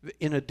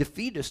 in a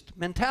defeatist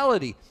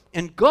mentality.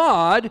 And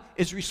God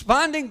is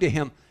responding to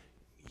him,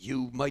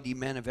 you mighty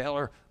man of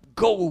valor,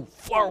 go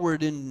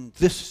forward in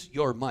this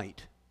your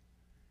might.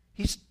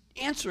 He's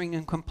answering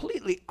him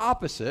completely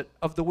opposite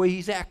of the way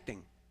he's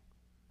acting.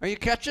 Are you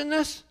catching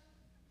this?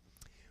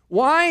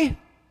 Why?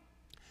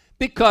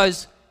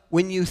 Because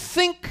when you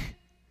think,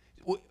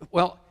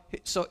 well,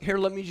 so here,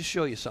 let me just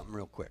show you something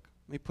real quick.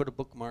 Let me put a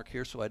bookmark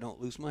here so I don't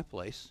lose my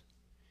place.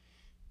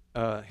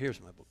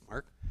 Here's my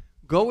bookmark.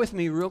 Go with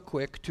me real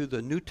quick to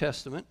the New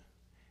Testament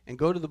and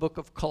go to the book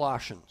of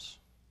Colossians.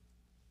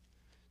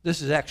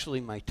 This is actually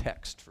my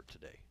text for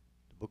today,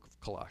 the book of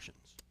Colossians.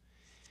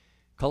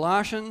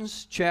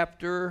 Colossians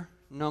chapter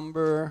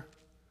number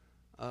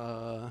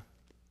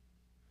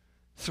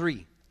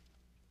 3.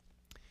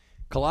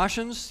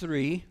 Colossians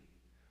 3,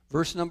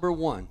 verse number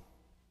 1.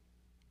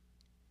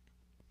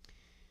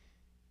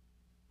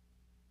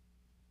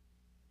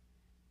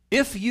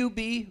 If you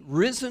be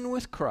risen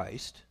with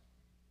Christ,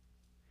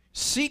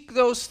 seek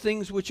those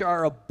things which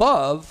are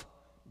above,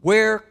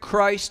 where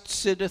Christ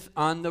sitteth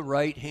on the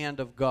right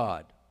hand of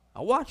God.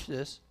 Now watch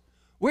this.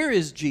 Where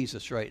is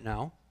Jesus right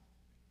now?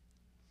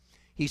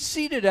 He's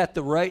seated at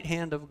the right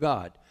hand of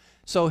God.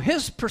 So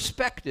his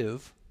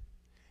perspective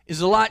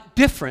is a lot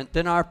different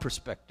than our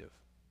perspective.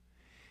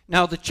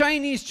 Now the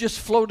Chinese just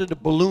floated a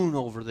balloon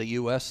over the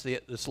U.S.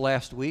 this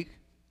last week.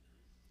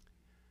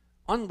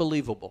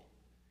 Unbelievable.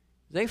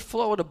 They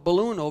float a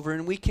balloon over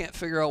and we can't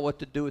figure out what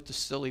to do with the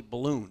silly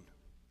balloon.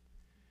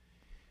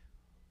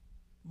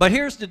 But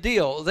here's the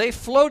deal. They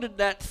floated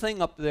that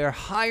thing up there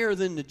higher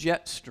than the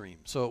jet stream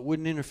so it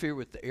wouldn't interfere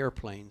with the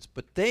airplanes.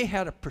 But they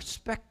had a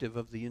perspective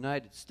of the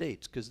United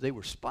States because they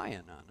were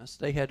spying on us.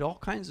 They had all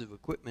kinds of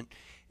equipment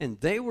and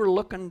they were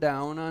looking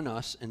down on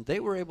us and they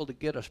were able to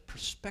get a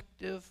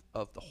perspective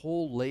of the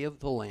whole lay of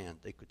the land.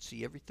 They could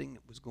see everything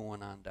that was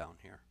going on down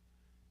here.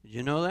 Did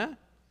you know that?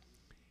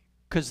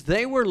 Because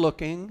they were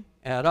looking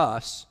at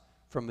us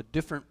from a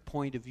different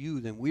point of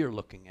view than we are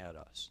looking at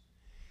us.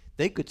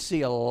 They could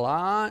see a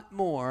lot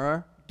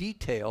more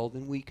detail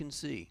than we can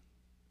see.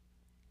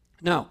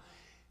 Now,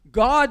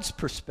 God's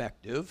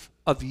perspective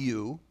of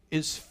you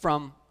is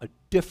from a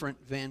different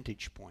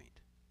vantage point.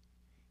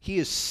 He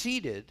is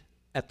seated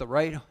at the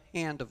right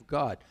hand of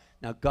God.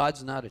 Now,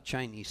 God's not a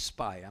Chinese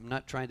spy. I'm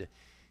not trying to,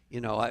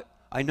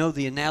 I know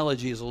the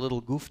analogy is a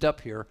little goofed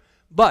up here,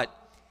 but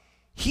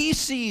he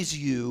sees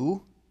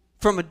you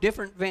from a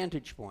different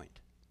vantage point.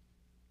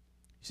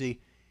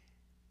 See?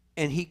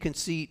 And he can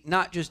see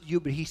not just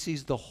you, but he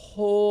sees the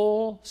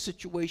whole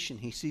situation.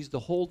 He sees the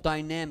whole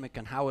dynamic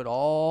and how it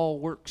all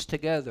works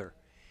together.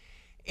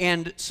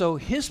 And so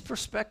his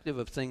perspective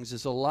of things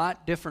is a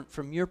lot different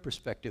from your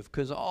perspective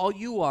because all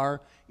you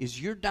are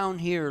is you're down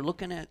here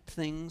looking at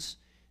things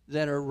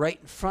that are right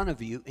in front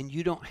of you, and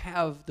you don't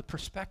have the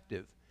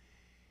perspective.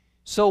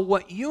 So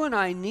what you and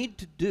I need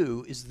to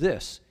do is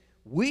this.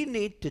 We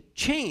need to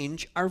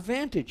change our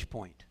vantage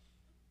point.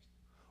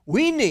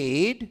 We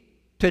need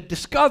to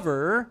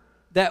discover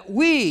that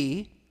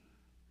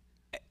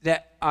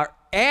that are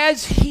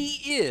as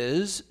he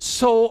is,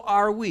 so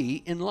are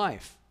we in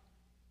life.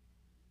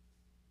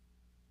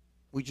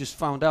 We just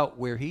found out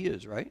where he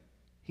is, right?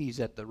 He's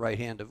at the right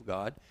hand of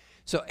God.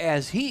 So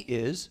as he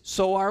is,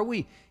 so are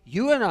we.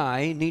 You and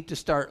I need to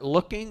start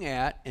looking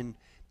at and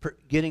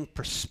getting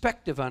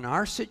perspective on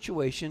our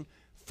situation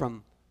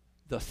from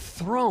the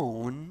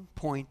throne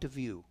point of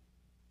view.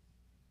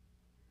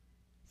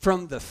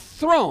 From the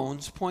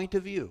throne's point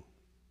of view.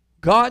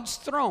 God's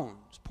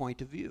throne's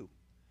point of view.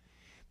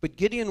 But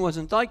Gideon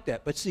wasn't like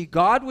that. But see,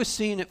 God was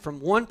seeing it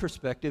from one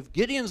perspective.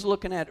 Gideon's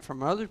looking at it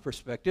from another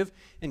perspective.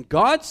 And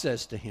God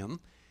says to him,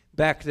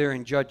 back there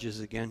in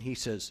Judges again, he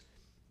says,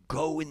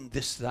 go in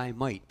this thy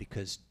might,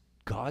 because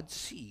God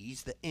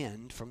sees the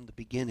end from the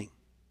beginning.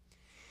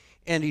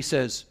 And he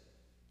says,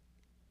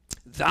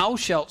 thou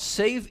shalt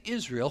save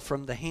Israel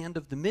from the hand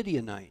of the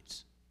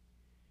Midianites.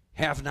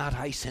 Have not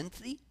I sent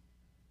thee?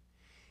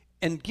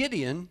 And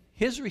Gideon,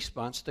 his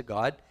response to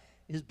God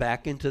is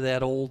back into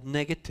that old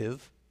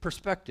negative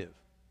perspective.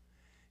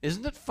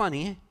 Isn't it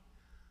funny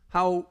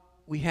how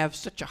we have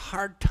such a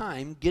hard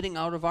time getting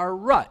out of our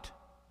rut?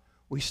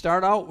 We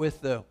start out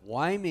with the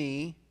why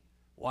me?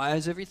 Why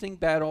has everything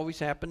bad always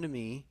happened to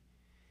me?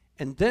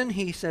 And then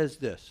he says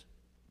this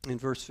in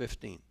verse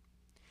 15.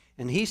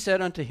 And he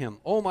said unto him,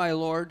 O my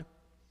Lord,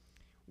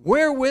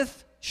 wherewith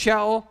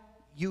shall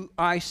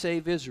I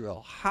save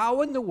Israel?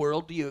 How in the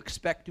world do you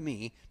expect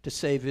me to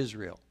save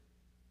Israel?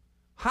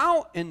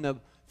 How in the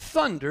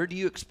thunder do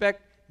you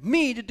expect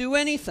me to do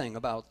anything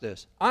about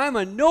this? I'm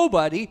a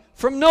nobody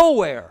from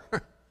nowhere.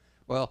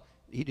 Well,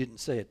 he didn't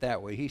say it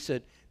that way. He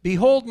said,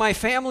 behold, my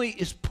family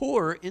is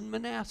poor in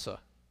Manasseh.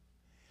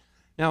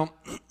 Now,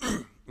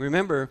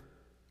 remember,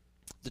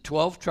 the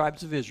 12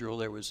 tribes of Israel,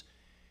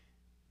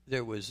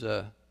 there was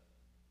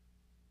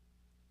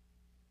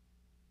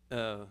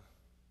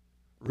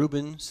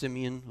Reuben,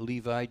 Simeon,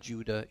 Levi,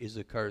 Judah,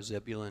 Issachar,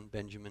 Zebulun,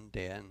 Benjamin,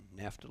 Dan,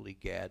 Naphtali,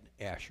 Gad,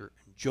 Asher,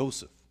 and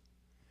Joseph.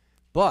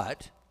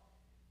 But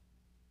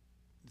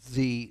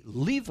the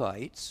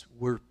Levites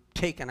were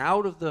taken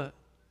out of the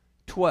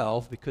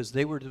 12 because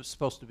they were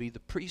supposed to be the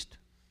priest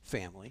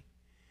family.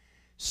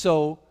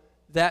 So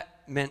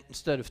that meant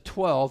instead of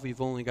 12,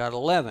 you've only got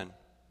 11.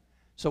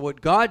 So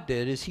what God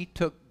did is he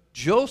took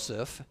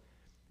Joseph.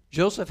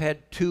 Joseph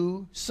had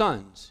 2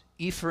 sons,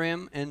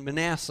 Ephraim and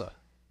Manasseh.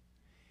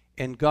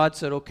 And God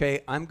said,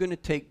 okay, I'm going to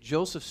take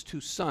Joseph's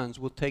 2 sons.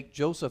 We'll take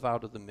Joseph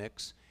out of the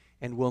mix,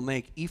 and we'll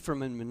make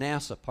Ephraim and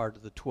Manasseh part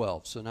of the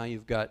 12. So now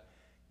you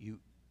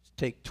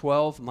take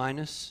 12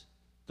 minus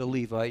the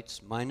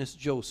Levites, minus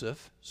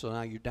Joseph. So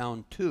now you're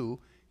down 2.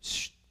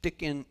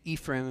 Stick in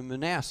Ephraim and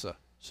Manasseh.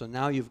 So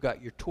now you've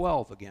got your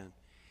 12 again.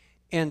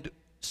 And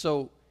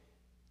so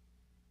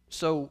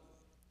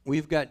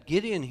we've got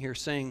Gideon here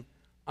saying,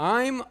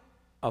 I'm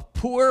a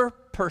poor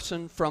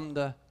person from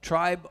the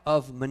tribe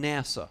of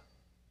Manasseh.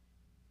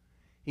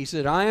 He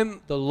said,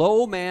 I'm the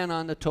low man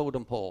on the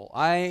totem pole.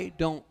 I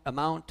don't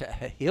amount to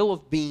a hill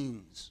of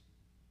beans.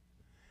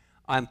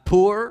 I'm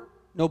poor.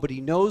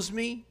 Nobody knows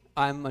me.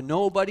 I'm a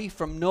nobody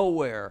from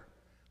nowhere.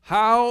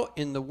 How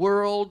in the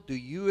world do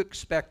you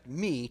expect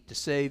me to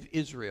save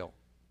Israel?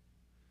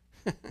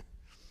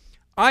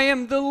 I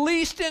am the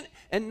least in,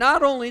 and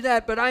not only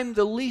that, but I'm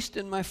the least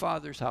in my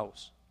father's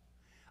house.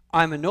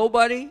 I'm a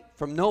nobody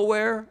from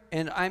nowhere,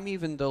 and I'm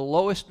even the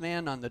lowest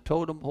man on the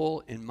totem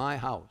pole in my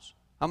house.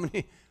 How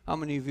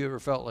many of you ever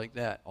felt like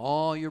that?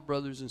 All your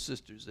brothers and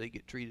sisters, they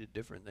get treated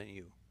different than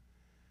you.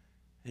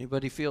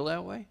 Anybody feel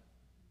that way?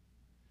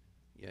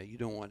 Yeah, you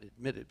don't want to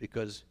admit it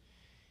because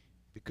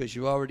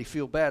you already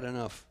feel bad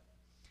enough.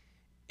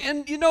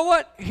 And you know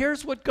what?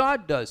 Here's what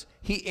God does.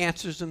 He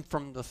answers them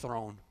from the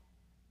throne.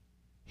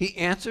 He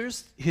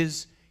answers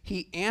his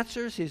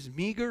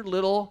meager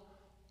little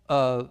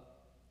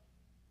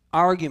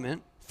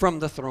argument from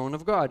the throne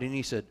of God. And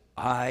he said,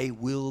 I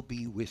will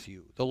be with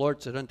you. The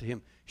Lord said unto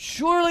him,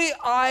 surely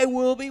I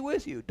will be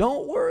with you.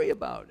 Don't worry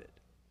about it.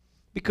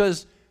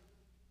 Because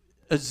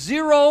a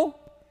zero,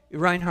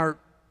 Reinhard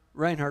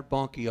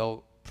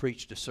Bonnke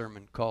preached a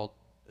sermon called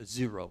a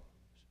zero,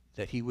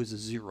 that he was a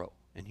zero.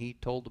 And he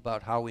told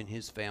about how in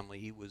his family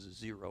he was a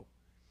zero.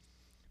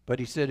 But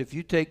he said if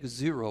you take a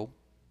zero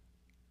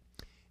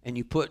and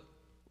you put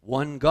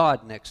one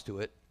God next to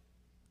it,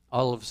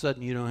 all of a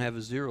sudden you don't have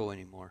a zero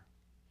anymore.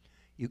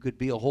 You could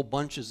be a whole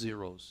bunch of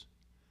zeros,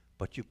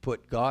 but you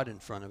put God in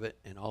front of it,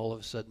 and all of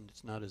a sudden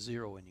it's not a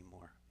zero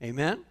anymore.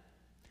 Amen?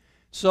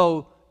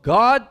 So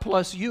God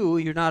plus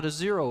you're not a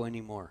zero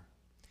anymore.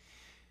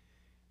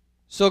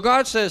 So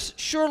God says,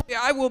 surely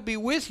I will be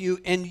with you,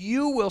 and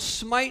you will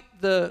smite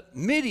the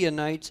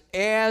Midianites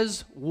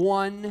as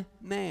one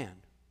man.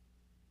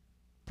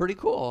 Pretty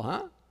cool,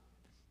 huh?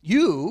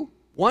 You,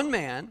 one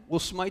man, will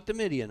smite the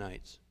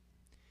Midianites.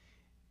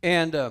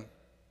 And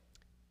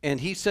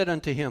he said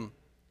unto him,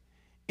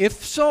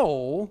 If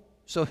so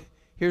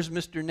here's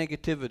Mr.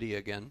 Negativity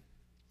again.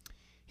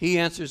 He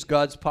answers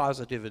God's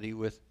positivity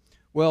with,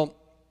 well,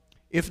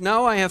 if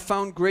now I have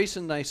found grace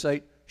in thy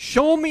sight,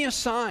 show me a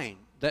sign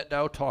that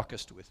thou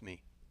talkest with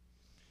me.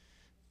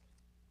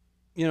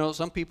 You know,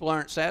 some people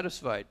aren't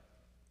satisfied.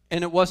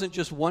 And it wasn't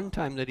just one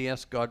time that he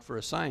asked God for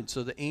a sign.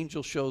 So the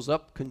angel shows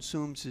up,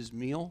 consumes his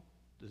meal,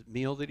 the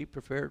meal that he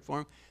prepared for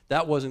him.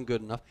 That wasn't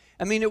good enough.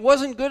 I mean, it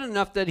wasn't good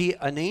enough that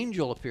an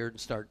angel appeared and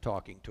started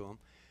talking to him,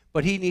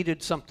 but he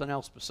needed something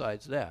else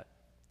besides that.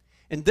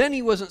 And then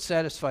he wasn't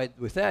satisfied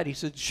with that. He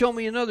said, show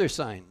me another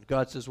sign.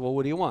 God says, well,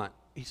 what do you want?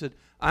 He said,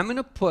 I'm going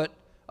to put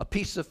a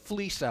piece of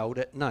fleece out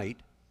at night,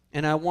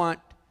 and I want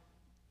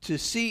to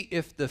see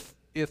if the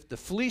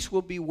fleece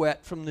will be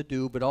wet from the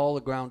dew, but all the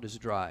ground is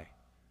dry.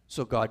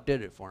 So God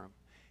did it for him.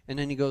 And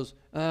then he goes,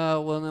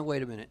 well, now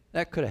wait a minute.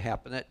 That could have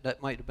happened.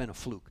 That might have been a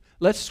fluke.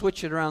 Let's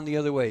switch it around the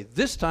other way.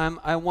 This time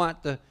I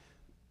want the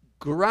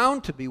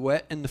ground to be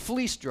wet and the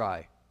fleece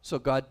dry. So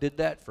God did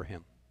that for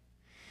him.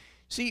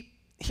 See,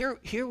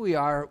 here we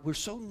are. We're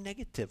so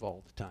negative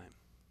all the time.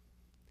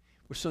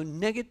 We're so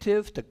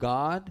negative to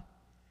God.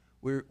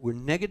 We're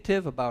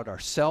negative about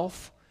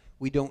ourselves.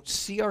 We don't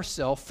see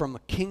ourselves from a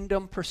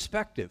kingdom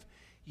perspective.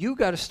 You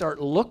got to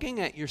start looking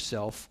at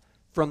yourself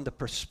from the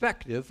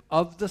perspective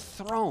of the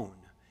throne.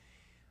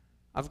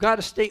 I've got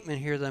a statement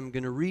here that I'm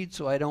going to read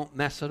so I don't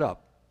mess it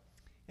up.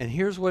 And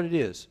here's what it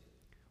is.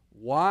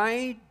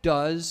 Why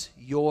does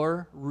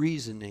your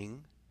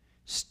reasoning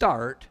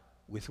start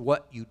with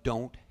what you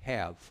don't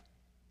have?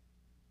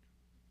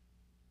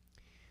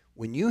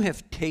 When you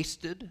have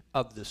tasted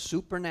of the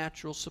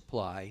supernatural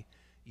supply,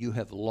 you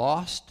have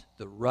lost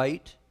the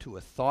right to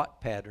a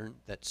thought pattern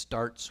that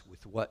starts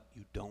with what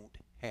you don't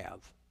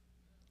have.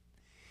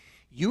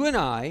 You and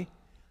I,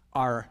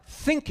 our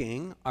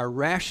thinking, our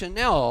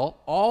rationale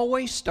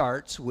always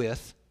starts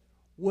with,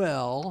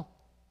 well,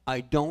 I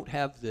don't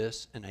have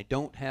this and I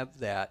don't have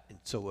that, and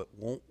so it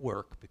won't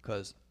work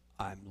because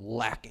I'm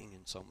lacking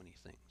in so many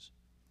things.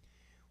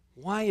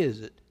 Why is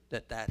it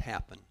that that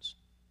happens?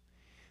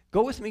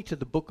 Go with me to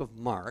the book of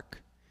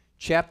Mark,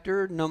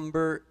 chapter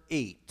number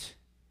 8.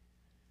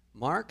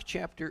 Mark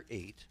chapter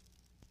 8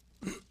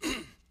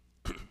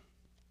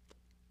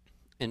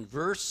 and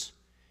verse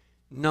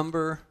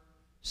number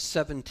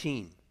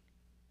 17.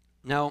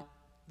 Now,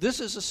 this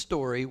is a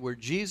story where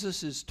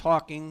Jesus is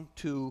talking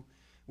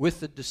with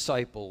the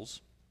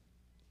disciples,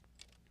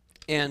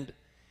 and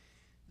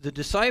the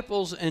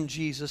disciples and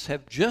Jesus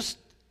have just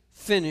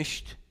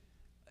finished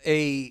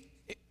a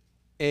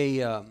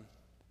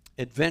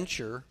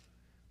adventure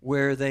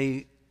where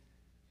they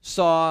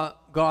saw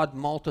God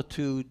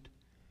multitude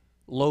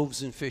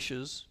loaves and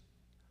fishes.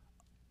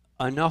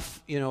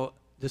 Enough,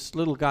 this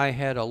little guy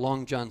had a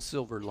Long John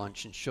Silver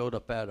lunch and showed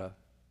up at a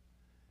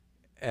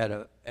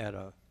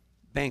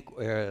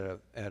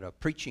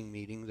preaching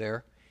meeting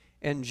there,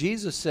 and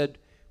Jesus said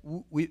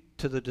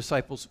to the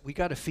disciples, we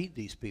got to feed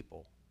these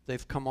people.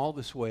 They've come all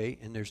this way,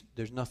 and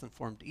there's nothing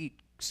for them to eat.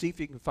 See if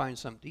you can find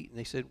something to eat. And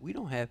they said,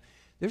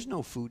 there's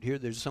no food here.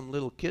 There's some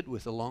little kid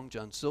with a Long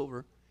John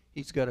Silver.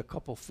 He's got a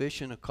couple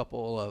fish and a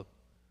couple of,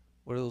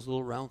 what are those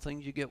little round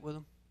things you get with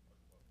them?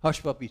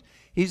 Hush puppies.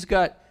 He's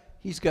got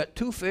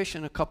 2 fish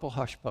and a couple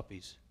hush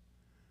puppies.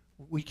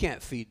 We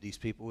can't feed these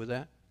people with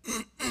that.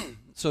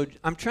 So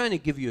I'm trying to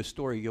give you a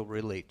story you'll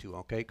relate to,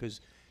 okay?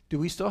 Because do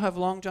we still have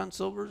Long John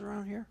Silvers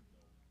around here?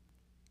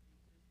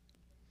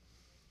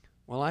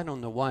 Well, I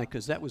don't know why,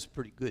 because that was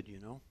pretty good,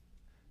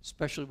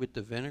 especially with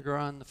the vinegar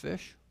on the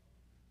fish.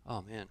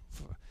 Oh, man.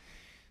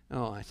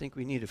 I think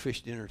we need a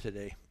fish dinner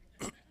today.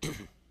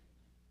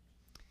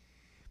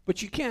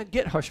 But you can't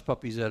get hush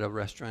puppies at a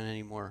restaurant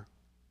anymore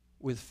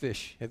with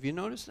fish. Have you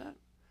noticed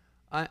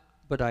that?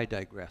 But I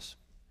digress.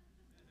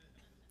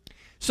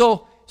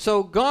 So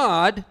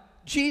God,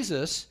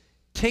 Jesus,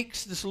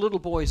 takes this little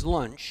boy's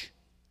lunch,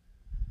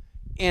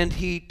 and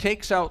he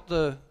takes out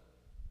the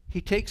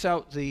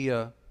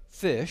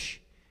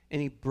fish,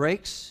 and he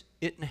breaks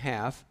it in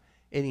half,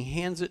 and he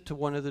hands it to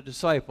one of the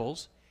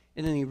disciples,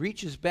 and then he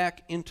reaches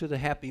back into the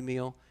Happy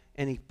Meal,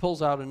 and he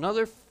pulls out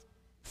another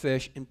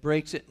fish and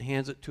breaks it and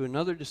hands it to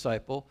another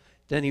disciple.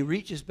 Then he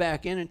reaches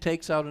back in and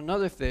takes out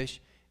another fish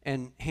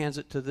and hands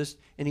it to this,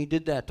 and he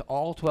did that to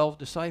all 12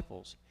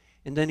 disciples.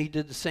 And then he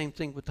did the same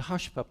thing with the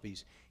hush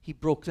puppies. He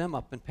broke them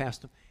up and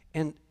passed them.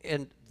 And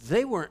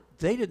they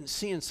didn't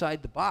see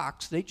inside the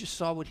box. They just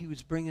saw what he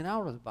was bringing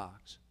out of the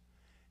box.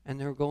 And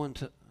they were going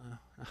to,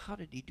 how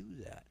did he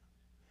do that?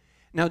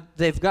 Now,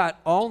 they've got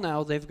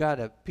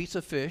a piece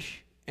of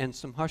fish and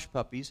some hush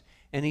puppies,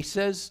 and he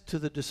says to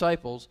the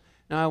disciples,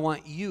 now I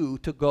want you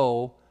to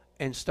go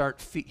and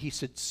start, he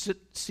said,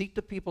 seat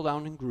the people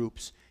down in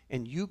groups,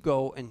 and you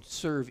go and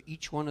serve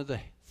each one of the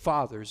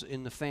fathers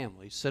in the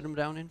families, sit them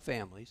down in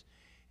families,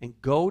 and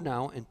go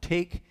now and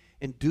take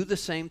and do the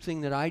same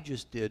thing that I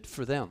just did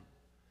for them.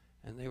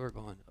 And they were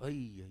going,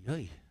 ay, ay,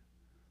 ay.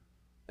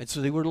 And so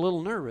they were a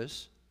little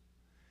nervous.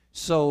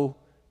 So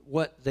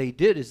what they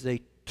did is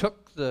they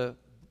took the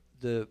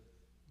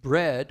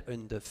bread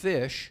and the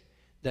fish,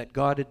 that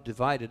God had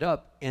divided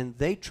up, and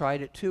they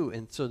tried it too.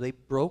 And so they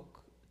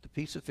broke the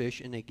piece of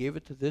fish, and they gave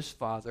it to this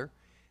father,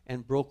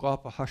 and broke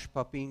off a hush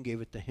puppy and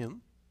gave it to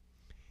him.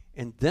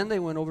 And then they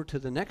went over to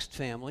the next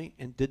family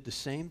and did the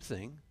same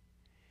thing.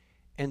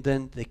 And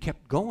then they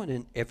kept going,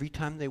 and every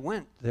time they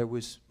went, there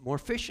was more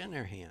fish in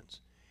their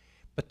hands.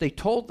 But they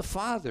told the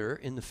father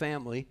in the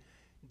family,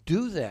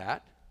 do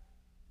that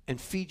and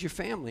feed your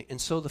family.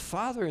 And so the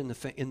father in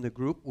the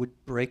group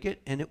would break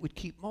it, and it would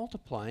keep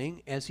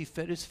multiplying as he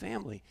fed his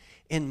family.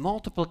 And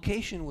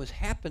multiplication was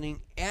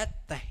happening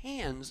at the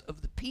hands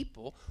of the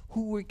people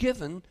who were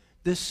given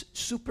this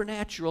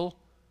supernatural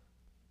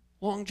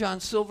Long John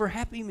Silver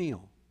Happy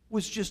Meal.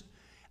 Was just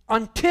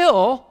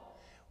until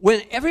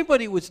when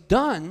everybody was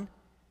done,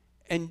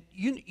 and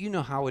you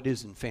know how it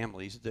is in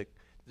families.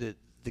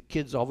 The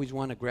kids always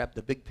want to grab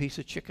the big piece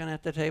of chicken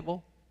at the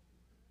table,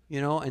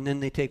 and then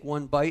they take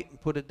one bite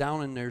and put it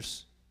down, and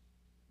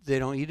they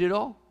don't eat it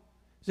all.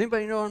 Does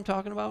anybody know what I'm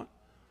talking about?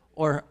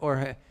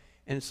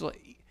 And it's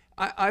like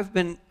I've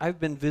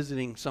been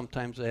visiting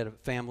sometimes. I had a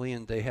family,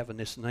 and they have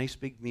this nice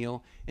big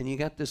meal, and you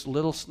got this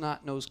little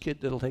snot-nosed kid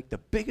that'll take the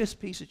biggest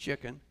piece of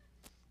chicken,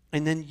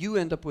 and then you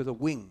end up with a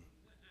wing.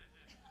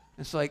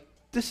 It's like,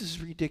 this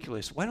is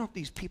ridiculous. Why don't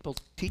these people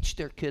teach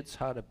their kids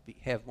how to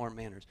have more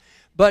manners?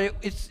 But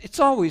it's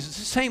always the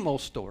same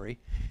old story.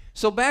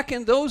 So back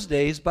in those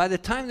days, by the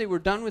time they were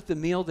done with the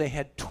meal, they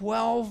had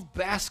 12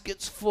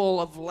 baskets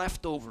full of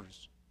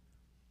leftovers.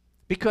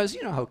 Because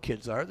you know how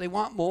kids are. They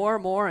want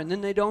more, and then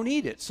they don't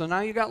eat it. So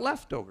now you got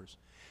leftovers.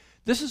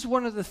 This is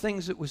one of the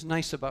things that was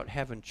nice about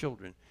having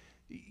children.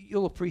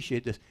 You'll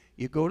appreciate this.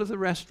 You go to the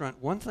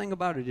restaurant. One thing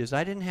about it is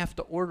I didn't have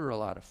to order a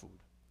lot of food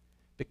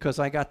because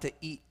I got to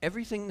eat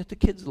everything that the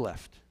kids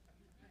left.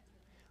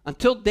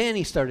 Until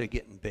Danny started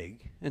getting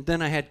big, and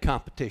then I had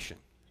competition.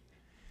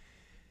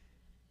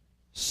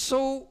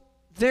 So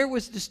there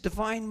was this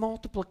divine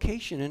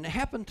multiplication, and it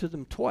happened to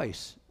them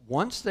twice.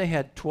 Once they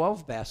had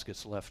 12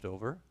 baskets left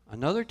over.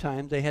 Another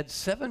time they had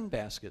 7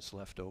 baskets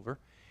left over.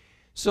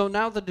 So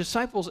now the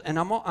disciples, and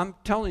I'm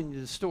telling you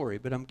the story,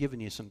 but I'm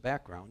giving you some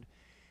background.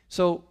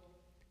 So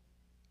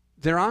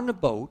they're on the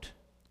boat.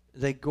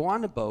 They go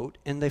on the boat,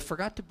 and they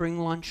forgot to bring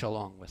lunch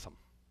along with them.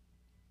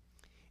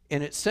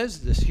 And it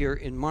says this here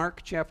in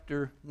Mark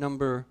chapter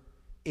number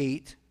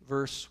 8,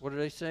 verse, what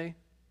did I say?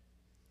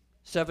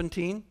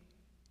 17.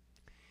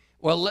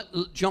 Well, let's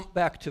jump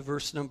back to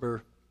verse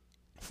number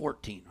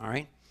 14, all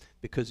right?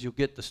 Because you'll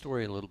get the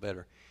story a little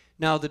better.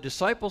 Now the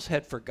disciples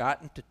had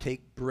forgotten to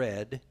take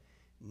bread,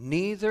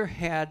 neither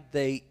had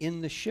they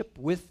in the ship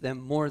with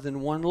them more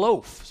than one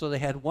loaf. So they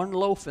had one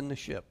loaf in the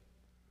ship,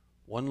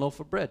 one loaf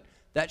of bread.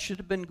 That should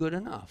have been good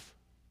enough.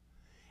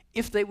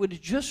 If they would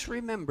have just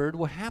remembered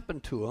what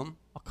happened to them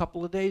a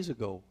couple of days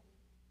ago,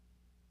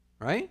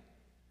 right?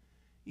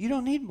 You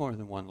don't need more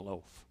than one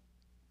loaf.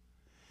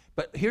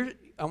 But here,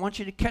 I want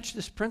you to catch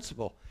this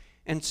principle.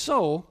 And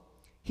so,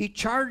 he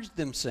charged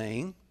them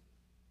saying,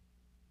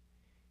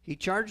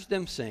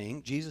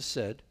 Jesus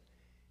said,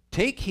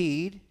 take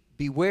heed,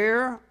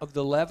 beware of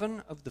the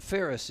leaven of the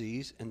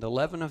Pharisees and the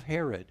leaven of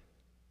Herod.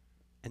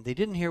 And they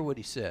didn't hear what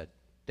he said.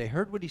 They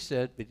heard what he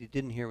said, but he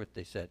didn't hear what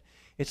they said.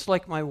 It's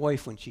like my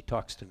wife when she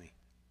talks to me.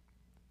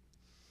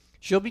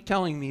 She'll be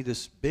telling me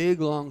this big,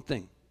 long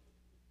thing.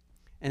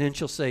 And then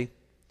she'll say,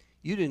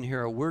 you didn't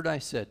hear a word I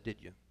said, did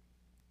you?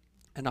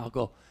 And I'll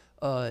go,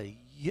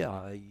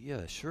 yeah,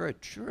 sure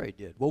I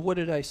did. Well, what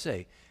did I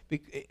say?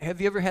 Have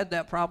you ever had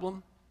that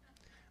problem?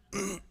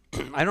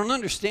 I don't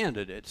understand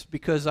it. It's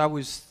because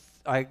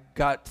I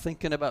got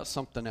thinking about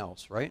something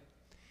else, right?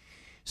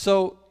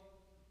 So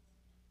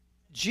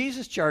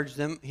Jesus charged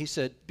them. He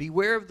said,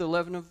 beware of the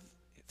leaven of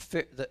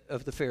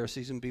the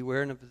Pharisees and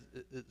beware of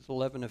the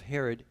leaven of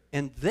Herod.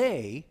 And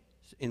they,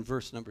 in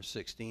verse number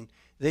 16,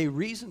 they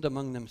reasoned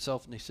among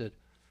themselves and they said,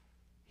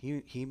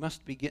 he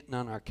must be getting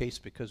on our case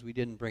because we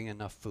didn't bring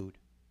enough food.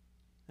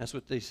 That's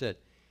what they said.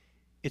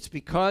 It's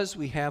because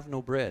we have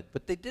no bread.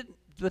 But they did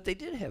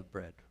have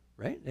bread,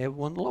 right? They have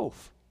one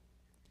loaf.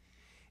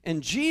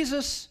 And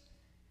Jesus,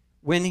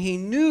 when he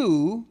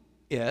knew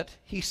it,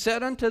 he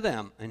said unto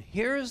them, and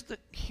here's the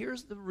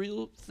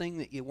real thing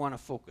that you want to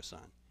focus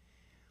on.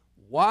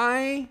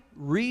 Why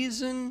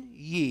reason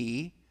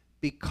ye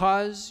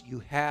because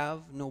you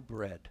have no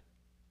bread?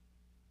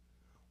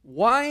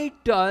 Why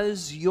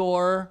does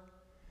your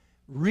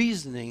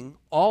reasoning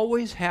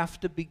always have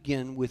to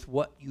begin with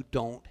what you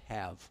don't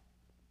have?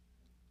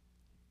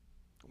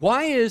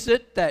 Why is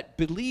it that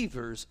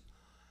believers,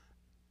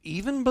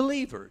 even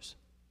believers,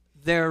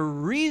 their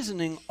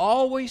reasoning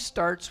always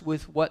starts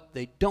with what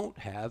they don't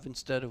have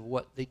instead of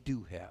what they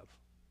do have?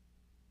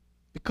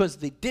 Because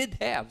they did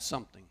have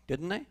something,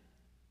 didn't they?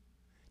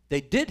 They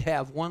did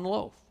have one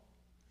loaf.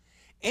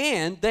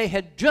 And they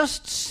had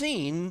just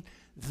seen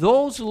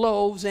those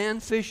loaves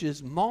and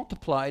fishes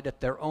multiplied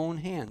at their own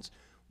hands.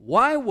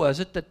 Why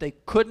was it that they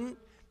couldn't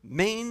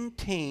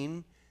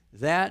maintain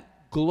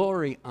that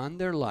glory on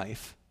their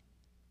life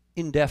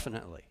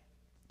indefinitely?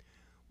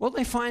 Well,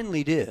 they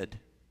finally did.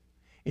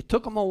 It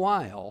took them a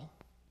while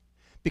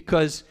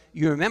because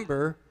you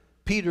remember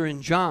Peter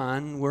and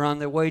John were on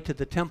their way to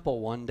the temple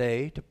one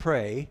day to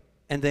pray,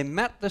 and they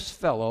met this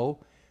fellow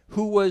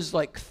who was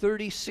like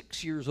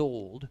 36 years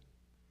old,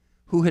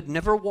 who had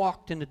never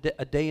walked in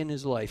a day in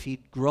his life.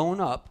 He'd grown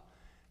up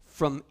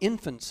from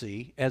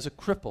infancy as a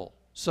cripple.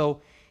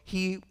 So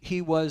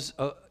he was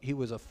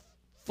a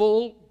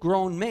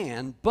full-grown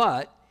man,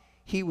 but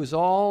he was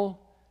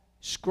all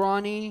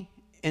scrawny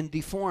and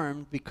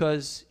deformed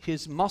because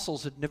his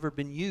muscles had never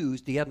been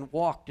used. He hadn't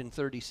walked in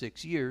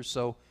 36 years,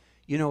 so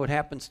you know what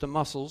happens to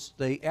muscles.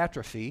 They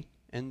atrophy,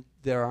 and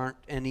there aren't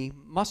any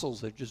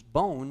muscles. They're just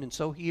bone. And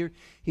so here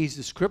he's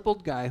this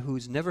crippled guy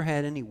who's never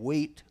had any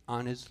weight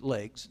on his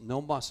legs,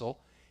 no muscle,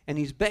 and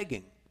he's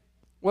begging.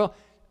 Well,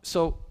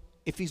 so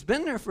if he's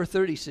been there for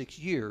 36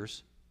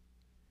 years,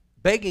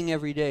 begging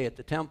every day at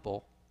the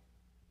temple,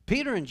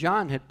 Peter and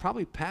John had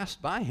probably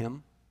passed by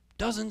him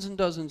dozens and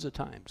dozens of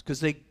times because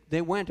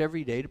they went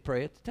every day to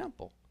pray at the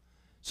temple.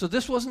 So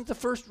this wasn't the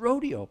first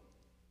rodeo.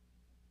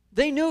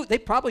 They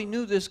probably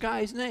knew this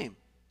guy's name.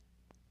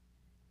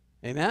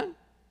 Amen?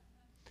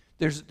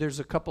 There's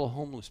a couple of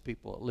homeless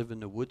people that live in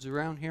the woods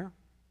around here.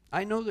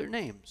 I know their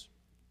names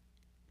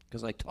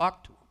because I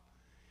talk to them.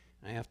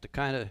 I have to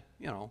kind of,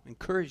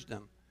 encourage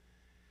them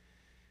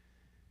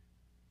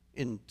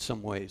in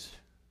some ways.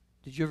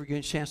 Did you ever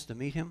get a chance to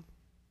meet him?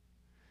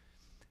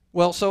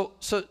 Well, so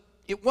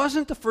it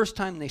wasn't the first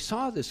time they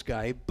saw this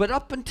guy, but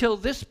up until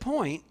this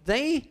point,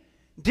 they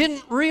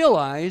didn't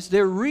realize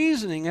their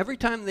reasoning. Every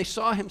time they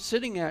saw him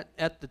sitting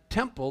at the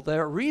temple,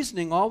 their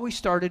reasoning always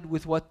started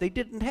with what they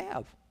didn't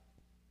have.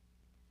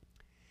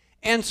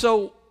 And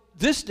so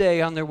this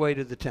day on their way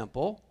to the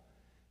temple,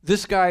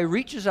 this guy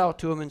reaches out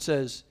to him and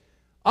says,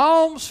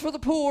 "Alms for the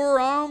poor,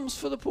 alms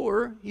for the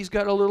poor." He's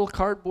got a little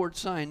cardboard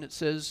sign that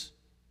says,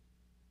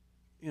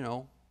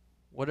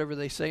 whatever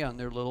they say on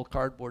their little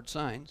cardboard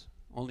signs,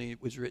 only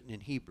it was written in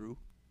Hebrew.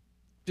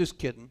 Just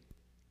kidding.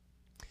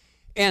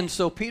 And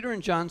so Peter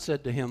and John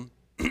said to him,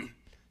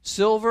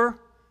 "Silver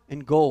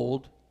and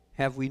gold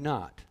have we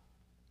not."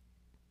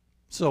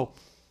 So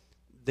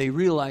they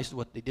realized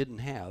what they didn't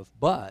have,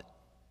 but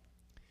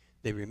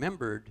they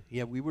remembered,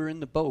 we were in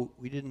the boat.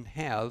 We didn't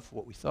have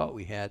what we thought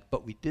we had,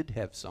 but we did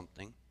have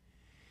something.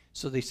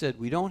 So they said,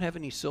 "We don't have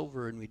any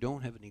silver and we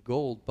don't have any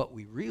gold, but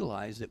we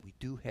realize that we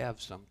do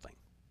have something.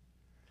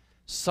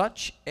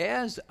 Such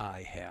as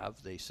I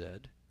have," they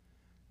said,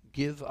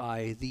 "give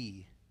I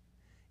thee.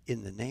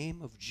 In the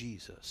name of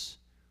Jesus,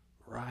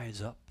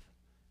 rise up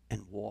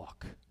and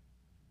walk."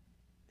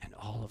 And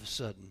all of a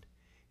sudden,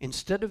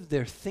 instead of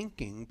their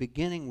thinking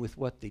beginning with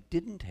what they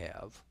didn't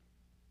have,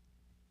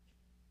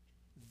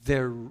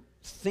 their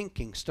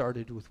thinking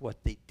started with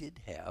what they did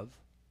have,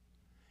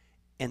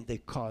 and they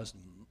caused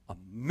a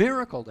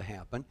miracle to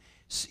happen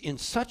in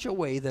such a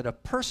way that a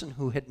person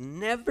who had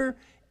never,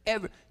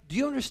 ever... Do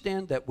you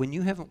understand that when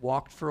you haven't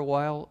walked for a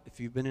while, if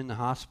you've been in the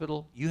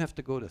hospital, you have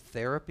to go to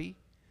therapy,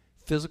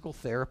 physical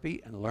therapy,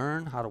 and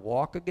learn how to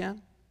walk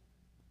again?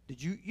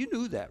 You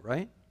knew that,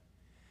 right?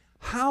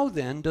 How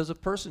then does a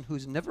person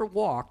who's never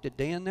walked a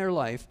day in their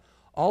life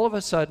all of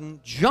a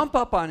sudden jump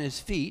up on his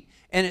feet?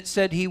 And it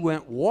said he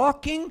went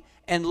walking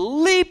and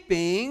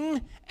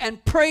leaping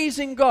and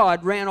praising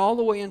God, ran all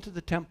the way into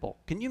the temple.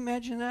 Can you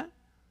imagine that?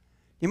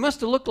 He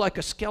must have looked like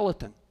a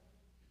skeleton,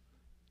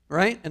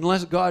 right?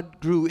 Unless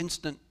God grew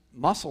instant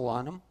muscle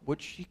on him,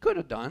 which he could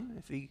have done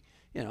if he,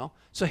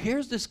 So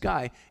here's this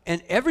guy,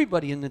 and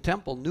everybody in the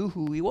temple knew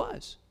who he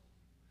was.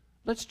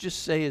 Let's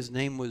just say his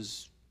name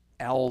was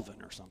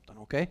Alvin or something,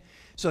 okay?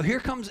 So here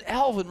comes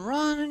Alvin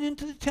running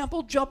into the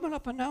temple, jumping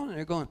up and down, and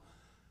they're going,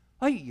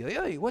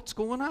 "Hey, what's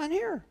going on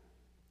here?"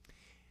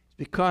 It's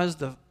because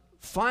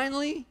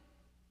finally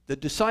the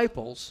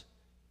disciples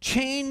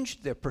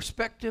changed their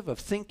perspective of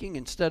thinking.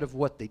 Instead of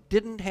what they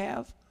didn't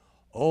have,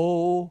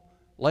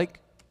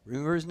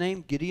 remember his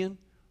name, Gideon?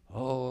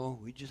 How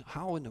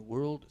in the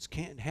world, this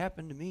can't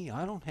happen to me?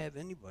 I don't have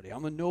anybody.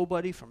 I'm a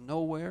nobody from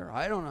nowhere.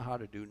 I don't know how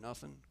to do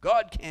nothing.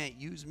 God can't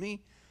use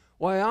me.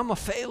 Why, I'm a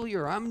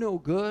failure. I'm no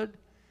good.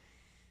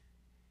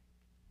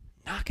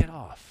 Knock it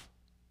off.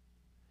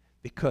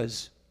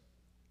 Because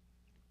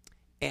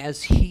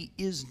as he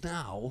is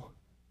now,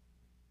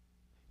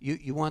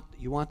 you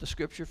want the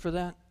scripture for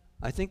that?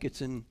 I think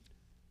it's in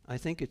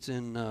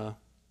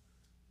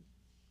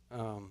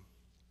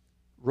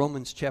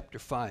Romans chapter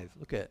 5.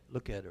 Look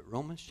at it.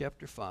 Romans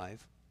chapter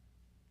 5,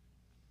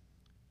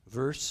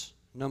 verse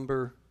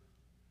number,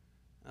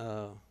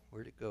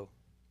 where'd it go?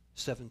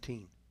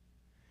 17.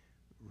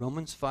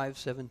 Romans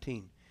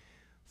 5:17.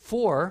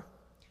 "For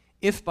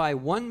if by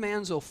one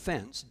man's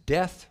offense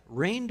death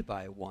reigned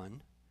by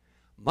one,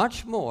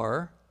 much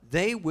more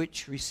they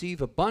which receive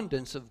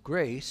abundance of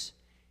grace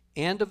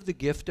and of the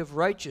gift of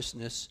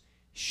righteousness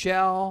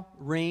shall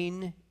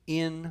reign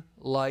in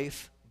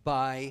life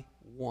by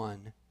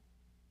one,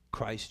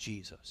 Christ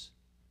Jesus."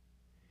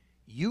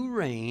 You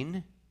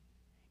reign.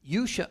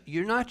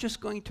 You're not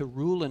just going to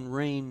rule and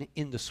reign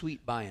in the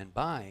sweet by and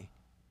by,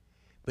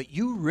 but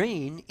you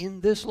reign in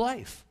this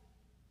life.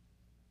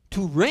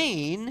 To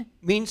reign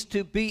means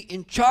to be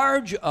in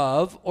charge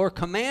of or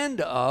command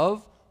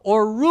of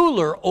or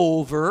ruler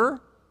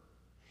over,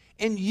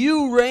 and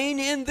you reign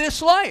in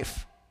this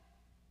life.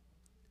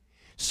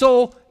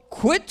 So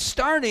quit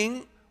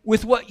starting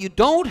with what you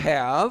don't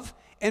have,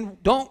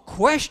 and don't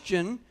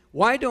question.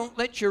 Why don't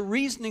let your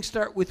reasoning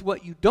start with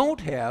what you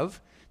don't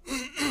have?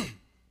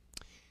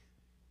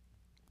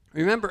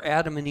 Remember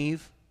Adam and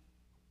Eve?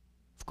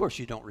 Of course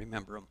you don't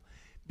remember them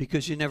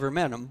because you never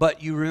met them,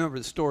 but you remember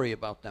the story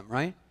about them,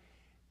 right?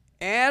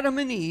 Adam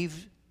and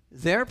Eve,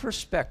 their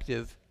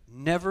perspective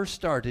never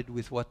started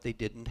with what they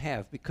didn't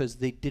have because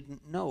they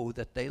didn't know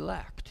that they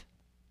lacked.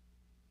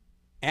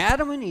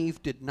 Adam and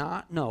Eve did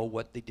not know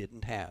what they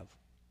didn't have.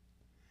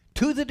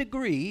 To the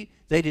degree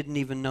they didn't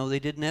even know they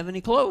didn't have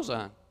any clothes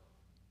on.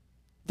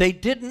 They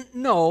didn't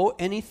know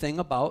anything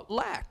about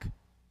lack.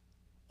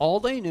 All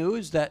they knew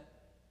is that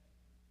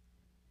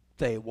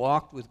they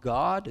walked with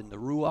God in the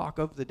ruach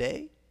of the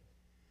day.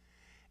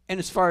 And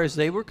as far as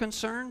they were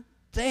concerned,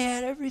 they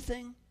had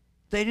everything.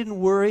 They didn't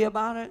worry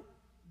about it.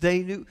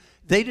 They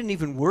didn't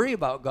even worry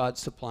about God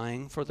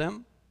supplying for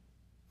them.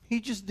 He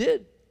just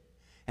did.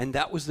 And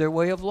that was their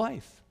way of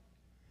life.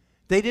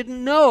 They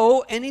didn't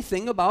know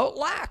anything about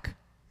lack.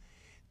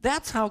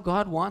 That's how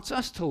God wants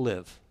us to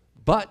live.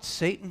 But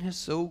Satan has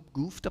so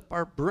goofed up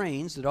our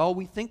brains that all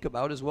we think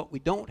about is what we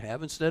don't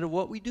have instead of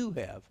what we do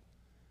have.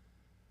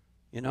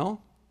 You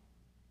know?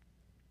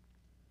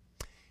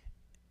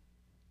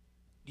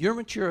 You're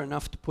mature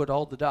enough to put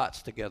all the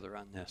dots together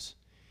on this.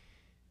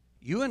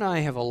 You and I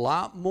have a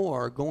lot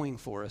more going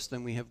for us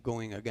than we have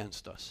going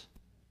against us.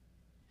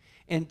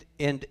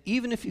 And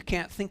even if you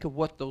can't think of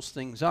what those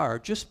things are,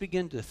 just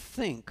begin to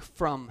think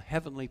from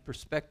heavenly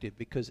perspective,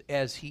 because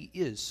as he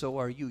is, so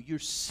are you. You're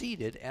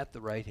seated at the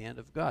right hand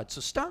of God.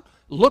 So start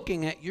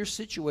looking at your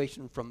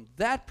situation from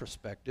that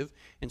perspective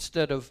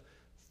instead of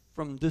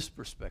from this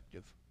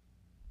perspective.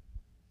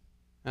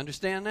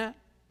 Understand that?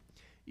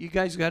 You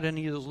guys got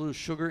any of those little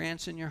sugar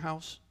ants in your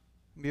house?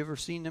 Have you ever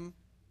seen them?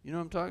 You know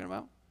what I'm talking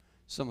about?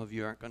 Some of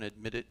you aren't going to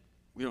admit it.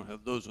 We don't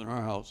have those in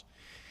our house.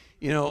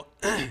 You know,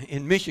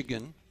 in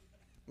Michigan,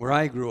 where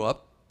I grew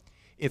up,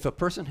 if a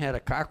person had a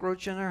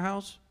cockroach in their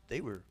house,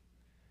 they were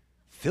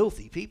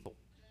filthy people.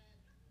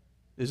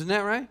 Isn't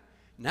that right?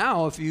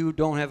 Now, if you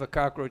don't have a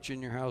cockroach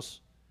in your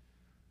house,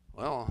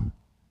 well,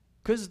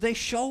 because they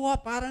show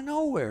up out of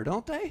nowhere,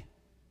 don't they?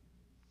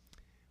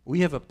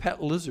 We have a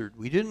pet lizard.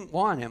 We didn't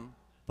want him,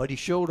 but he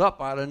showed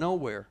up out of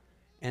nowhere.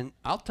 And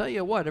I'll tell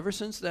you what, ever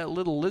since that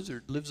little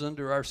lizard lives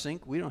under our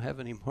sink, we don't have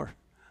any more.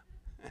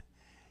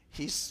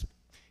 He's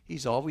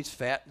always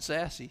fat and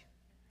sassy.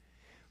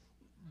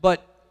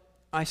 But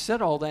I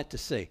said all that to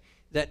say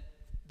that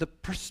the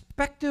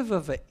perspective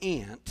of an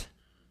ant,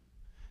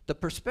 the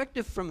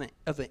perspective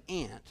of an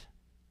ant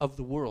of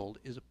the world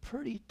is a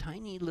pretty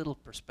tiny little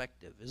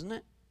perspective, isn't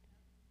it?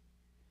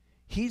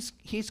 He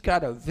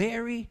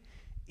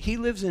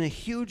lives in a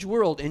huge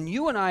world, and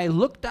you and I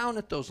look down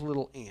at those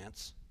little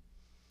ants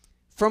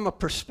from a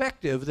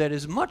perspective that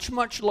is much,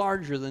 much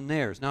larger than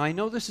theirs. Now, I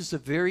know this is a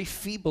very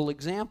feeble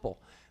example,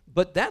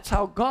 but that's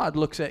how God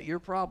looks at your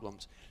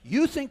problems.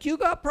 You think you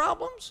got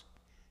problems?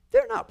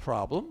 They're not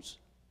problems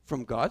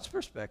from God's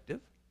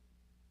perspective.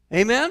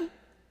 Amen?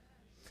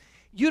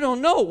 You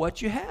don't know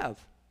what you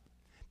have.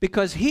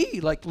 Because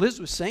he, like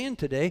Liz was saying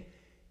today,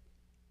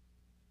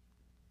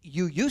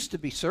 you used to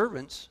be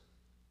servants,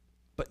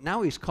 but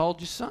now he's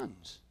called you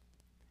sons.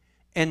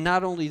 And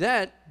not only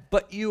that,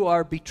 but you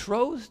are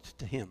betrothed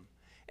to him.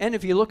 And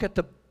if you look at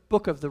the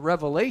book of the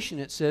Revelation,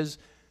 it says,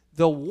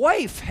 the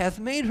wife hath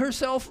made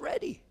herself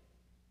ready.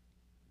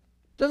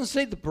 It doesn't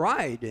say the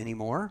bride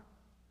anymore.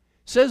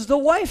 It says the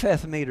wife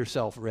hath made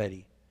herself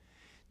ready.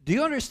 Do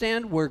you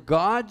understand where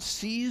God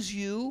sees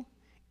you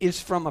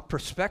is from a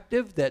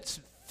perspective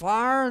that's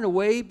far and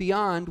away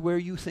beyond where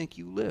you think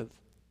you live?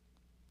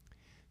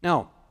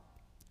 Now,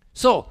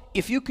 so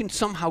if you can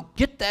somehow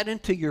get that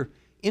into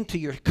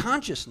your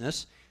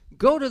consciousness,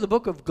 go to the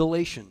book of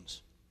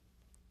Galatians.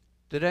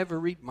 Did I ever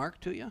read Mark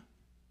to you?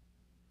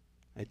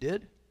 I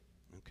did?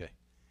 Okay.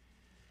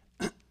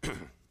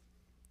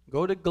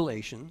 Go to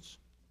Galatians.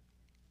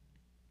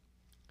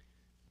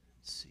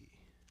 Let's see.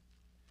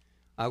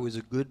 I was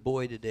a good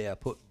boy today. I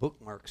put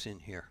bookmarks in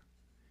here.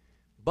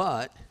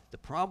 But the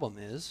problem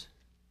is,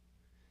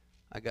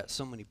 I got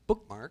so many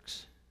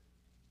bookmarks.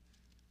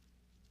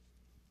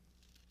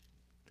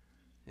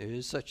 There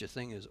is such a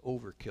thing as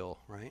overkill,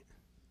 right?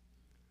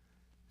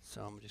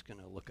 So I'm just going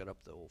to look it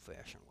up the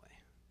old-fashioned way.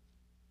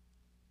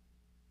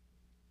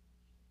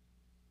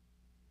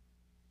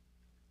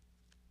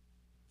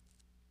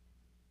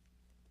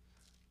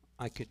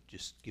 I could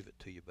just give it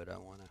to you, but I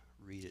want to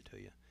read it to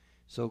you.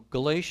 So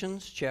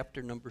Galatians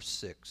chapter number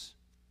 6.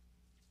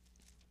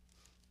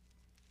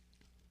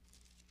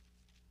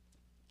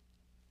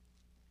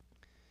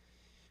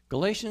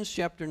 Galatians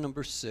chapter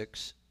number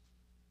 6,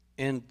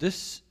 and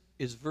this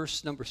is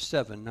verse number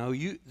 7. Now,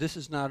 this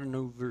is not a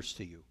new verse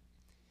to you.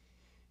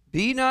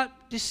 Be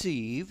not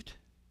deceived,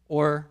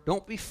 or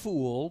don't be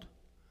fooled,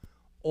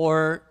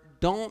 or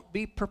don't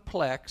be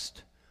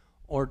perplexed,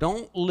 or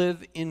don't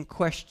live in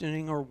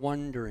questioning or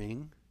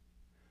wondering.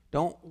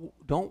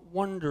 Don't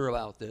wonder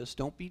about this.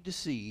 Don't be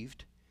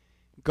deceived.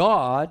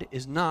 God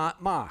is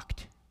not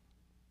mocked.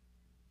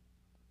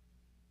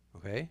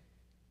 Okay?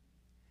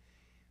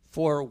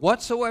 For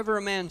whatsoever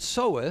a man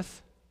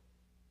soweth,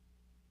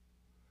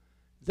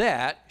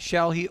 that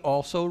shall he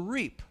also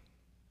reap.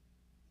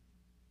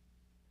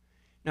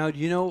 Now, do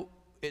you know,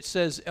 it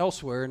says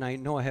elsewhere, and I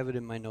know I have it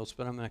in my notes,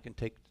 but I'm not going to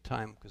take the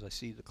time because I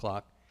see the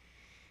clock.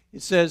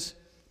 It says,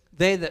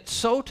 they that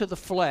sow to the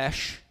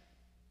flesh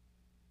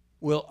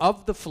will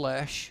of the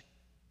flesh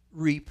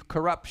reap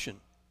corruption.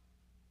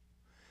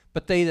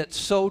 But they that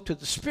sow to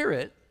the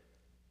Spirit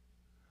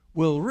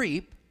will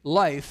reap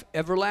life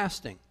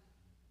everlasting.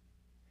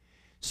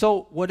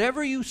 So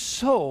whatever you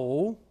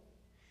sow,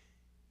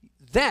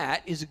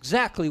 that is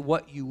exactly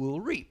what you will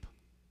reap.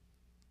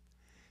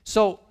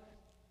 So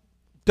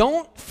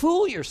don't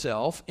fool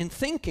yourself in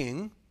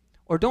thinking,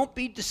 or don't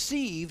be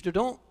deceived, or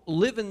don't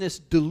live in this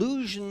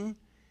delusion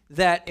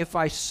that if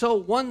I sow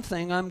one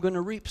thing, I'm going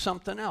to reap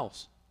something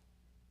else.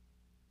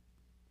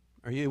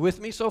 Are you with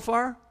me so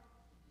far?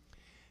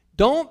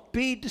 Don't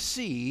be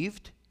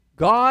deceived.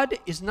 God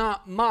is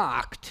not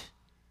mocked.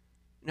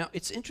 Now,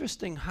 it's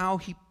interesting how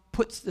he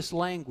puts this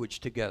language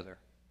together.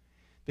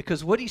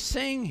 Because what he's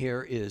saying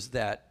here is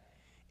that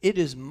it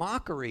is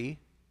mockery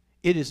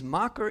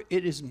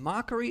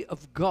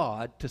of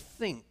God to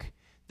think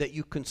that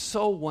you can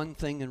sow one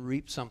thing and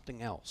reap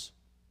something else.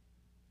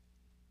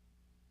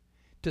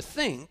 To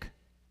think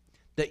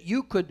that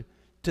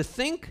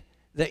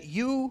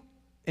you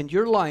and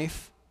your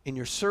life in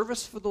your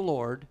service for the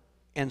Lord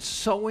and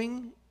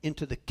sowing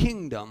into the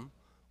kingdom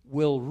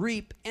will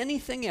reap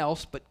anything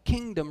else but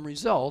kingdom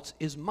results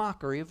is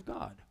mockery of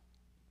God.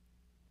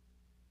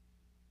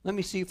 Let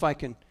me see if I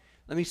can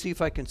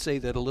say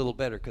that a little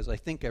better, because I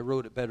think I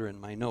wrote it better in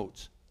my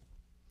notes.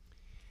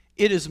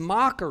 It is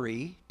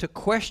mockery to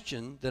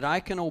question that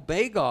I can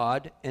obey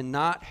God and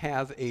not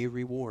have a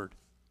reward.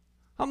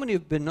 How many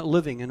have been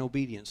living in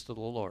obedience to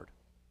the Lord?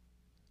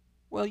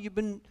 Well, you've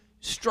been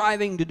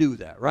striving to do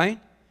that, right?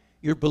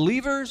 You're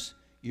believers.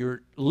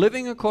 You're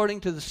living according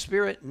to the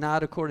Spirit,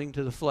 not according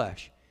to the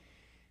flesh.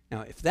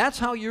 Now, if that's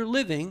how you're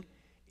living,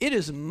 it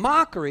is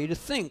mockery to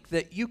think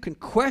that you can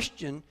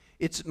question.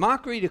 It's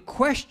mockery to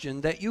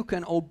question that you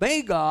can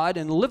obey God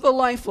and live a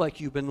life like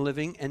you've been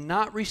living and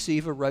not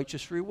receive a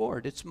righteous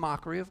reward. It's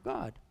mockery of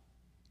God.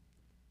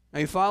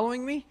 Are you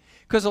following me?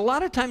 Because a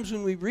lot of times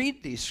when we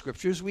read these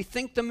scriptures, we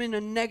think them in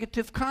a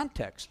negative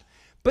context.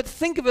 But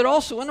think of it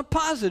also in a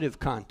positive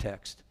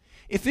context.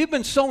 If you've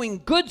been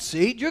sowing good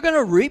seed, you're going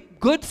to reap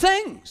good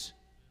things.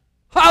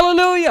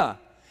 Hallelujah!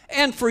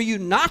 And for you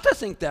not to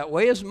think that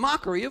way is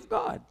mockery of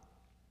God.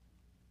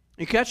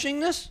 You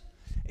catching this?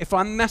 If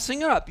I'm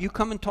messing it up, you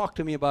come and talk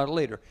to me about it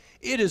later.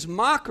 It is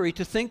mockery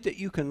to think that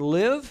you can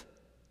live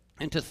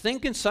and to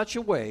think in such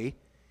a way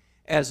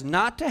as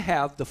not to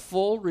have the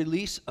full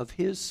release of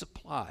his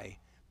supply,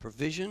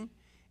 provision,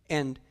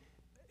 and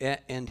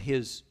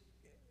his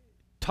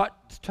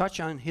touch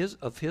on his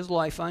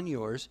life on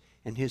yours,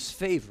 and his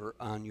favor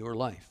on your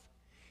life.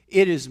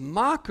 It is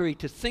mockery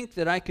to think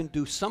that I can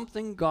do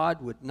something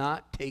God would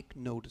not take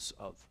notice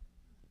of.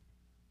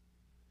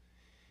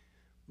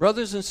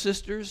 Brothers and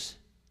sisters,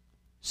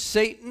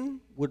 Satan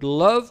would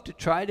love to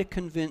try to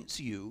convince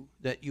you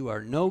that you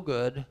are no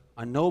good,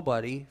 a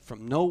nobody,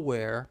 from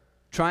nowhere,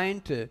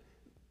 trying to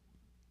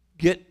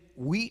get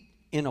wheat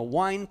in a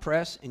wine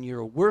press, and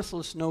you're a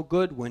worthless no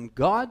good, when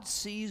God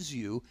sees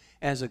you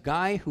as a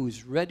guy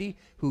who's ready,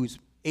 who's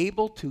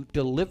able to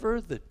deliver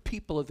the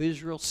people of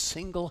Israel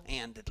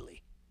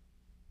single-handedly.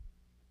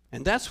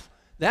 And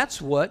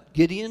that's what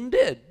Gideon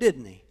did,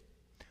 didn't he?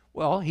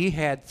 Well, he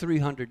had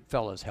 300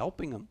 fellas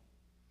helping him.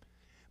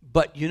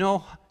 But do you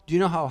know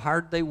how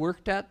hard they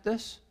worked at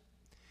this?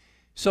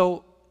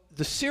 So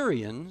the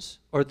Syrians,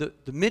 or the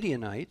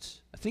Midianites,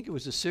 I think it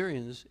was the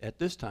Syrians at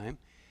this time,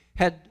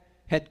 had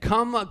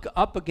come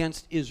up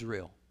against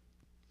Israel.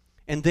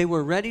 And they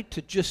were ready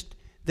to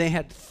they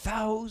had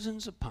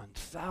thousands upon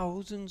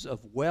thousands of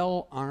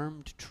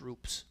well-armed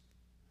troops.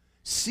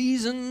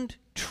 Seasoned,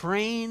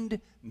 trained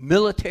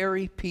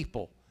military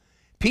people.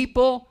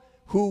 People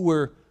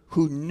who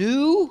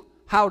knew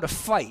how to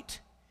fight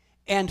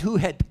and who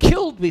had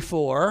killed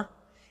before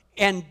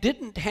and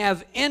didn't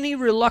have any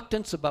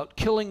reluctance about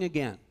killing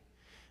again.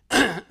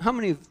 How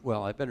many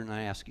well, I better not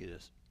ask you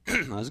this.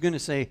 I was going to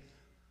say,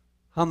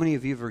 how many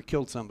of you have ever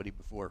killed somebody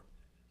before?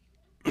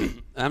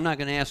 I'm not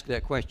going to ask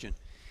that question.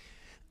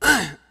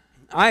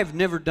 I've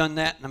never done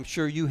that, and I'm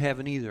sure you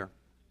haven't either.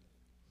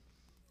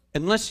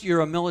 Unless you're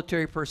a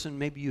military person,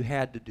 maybe you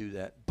had to do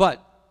that.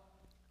 But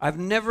I've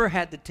never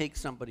had to take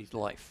somebody's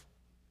life.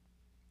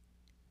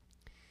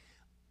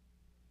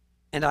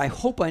 And I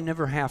hope I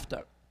never have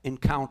to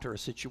encounter a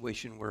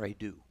situation where I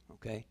do,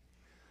 okay?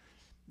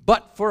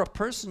 But for a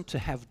person to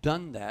have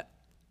done that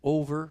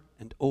over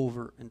and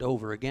over and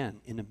over again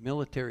in a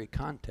military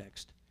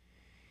context,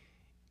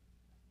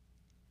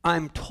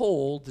 I'm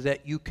told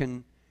that you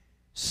can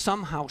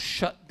somehow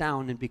shut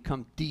down and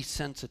become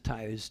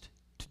desensitized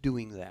to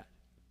doing that.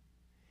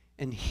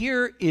 And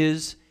here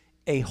is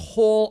a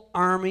whole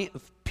army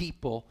of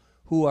people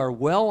who are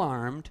well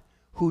armed,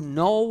 who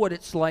know what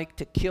it's like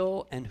to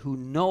kill and who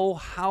know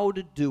how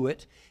to do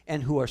it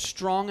and who are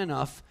strong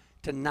enough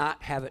to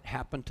not have it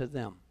happen to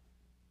them.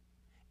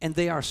 And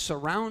they are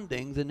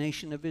surrounding the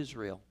nation of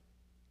Israel.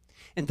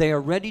 And they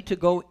are ready to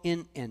go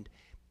in and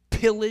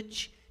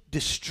pillage,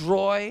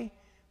 destroy,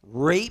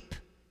 rape,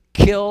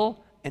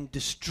 kill, and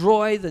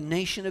destroy the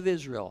nation of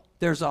Israel.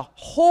 There's a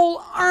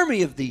whole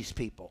army of these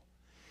people.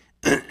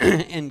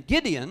 And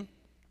Gideon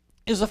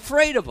is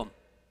afraid of them,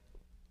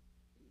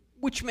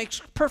 which makes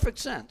perfect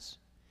sense.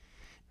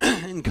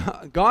 And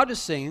God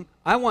is saying,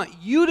 I want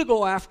you to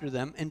go after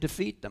them and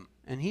defeat them.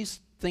 And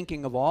he's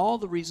thinking of all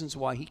the reasons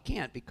why he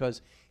can't,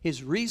 because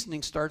his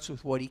reasoning starts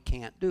with what he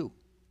can't do.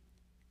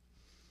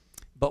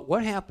 But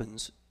what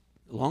happens,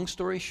 long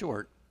story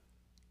short,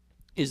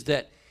 is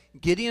that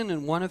Gideon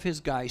and one of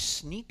his guys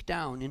sneak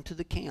down into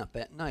the camp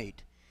at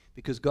night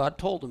because God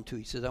told him to.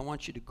 He says, I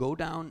want you to go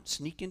down,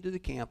 sneak into the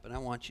camp,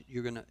 and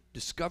you're going to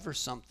discover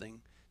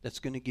something that's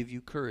going to give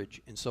you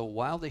courage. And so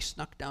while they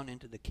snuck down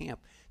into the camp,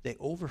 they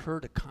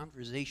overheard a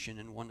conversation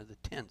in one of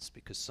the tents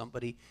because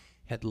somebody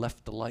had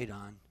left the light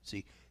on.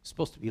 See, it's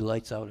supposed to be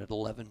lights out at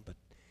 11, but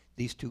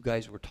these two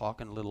guys were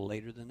talking a little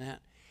later than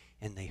that.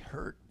 And they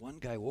heard, one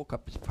guy woke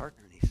up his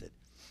partner and he said,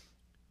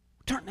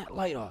 turn that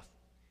light off.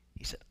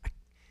 He said,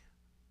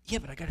 yeah,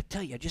 but I got to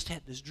tell you, I just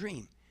had this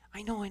dream.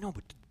 I know,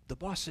 but the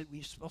boss said we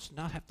were supposed to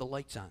not have the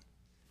lights on.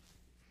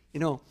 You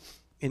know,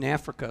 in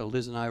Africa,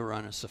 Liz and I were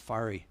on a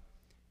safari,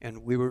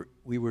 and we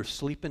were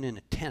sleeping in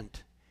a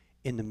tent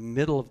in the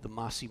middle of the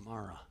Masai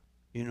Mara.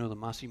 You know what the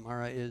Masai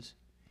Mara is?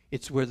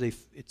 It's where do you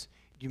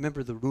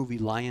remember the movie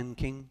Lion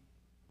King?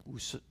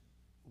 What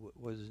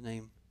was his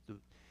name?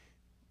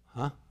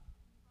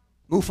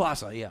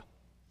 Mufasa, yeah.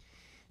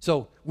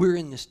 So we're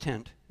in this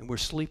tent, and we're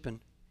sleeping,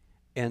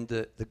 and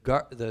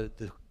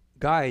the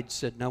guide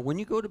said, now when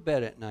you go to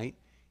bed at night,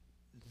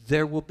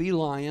 there will be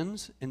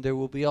lions and there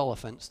will be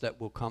elephants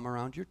that will come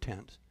around your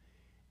tent,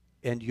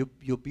 and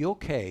you'll be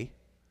okay.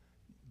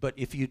 But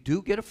if you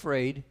do get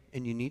afraid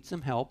and you need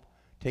some help,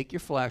 take your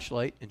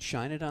flashlight and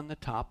shine it on the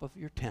top of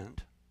your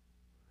tent,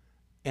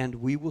 and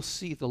we will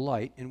see the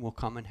light and we'll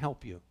come and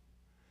help you.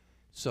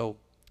 So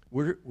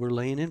we're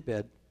laying in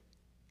bed.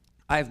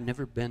 I've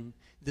never been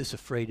this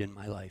afraid in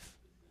my life.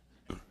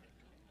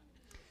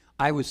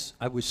 I was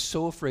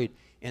so afraid,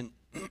 and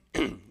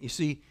you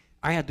see,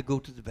 I had to go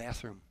to the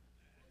bathroom.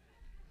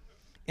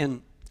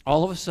 And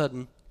all of a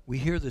sudden, we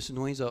hear this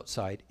noise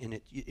outside,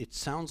 and it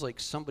sounds like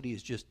somebody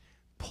is just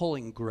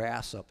pulling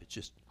grass up. It's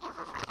just,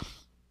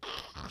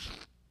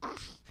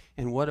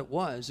 and what it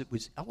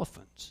was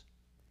elephants.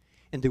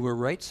 And they were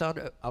right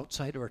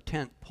outside of our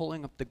tent,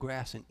 pulling up the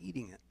grass and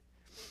eating it.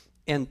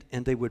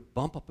 And they would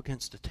bump up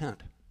against the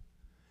tent.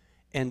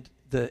 And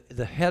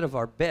the head of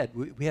our bed,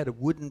 we had a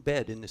wooden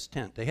bed in this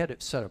tent. They had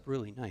it set up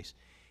really nice.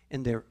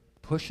 And they're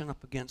pushing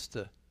up against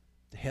the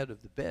head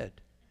of the bed,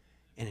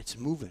 and it's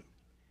moving.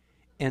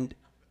 And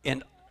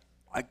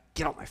I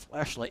get out my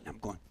flashlight, and I'm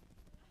going.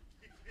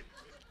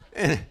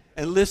 And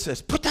Liz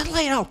says, put that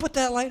light out, put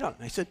that light out.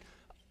 And I said,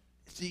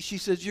 she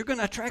says, you're going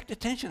to attract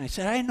attention. I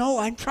said, I know,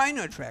 I'm trying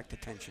to attract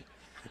attention.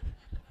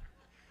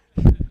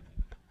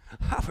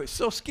 I was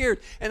so scared,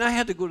 and I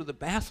had to go to the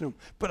bathroom,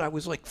 but I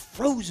was like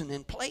frozen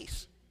in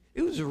place.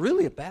 It was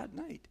really a bad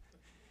night.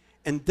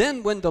 And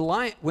then when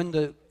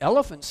the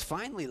elephants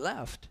finally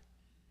left,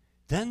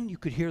 then you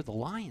could hear the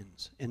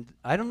lions. And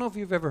I don't know if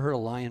you've ever heard a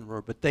lion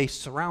roar, but they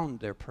surround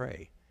their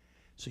prey.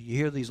 So you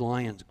hear these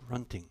lions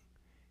grunting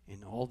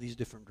in all these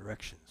different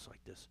directions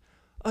like this.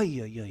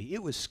 Ay, ay, ay,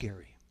 it was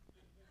scary.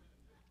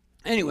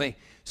 Anyway,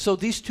 so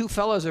these two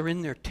fellas are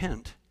in their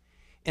tent,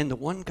 and the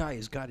one guy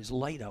has got his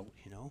light out,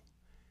 you know.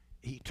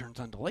 He turns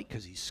on the light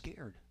because he's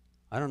scared.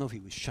 I don't know if he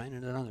was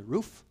shining it on the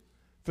roof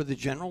for the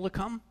general to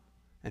come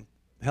and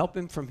help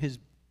him from his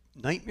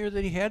nightmare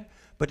that he had,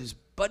 but his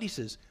buddy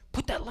says,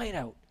 put that light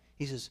out.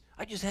 He says,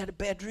 I just had a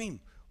bad dream.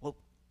 Well,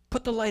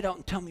 put the light out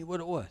and tell me what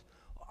it was.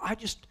 I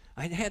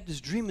had this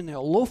dream, and a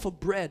loaf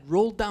of bread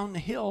rolled down the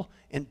hill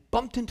and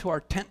bumped into our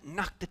tent and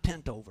knocked the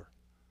tent over.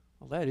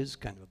 Well, that is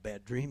kind of a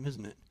bad dream,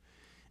 isn't it?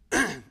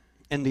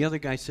 And the other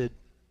guy said,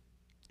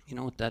 you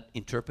know what that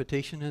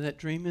interpretation of that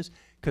dream is?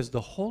 Because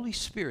the Holy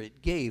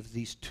Spirit gave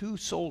these two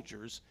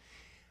soldiers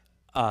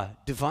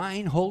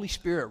divine Holy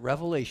Spirit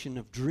revelation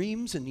of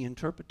dreams and the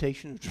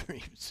interpretation of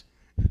dreams.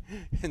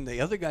 And the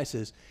other guy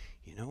says,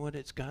 you know what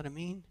it's got to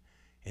mean?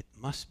 It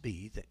must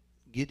be that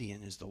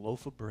Gideon is the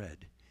loaf of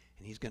bread,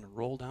 and he's going to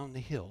roll down the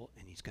hill,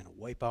 and he's going to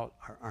wipe out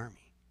our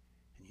army.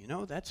 And you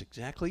know, that's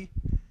exactly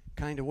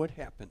kind of what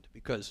happened,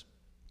 because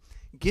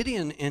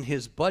Gideon and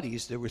his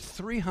buddies, there were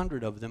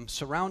 300 of them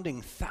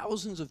surrounding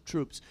thousands of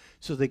troops.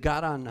 So they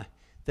got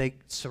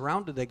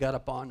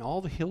up on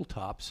all the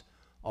hilltops,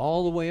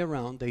 all the way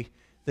around.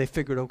 They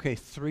figured, okay,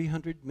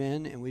 300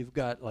 men, and we've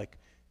got like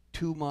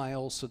 2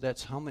 miles, so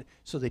that's how many.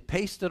 So they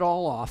paced it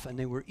all off, and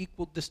they were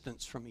equal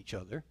distance from each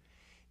other.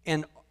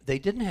 And they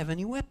didn't have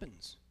any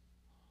weapons.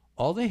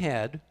 All they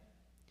had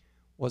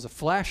was a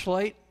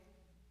flashlight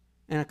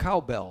and a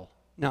cowbell.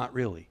 Not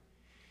really.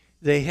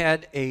 They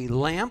had a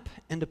lamp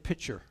and a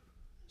pitcher.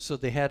 So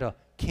they had a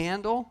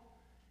candle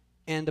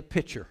and a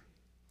pitcher.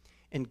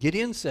 And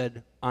Gideon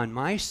said, on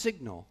my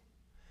signal,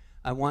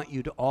 I want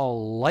you to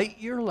all light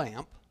your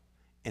lamp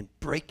and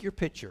break your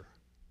pitcher.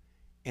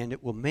 And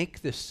it will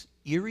make this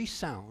eerie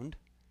sound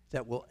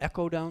that will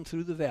echo down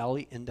through the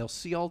valley, and they'll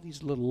see all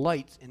these little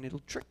lights, and it'll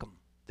trick them.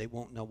 They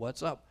won't know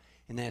what's up.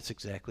 And that's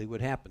exactly what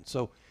happened.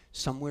 So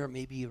somewhere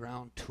maybe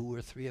around 2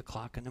 or 3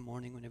 o'clock in the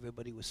morning when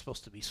everybody was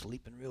supposed to be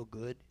sleeping real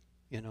good,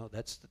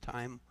 that's the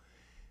time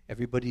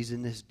everybody's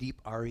in this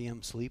deep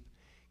REM sleep,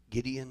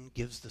 Gideon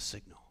gives the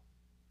signal.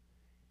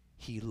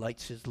 He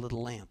lights his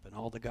little lamp, and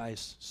all the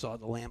guys saw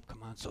the lamp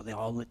come on, so they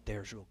all lit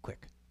theirs real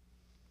quick.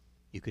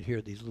 You could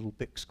hear these little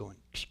bicks going.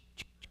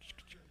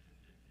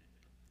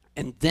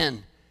 And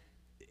then,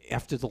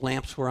 after the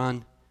lamps were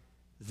on,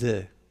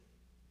 they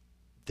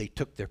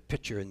took their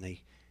pitcher, and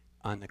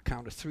on the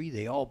count of 3,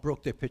 they all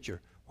broke their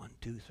pitcher. 1,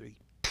 2, 3.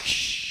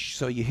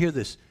 So you hear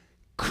this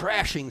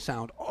crashing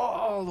sound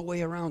all the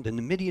way around, and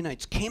the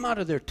Midianites came out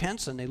of their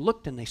tents, and they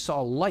looked, and they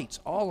saw lights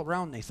all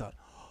around, and they thought,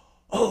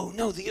 oh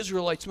no, the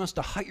Israelites must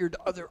have hired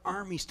other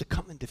armies to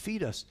come and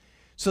defeat us.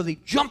 So they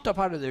jumped up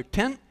out of their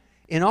tent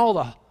in all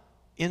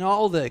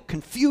the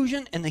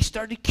confusion, and they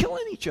started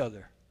killing each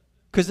other.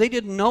 Because they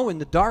didn't know in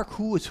the dark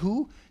who was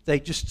who. They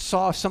just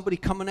saw somebody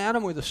coming at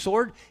them with a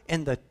sword,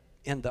 and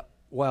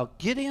while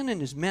Gideon and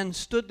his men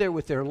stood there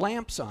with their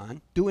lamps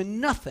on, doing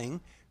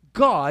nothing,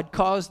 God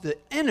caused the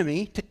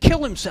enemy to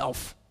kill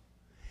himself.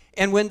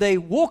 And when they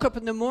woke up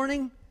in the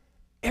morning,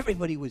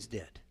 everybody was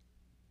dead.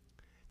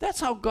 That's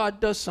how God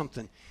does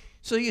something.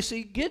 So you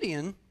see,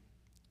 Gideon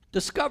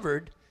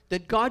discovered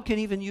that God can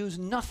even use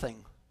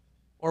nothing,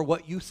 or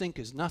what you think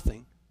is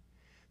nothing,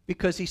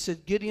 because he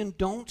said, Gideon,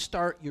 don't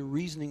start your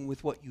reasoning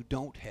with what you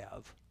don't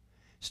have.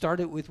 Start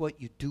it with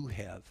what you do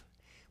have.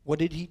 What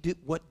did he do?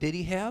 What did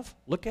he have?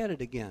 Look at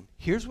it again.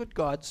 Here's what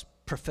God's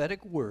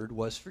prophetic word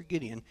was for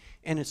Gideon,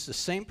 and it's the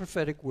same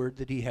prophetic word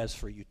that he has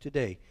for you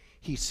today.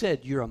 He said,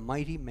 you're a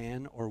mighty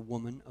man or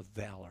woman of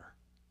valor.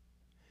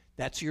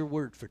 That's your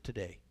word for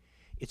today.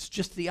 It's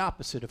just the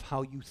opposite of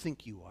how you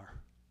think you are.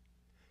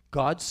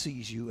 God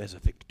sees you as a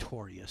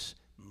victorious,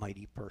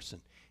 mighty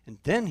person. And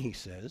then he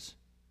says,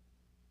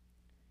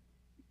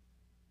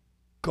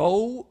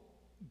 go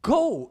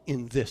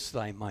in this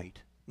thy might.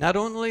 Not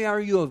only are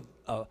you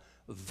a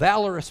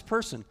valorous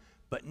person,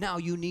 but now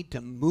you need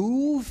to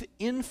move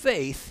in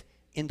faith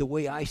in the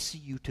way I see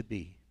you to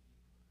be.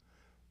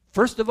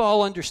 First of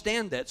all,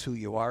 understand that's who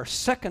you are.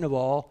 Second of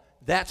all,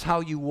 that's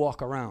how you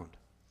walk around.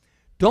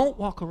 Don't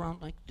walk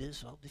around like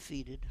this, all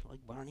defeated,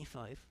 like Barney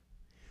Fife.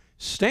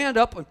 Stand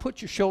up and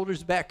put your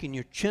shoulders back and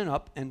your chin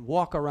up and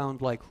walk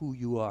around like who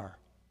you are.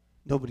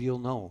 Nobody will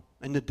know.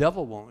 And the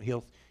devil won't.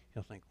 He'll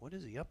think, what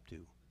is he up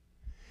to?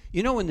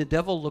 You know, when the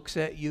devil looks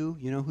at you,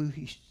 you know who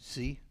he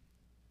see?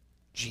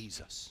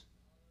 Jesus.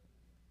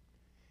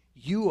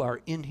 You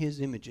are in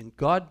his image, and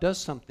God does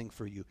something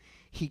for you.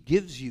 He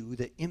gives you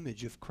the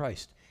image of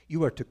Christ.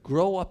 You are to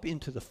grow up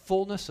into the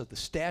fullness of the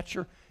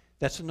stature.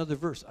 That's another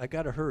verse. I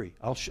got to hurry.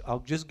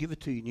 I'll just give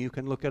it to you, and you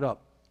can look it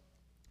up.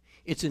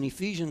 It's in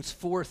Ephesians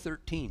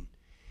 4:13.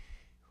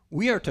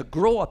 We are to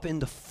grow up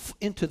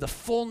into the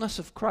fullness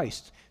of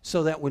Christ,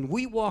 so that when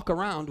we walk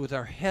around with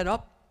our head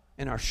up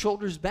and our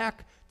shoulders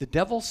back, the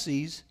devil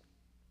sees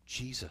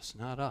Jesus,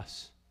 not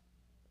us.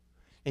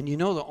 And you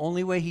know the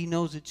only way he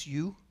knows it's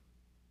you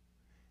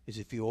is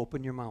if you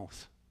open your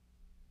mouth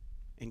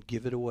and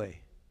give it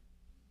away.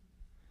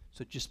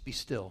 So just be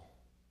still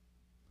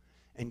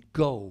and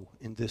go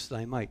in this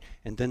thy might.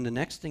 And then the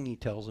next thing he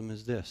tells him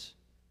is this.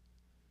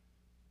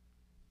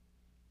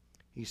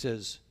 He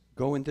says,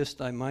 go in this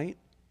thy might.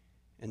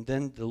 And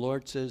then the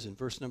Lord says in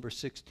verse number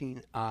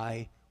 16,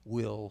 I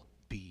will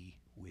be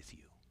with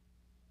you.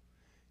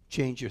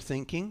 Change your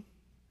thinking.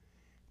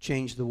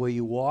 Change the way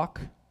you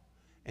walk.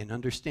 And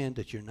understand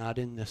that you're not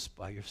in this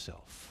by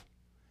yourself,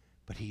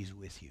 but he's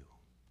with you.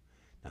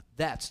 Now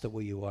that's the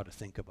way you ought to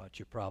think about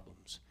your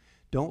problems.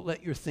 Don't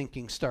let your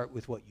thinking start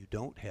with what you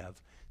don't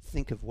have.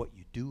 Think of what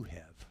you do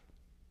have.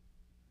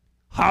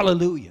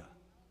 Hallelujah.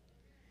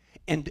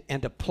 And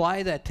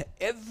apply that to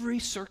every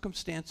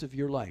circumstance of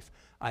your life.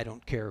 I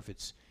don't care if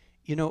it's,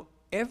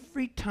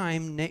 every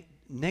time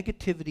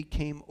negativity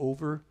came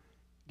over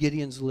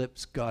Gideon's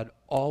lips, God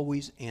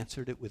always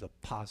answered it with a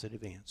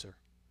positive answer.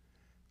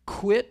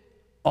 Quit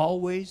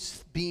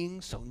always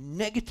being so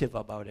negative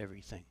about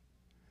everything.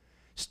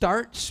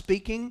 Start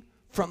speaking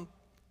from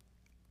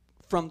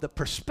the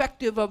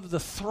perspective of the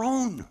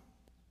throne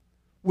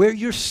where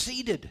you're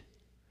seated,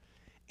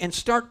 and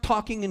start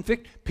talking in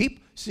victory.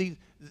 People, see,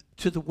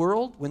 to the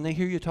world, when they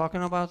hear you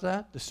talking about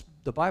that,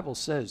 the Bible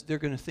says they're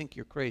going to think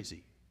you're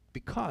crazy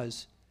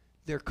because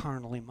they're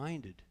carnally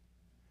minded.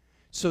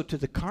 So to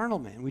the carnal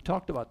man, we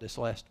talked about this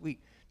last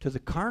week, to the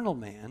carnal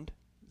man,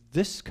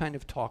 this kind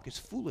of talk is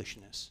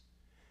foolishness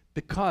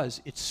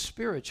because it's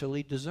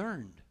spiritually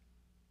discerned.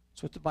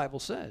 That's what the Bible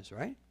says,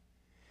 right?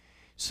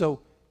 So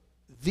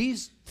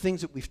these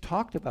things that we've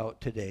talked about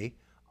today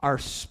are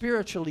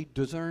spiritually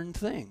discerned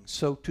things.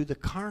 So to the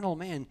carnal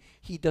man,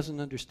 he doesn't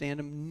understand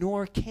them,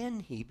 nor can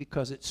he,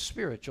 because it's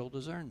spiritual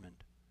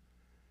discernment.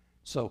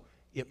 So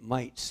it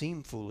might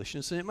seem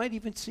foolishness, and it might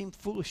even seem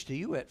foolish to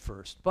you at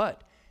first,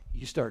 but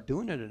you start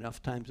doing it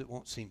enough times, it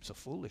won't seem so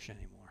foolish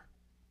anymore.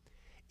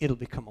 It'll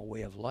become a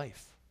way of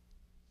life.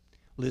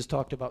 Liz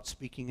talked about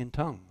speaking in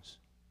tongues.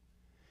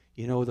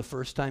 You know, the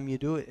first time you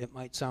do it, it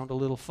might sound a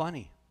little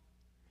funny,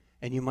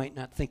 and you might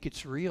not think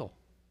it's real.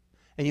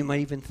 And you might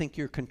even think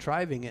you're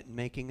contriving it and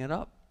making it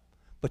up.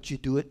 But you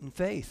do it in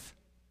faith.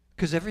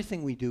 Because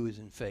everything we do is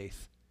in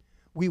faith.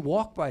 We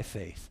walk by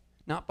faith,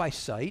 not by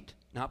sight,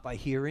 not by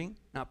hearing,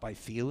 not by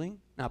feeling,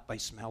 not by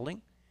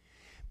smelling.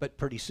 But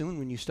pretty soon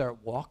when you start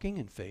walking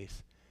in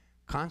faith,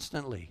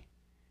 constantly,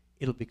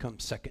 it'll become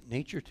second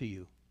nature to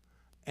you.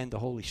 And the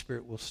Holy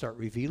Spirit will start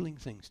revealing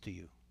things to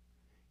you.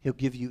 He'll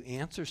give you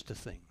answers to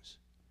things.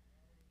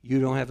 You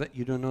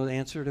don't know the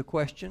answer to a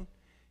question?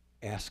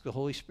 Ask the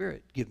Holy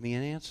Spirit, give me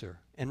an answer,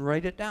 and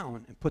write it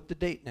down and put the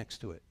date next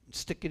to it and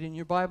stick it in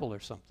your Bible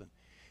or something.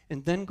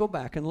 And then go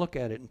back and look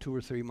at it in 2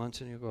 or 3 months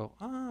and you'll go,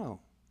 oh,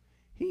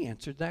 he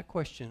answered that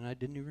question and I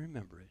didn't even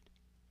remember it.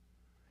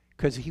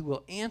 Because he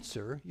will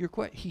answer your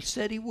question. He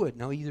said he would.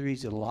 Now either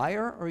he's a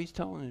liar or he's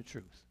telling the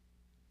truth.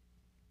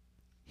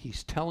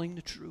 He's telling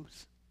the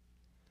truth.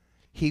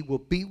 He will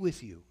be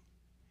with you.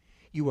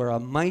 You are a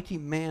mighty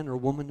man or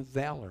woman of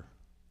valor.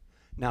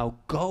 Now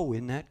go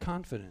in that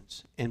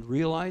confidence and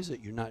realize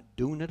that you're not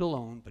doing it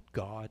alone, but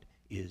God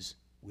is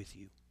with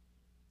you.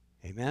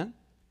 Amen?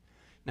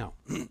 Now,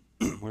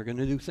 we're going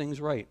to do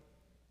things right.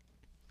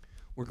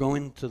 We're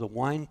going to the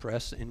wine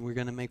press and we're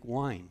going to make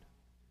wine.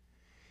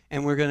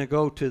 And we're going to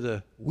go to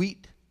the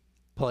wheat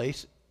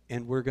place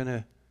and we're going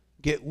to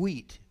get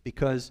wheat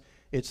because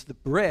it's the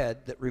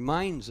bread that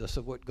reminds us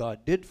of what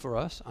God did for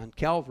us on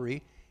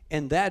Calvary,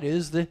 and that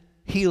is the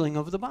healing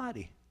of the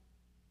body.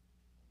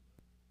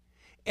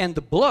 And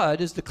the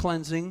blood is the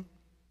cleansing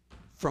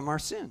from our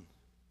sin.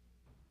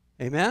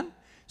 Amen?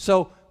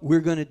 So we're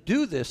going to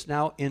do this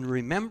now in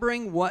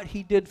remembering what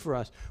he did for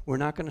us. We're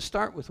not going to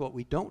start with what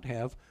we don't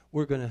have.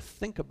 We're going to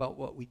think about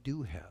what we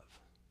do have.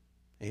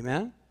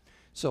 Amen?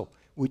 So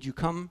would you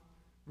come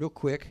real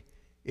quick?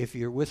 If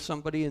you're with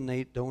somebody and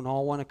they don't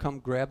all want to come,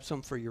 grab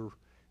some for your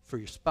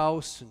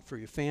spouse and for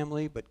your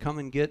family, but come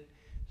and get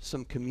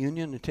some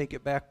communion and take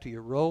it back to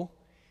your row.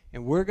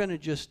 And we're going to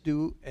just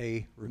do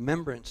a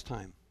remembrance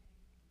time.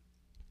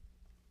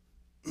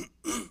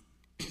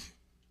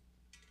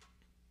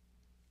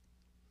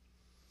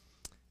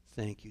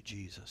 Thank you,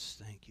 Jesus.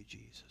 Thank you,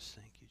 Jesus.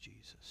 Thank you,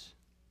 Jesus.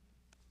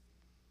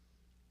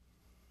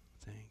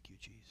 Thank you,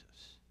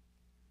 Jesus.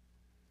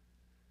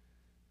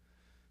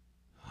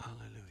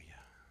 Hallelujah.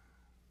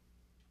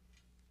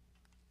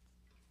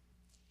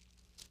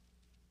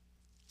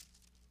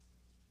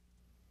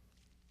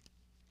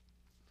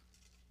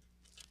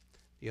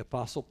 The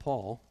Apostle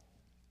Paul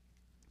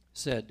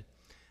said,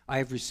 I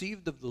have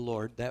received of the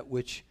Lord that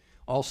which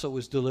also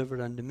was delivered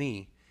unto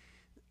me,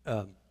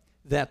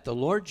 that the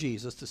Lord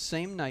Jesus, the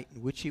same night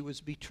in which he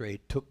was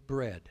betrayed, took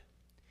bread.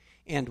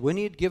 And when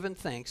he had given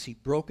thanks, he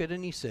broke it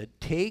and he said,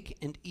 take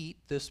and eat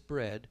this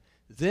bread.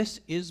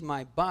 This is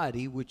my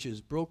body which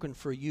is broken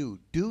for you.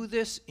 Do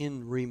this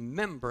in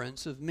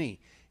remembrance of me.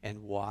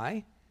 And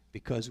why?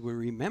 Because we're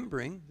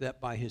remembering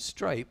that by his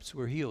stripes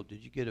we're healed.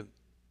 Did you get a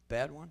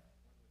bad one?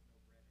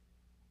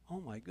 Oh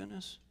my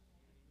goodness.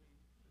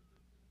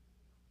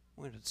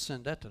 I'm going to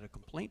send that to the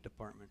complaint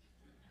department.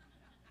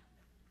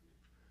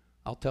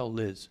 I'll tell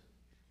Liz.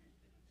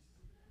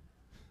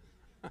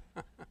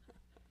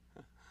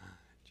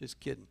 Just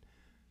kidding.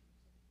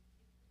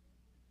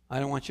 I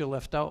don't want you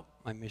left out,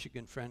 my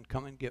Michigan friend.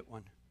 Come and get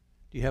one.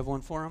 Do you have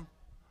one for him?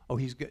 Oh,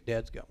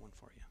 Dad's got one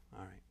for you.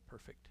 All right,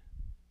 perfect.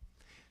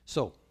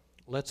 So,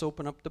 let's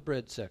open up the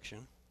bread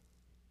section.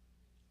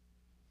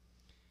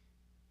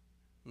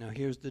 Now,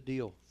 here's the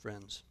deal,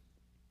 friends.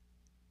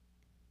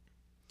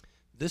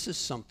 This is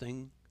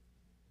something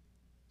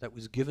that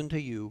was given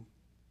to you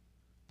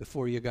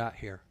before you got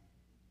here.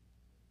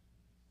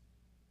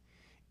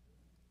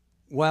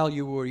 While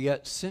you were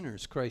yet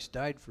sinners, Christ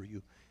died for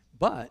you.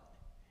 But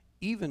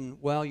even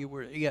while you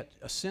were yet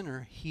a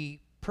sinner, he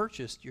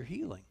purchased your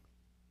healing.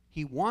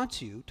 He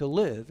wants you to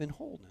live in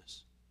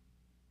wholeness.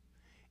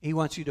 He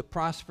wants you to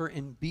prosper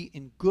and be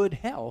in good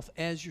health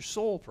as your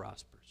soul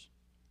prospers.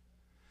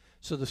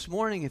 So this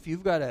morning, if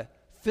you've got a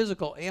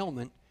physical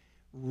ailment,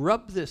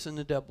 rub this in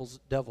the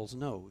devil's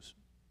nose.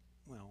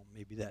 Well,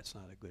 maybe that's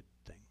not a good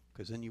thing,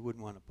 because then you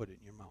wouldn't want to put it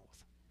in your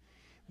mouth.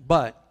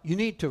 But you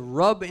need to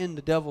rub in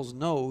the devil's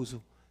nose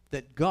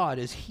that God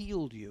has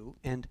healed you.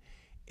 And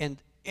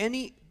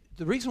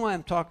the reason why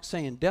I'm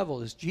saying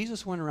devil is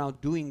Jesus went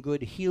around doing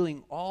good,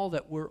 healing all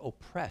that were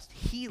oppressed.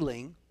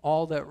 Healing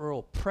all that were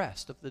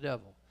oppressed of the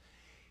devil.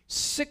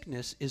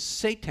 Sickness is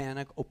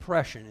satanic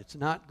oppression. It's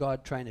not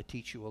God trying to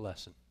teach you a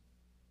lesson.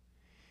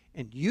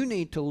 And you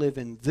need to live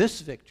in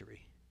this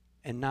victory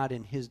and not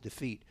in his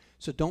defeat.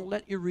 So don't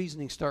let your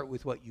reasoning start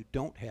with what you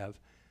don't have.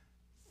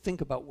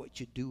 Think about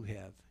what you do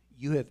have.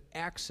 You have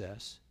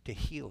access to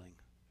healing.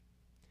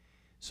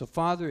 So,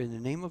 Father, in the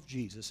name of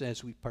Jesus,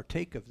 as we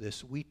partake of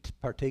this, we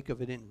partake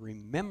of it in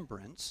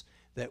remembrance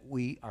that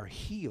we are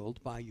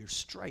healed by your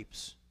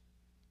stripes.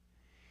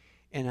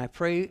 And I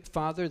pray,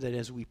 Father, that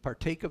as we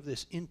partake of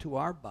this into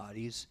our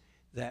bodies,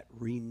 that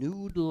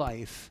renewed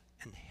life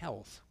and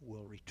health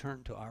will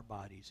return to our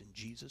bodies. In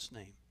Jesus'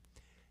 name,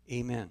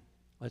 amen.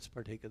 Let's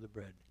partake of the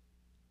bread.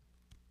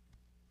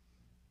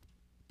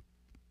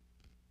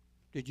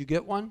 Did you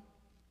get one?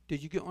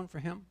 Did you get one for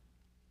him?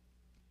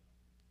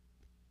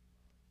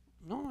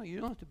 No, you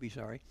don't have to be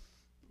sorry.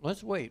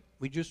 Let's wait.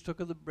 We just took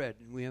of the bread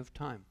and we have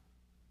time.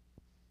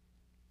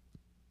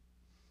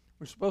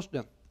 We're supposed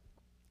to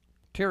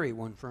tarry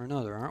one for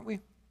another, aren't we?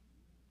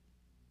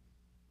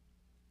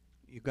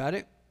 You got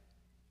it?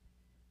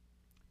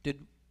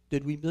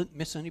 Did we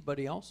miss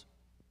anybody else?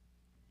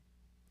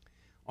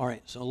 All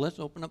right, so let's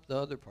open up the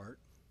other part.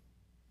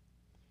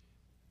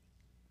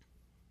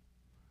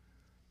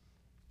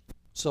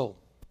 So,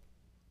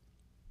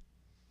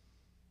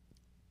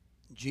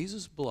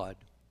 Jesus' blood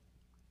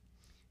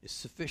is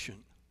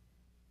sufficient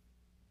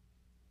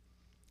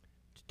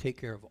to take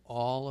care of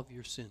all of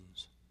your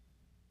sins.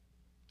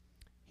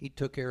 He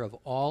took care of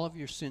all of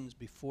your sins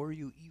before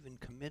you even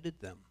committed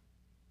them.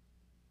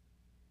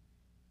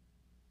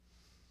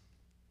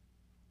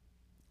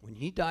 When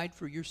he died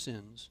for your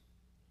sins,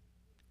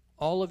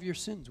 all of your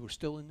sins were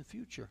still in the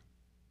future.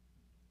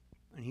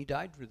 And he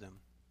died for them.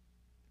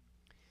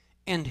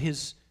 And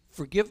his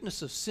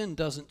forgiveness of sin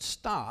doesn't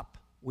stop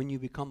when you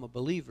become a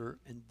believer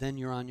and then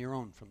you're on your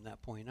own from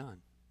that point on.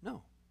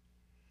 No.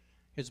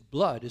 His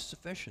blood is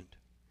sufficient.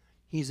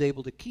 He's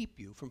able to keep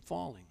you from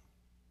falling.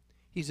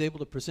 He's able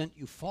to present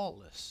you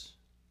faultless.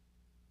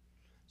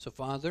 So,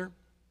 Father,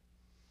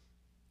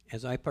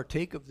 as I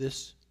partake of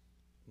this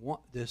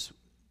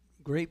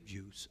grape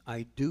juice,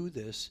 I do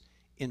this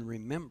in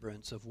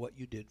remembrance of what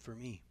you did for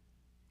me.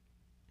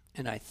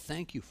 And I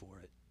thank you for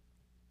it.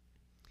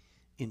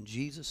 In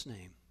Jesus'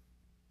 name,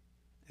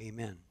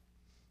 amen.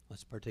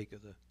 Let's partake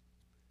of the...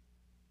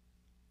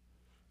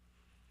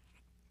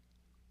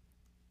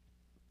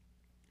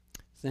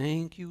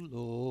 Thank you,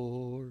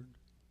 Lord,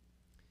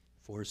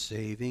 for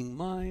saving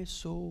my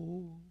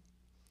soul.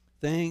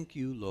 Thank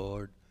you,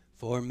 Lord,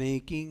 for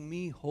making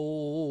me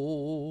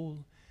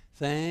whole.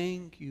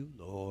 Thank you,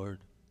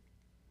 Lord,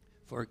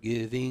 for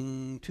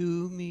giving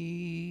to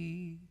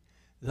me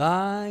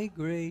thy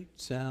great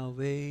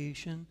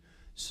salvation,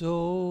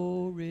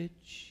 so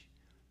rich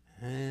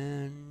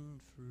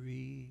and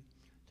free.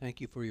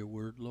 Thank you for your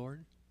word,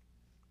 Lord.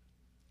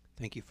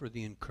 Thank you for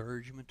the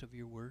encouragement of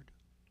your word.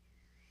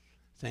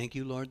 Thank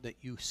you, Lord, that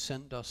you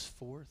send us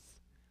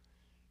forth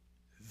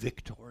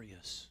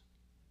victorious.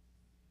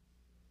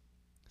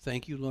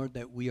 Thank you, Lord,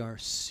 that we are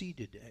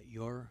seated at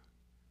your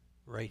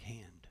right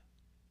hand.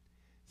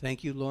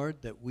 Thank you,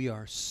 Lord, that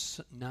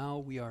now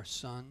we are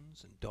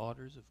sons and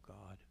daughters of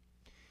God.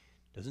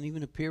 Doesn't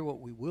even appear what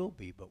we will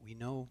be, but we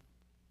know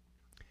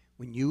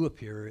when you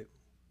appear,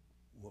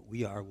 what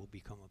we are will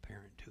become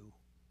apparent too.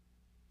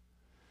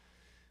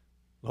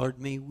 Lord,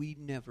 may we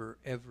never,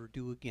 ever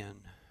do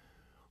again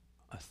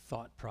a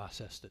thought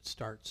process that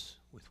starts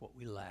with what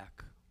we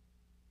lack.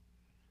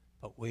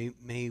 But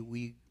may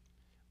we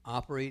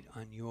operate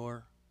on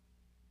your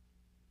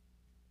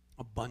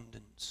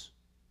abundance.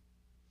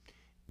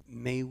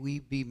 May we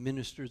be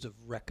ministers of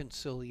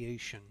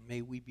reconciliation.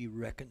 May we be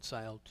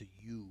reconciled to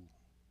you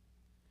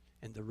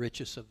and the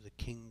riches of the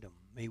kingdom.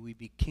 May we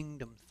be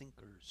kingdom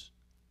thinkers.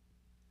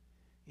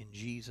 In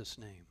Jesus'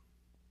 name.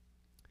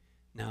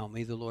 Now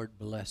may the Lord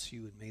bless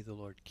you and may the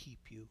Lord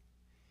keep you.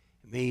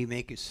 May he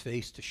make his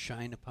face to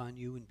shine upon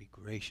you and be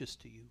gracious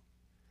to you.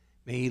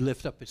 May he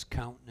lift up his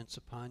countenance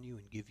upon you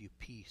and give you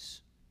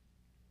peace.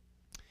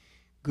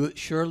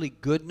 Surely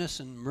goodness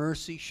and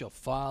mercy shall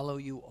follow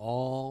you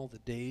all the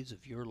days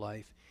of your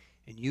life,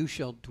 and you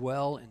shall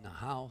dwell in the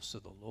house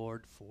of the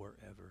Lord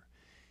forever.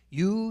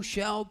 You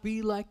shall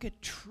be like a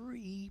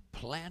tree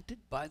planted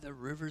by the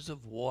rivers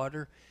of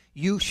water.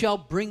 You shall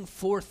bring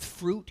forth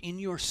fruit in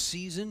your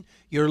season.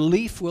 Your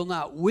leaf will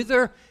not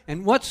wither,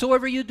 and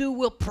whatsoever you do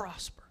will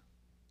prosper.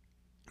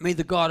 May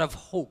the God of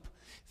hope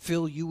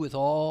fill you with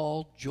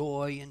all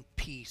joy and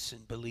peace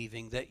in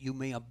believing, that you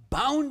may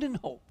abound in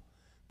hope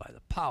by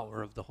the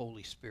power of the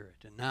Holy Spirit.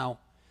 And now,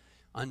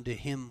 unto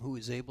him who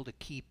is able to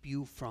keep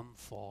you from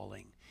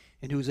falling,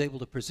 and who is able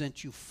to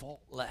present you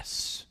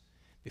faultless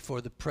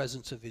before the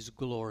presence of his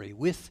glory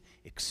with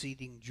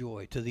exceeding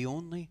joy, to the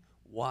only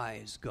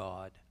wise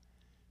God,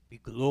 be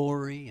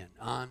glory and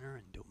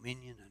honor and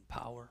dominion and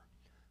power,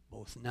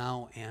 both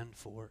now and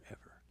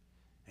forever.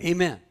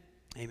 Amen.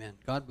 Amen.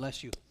 God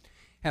bless you.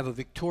 Have a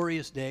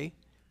victorious day.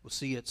 We'll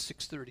see you at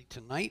 6:30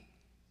 tonight.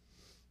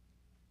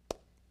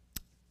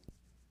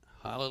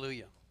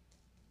 Hallelujah.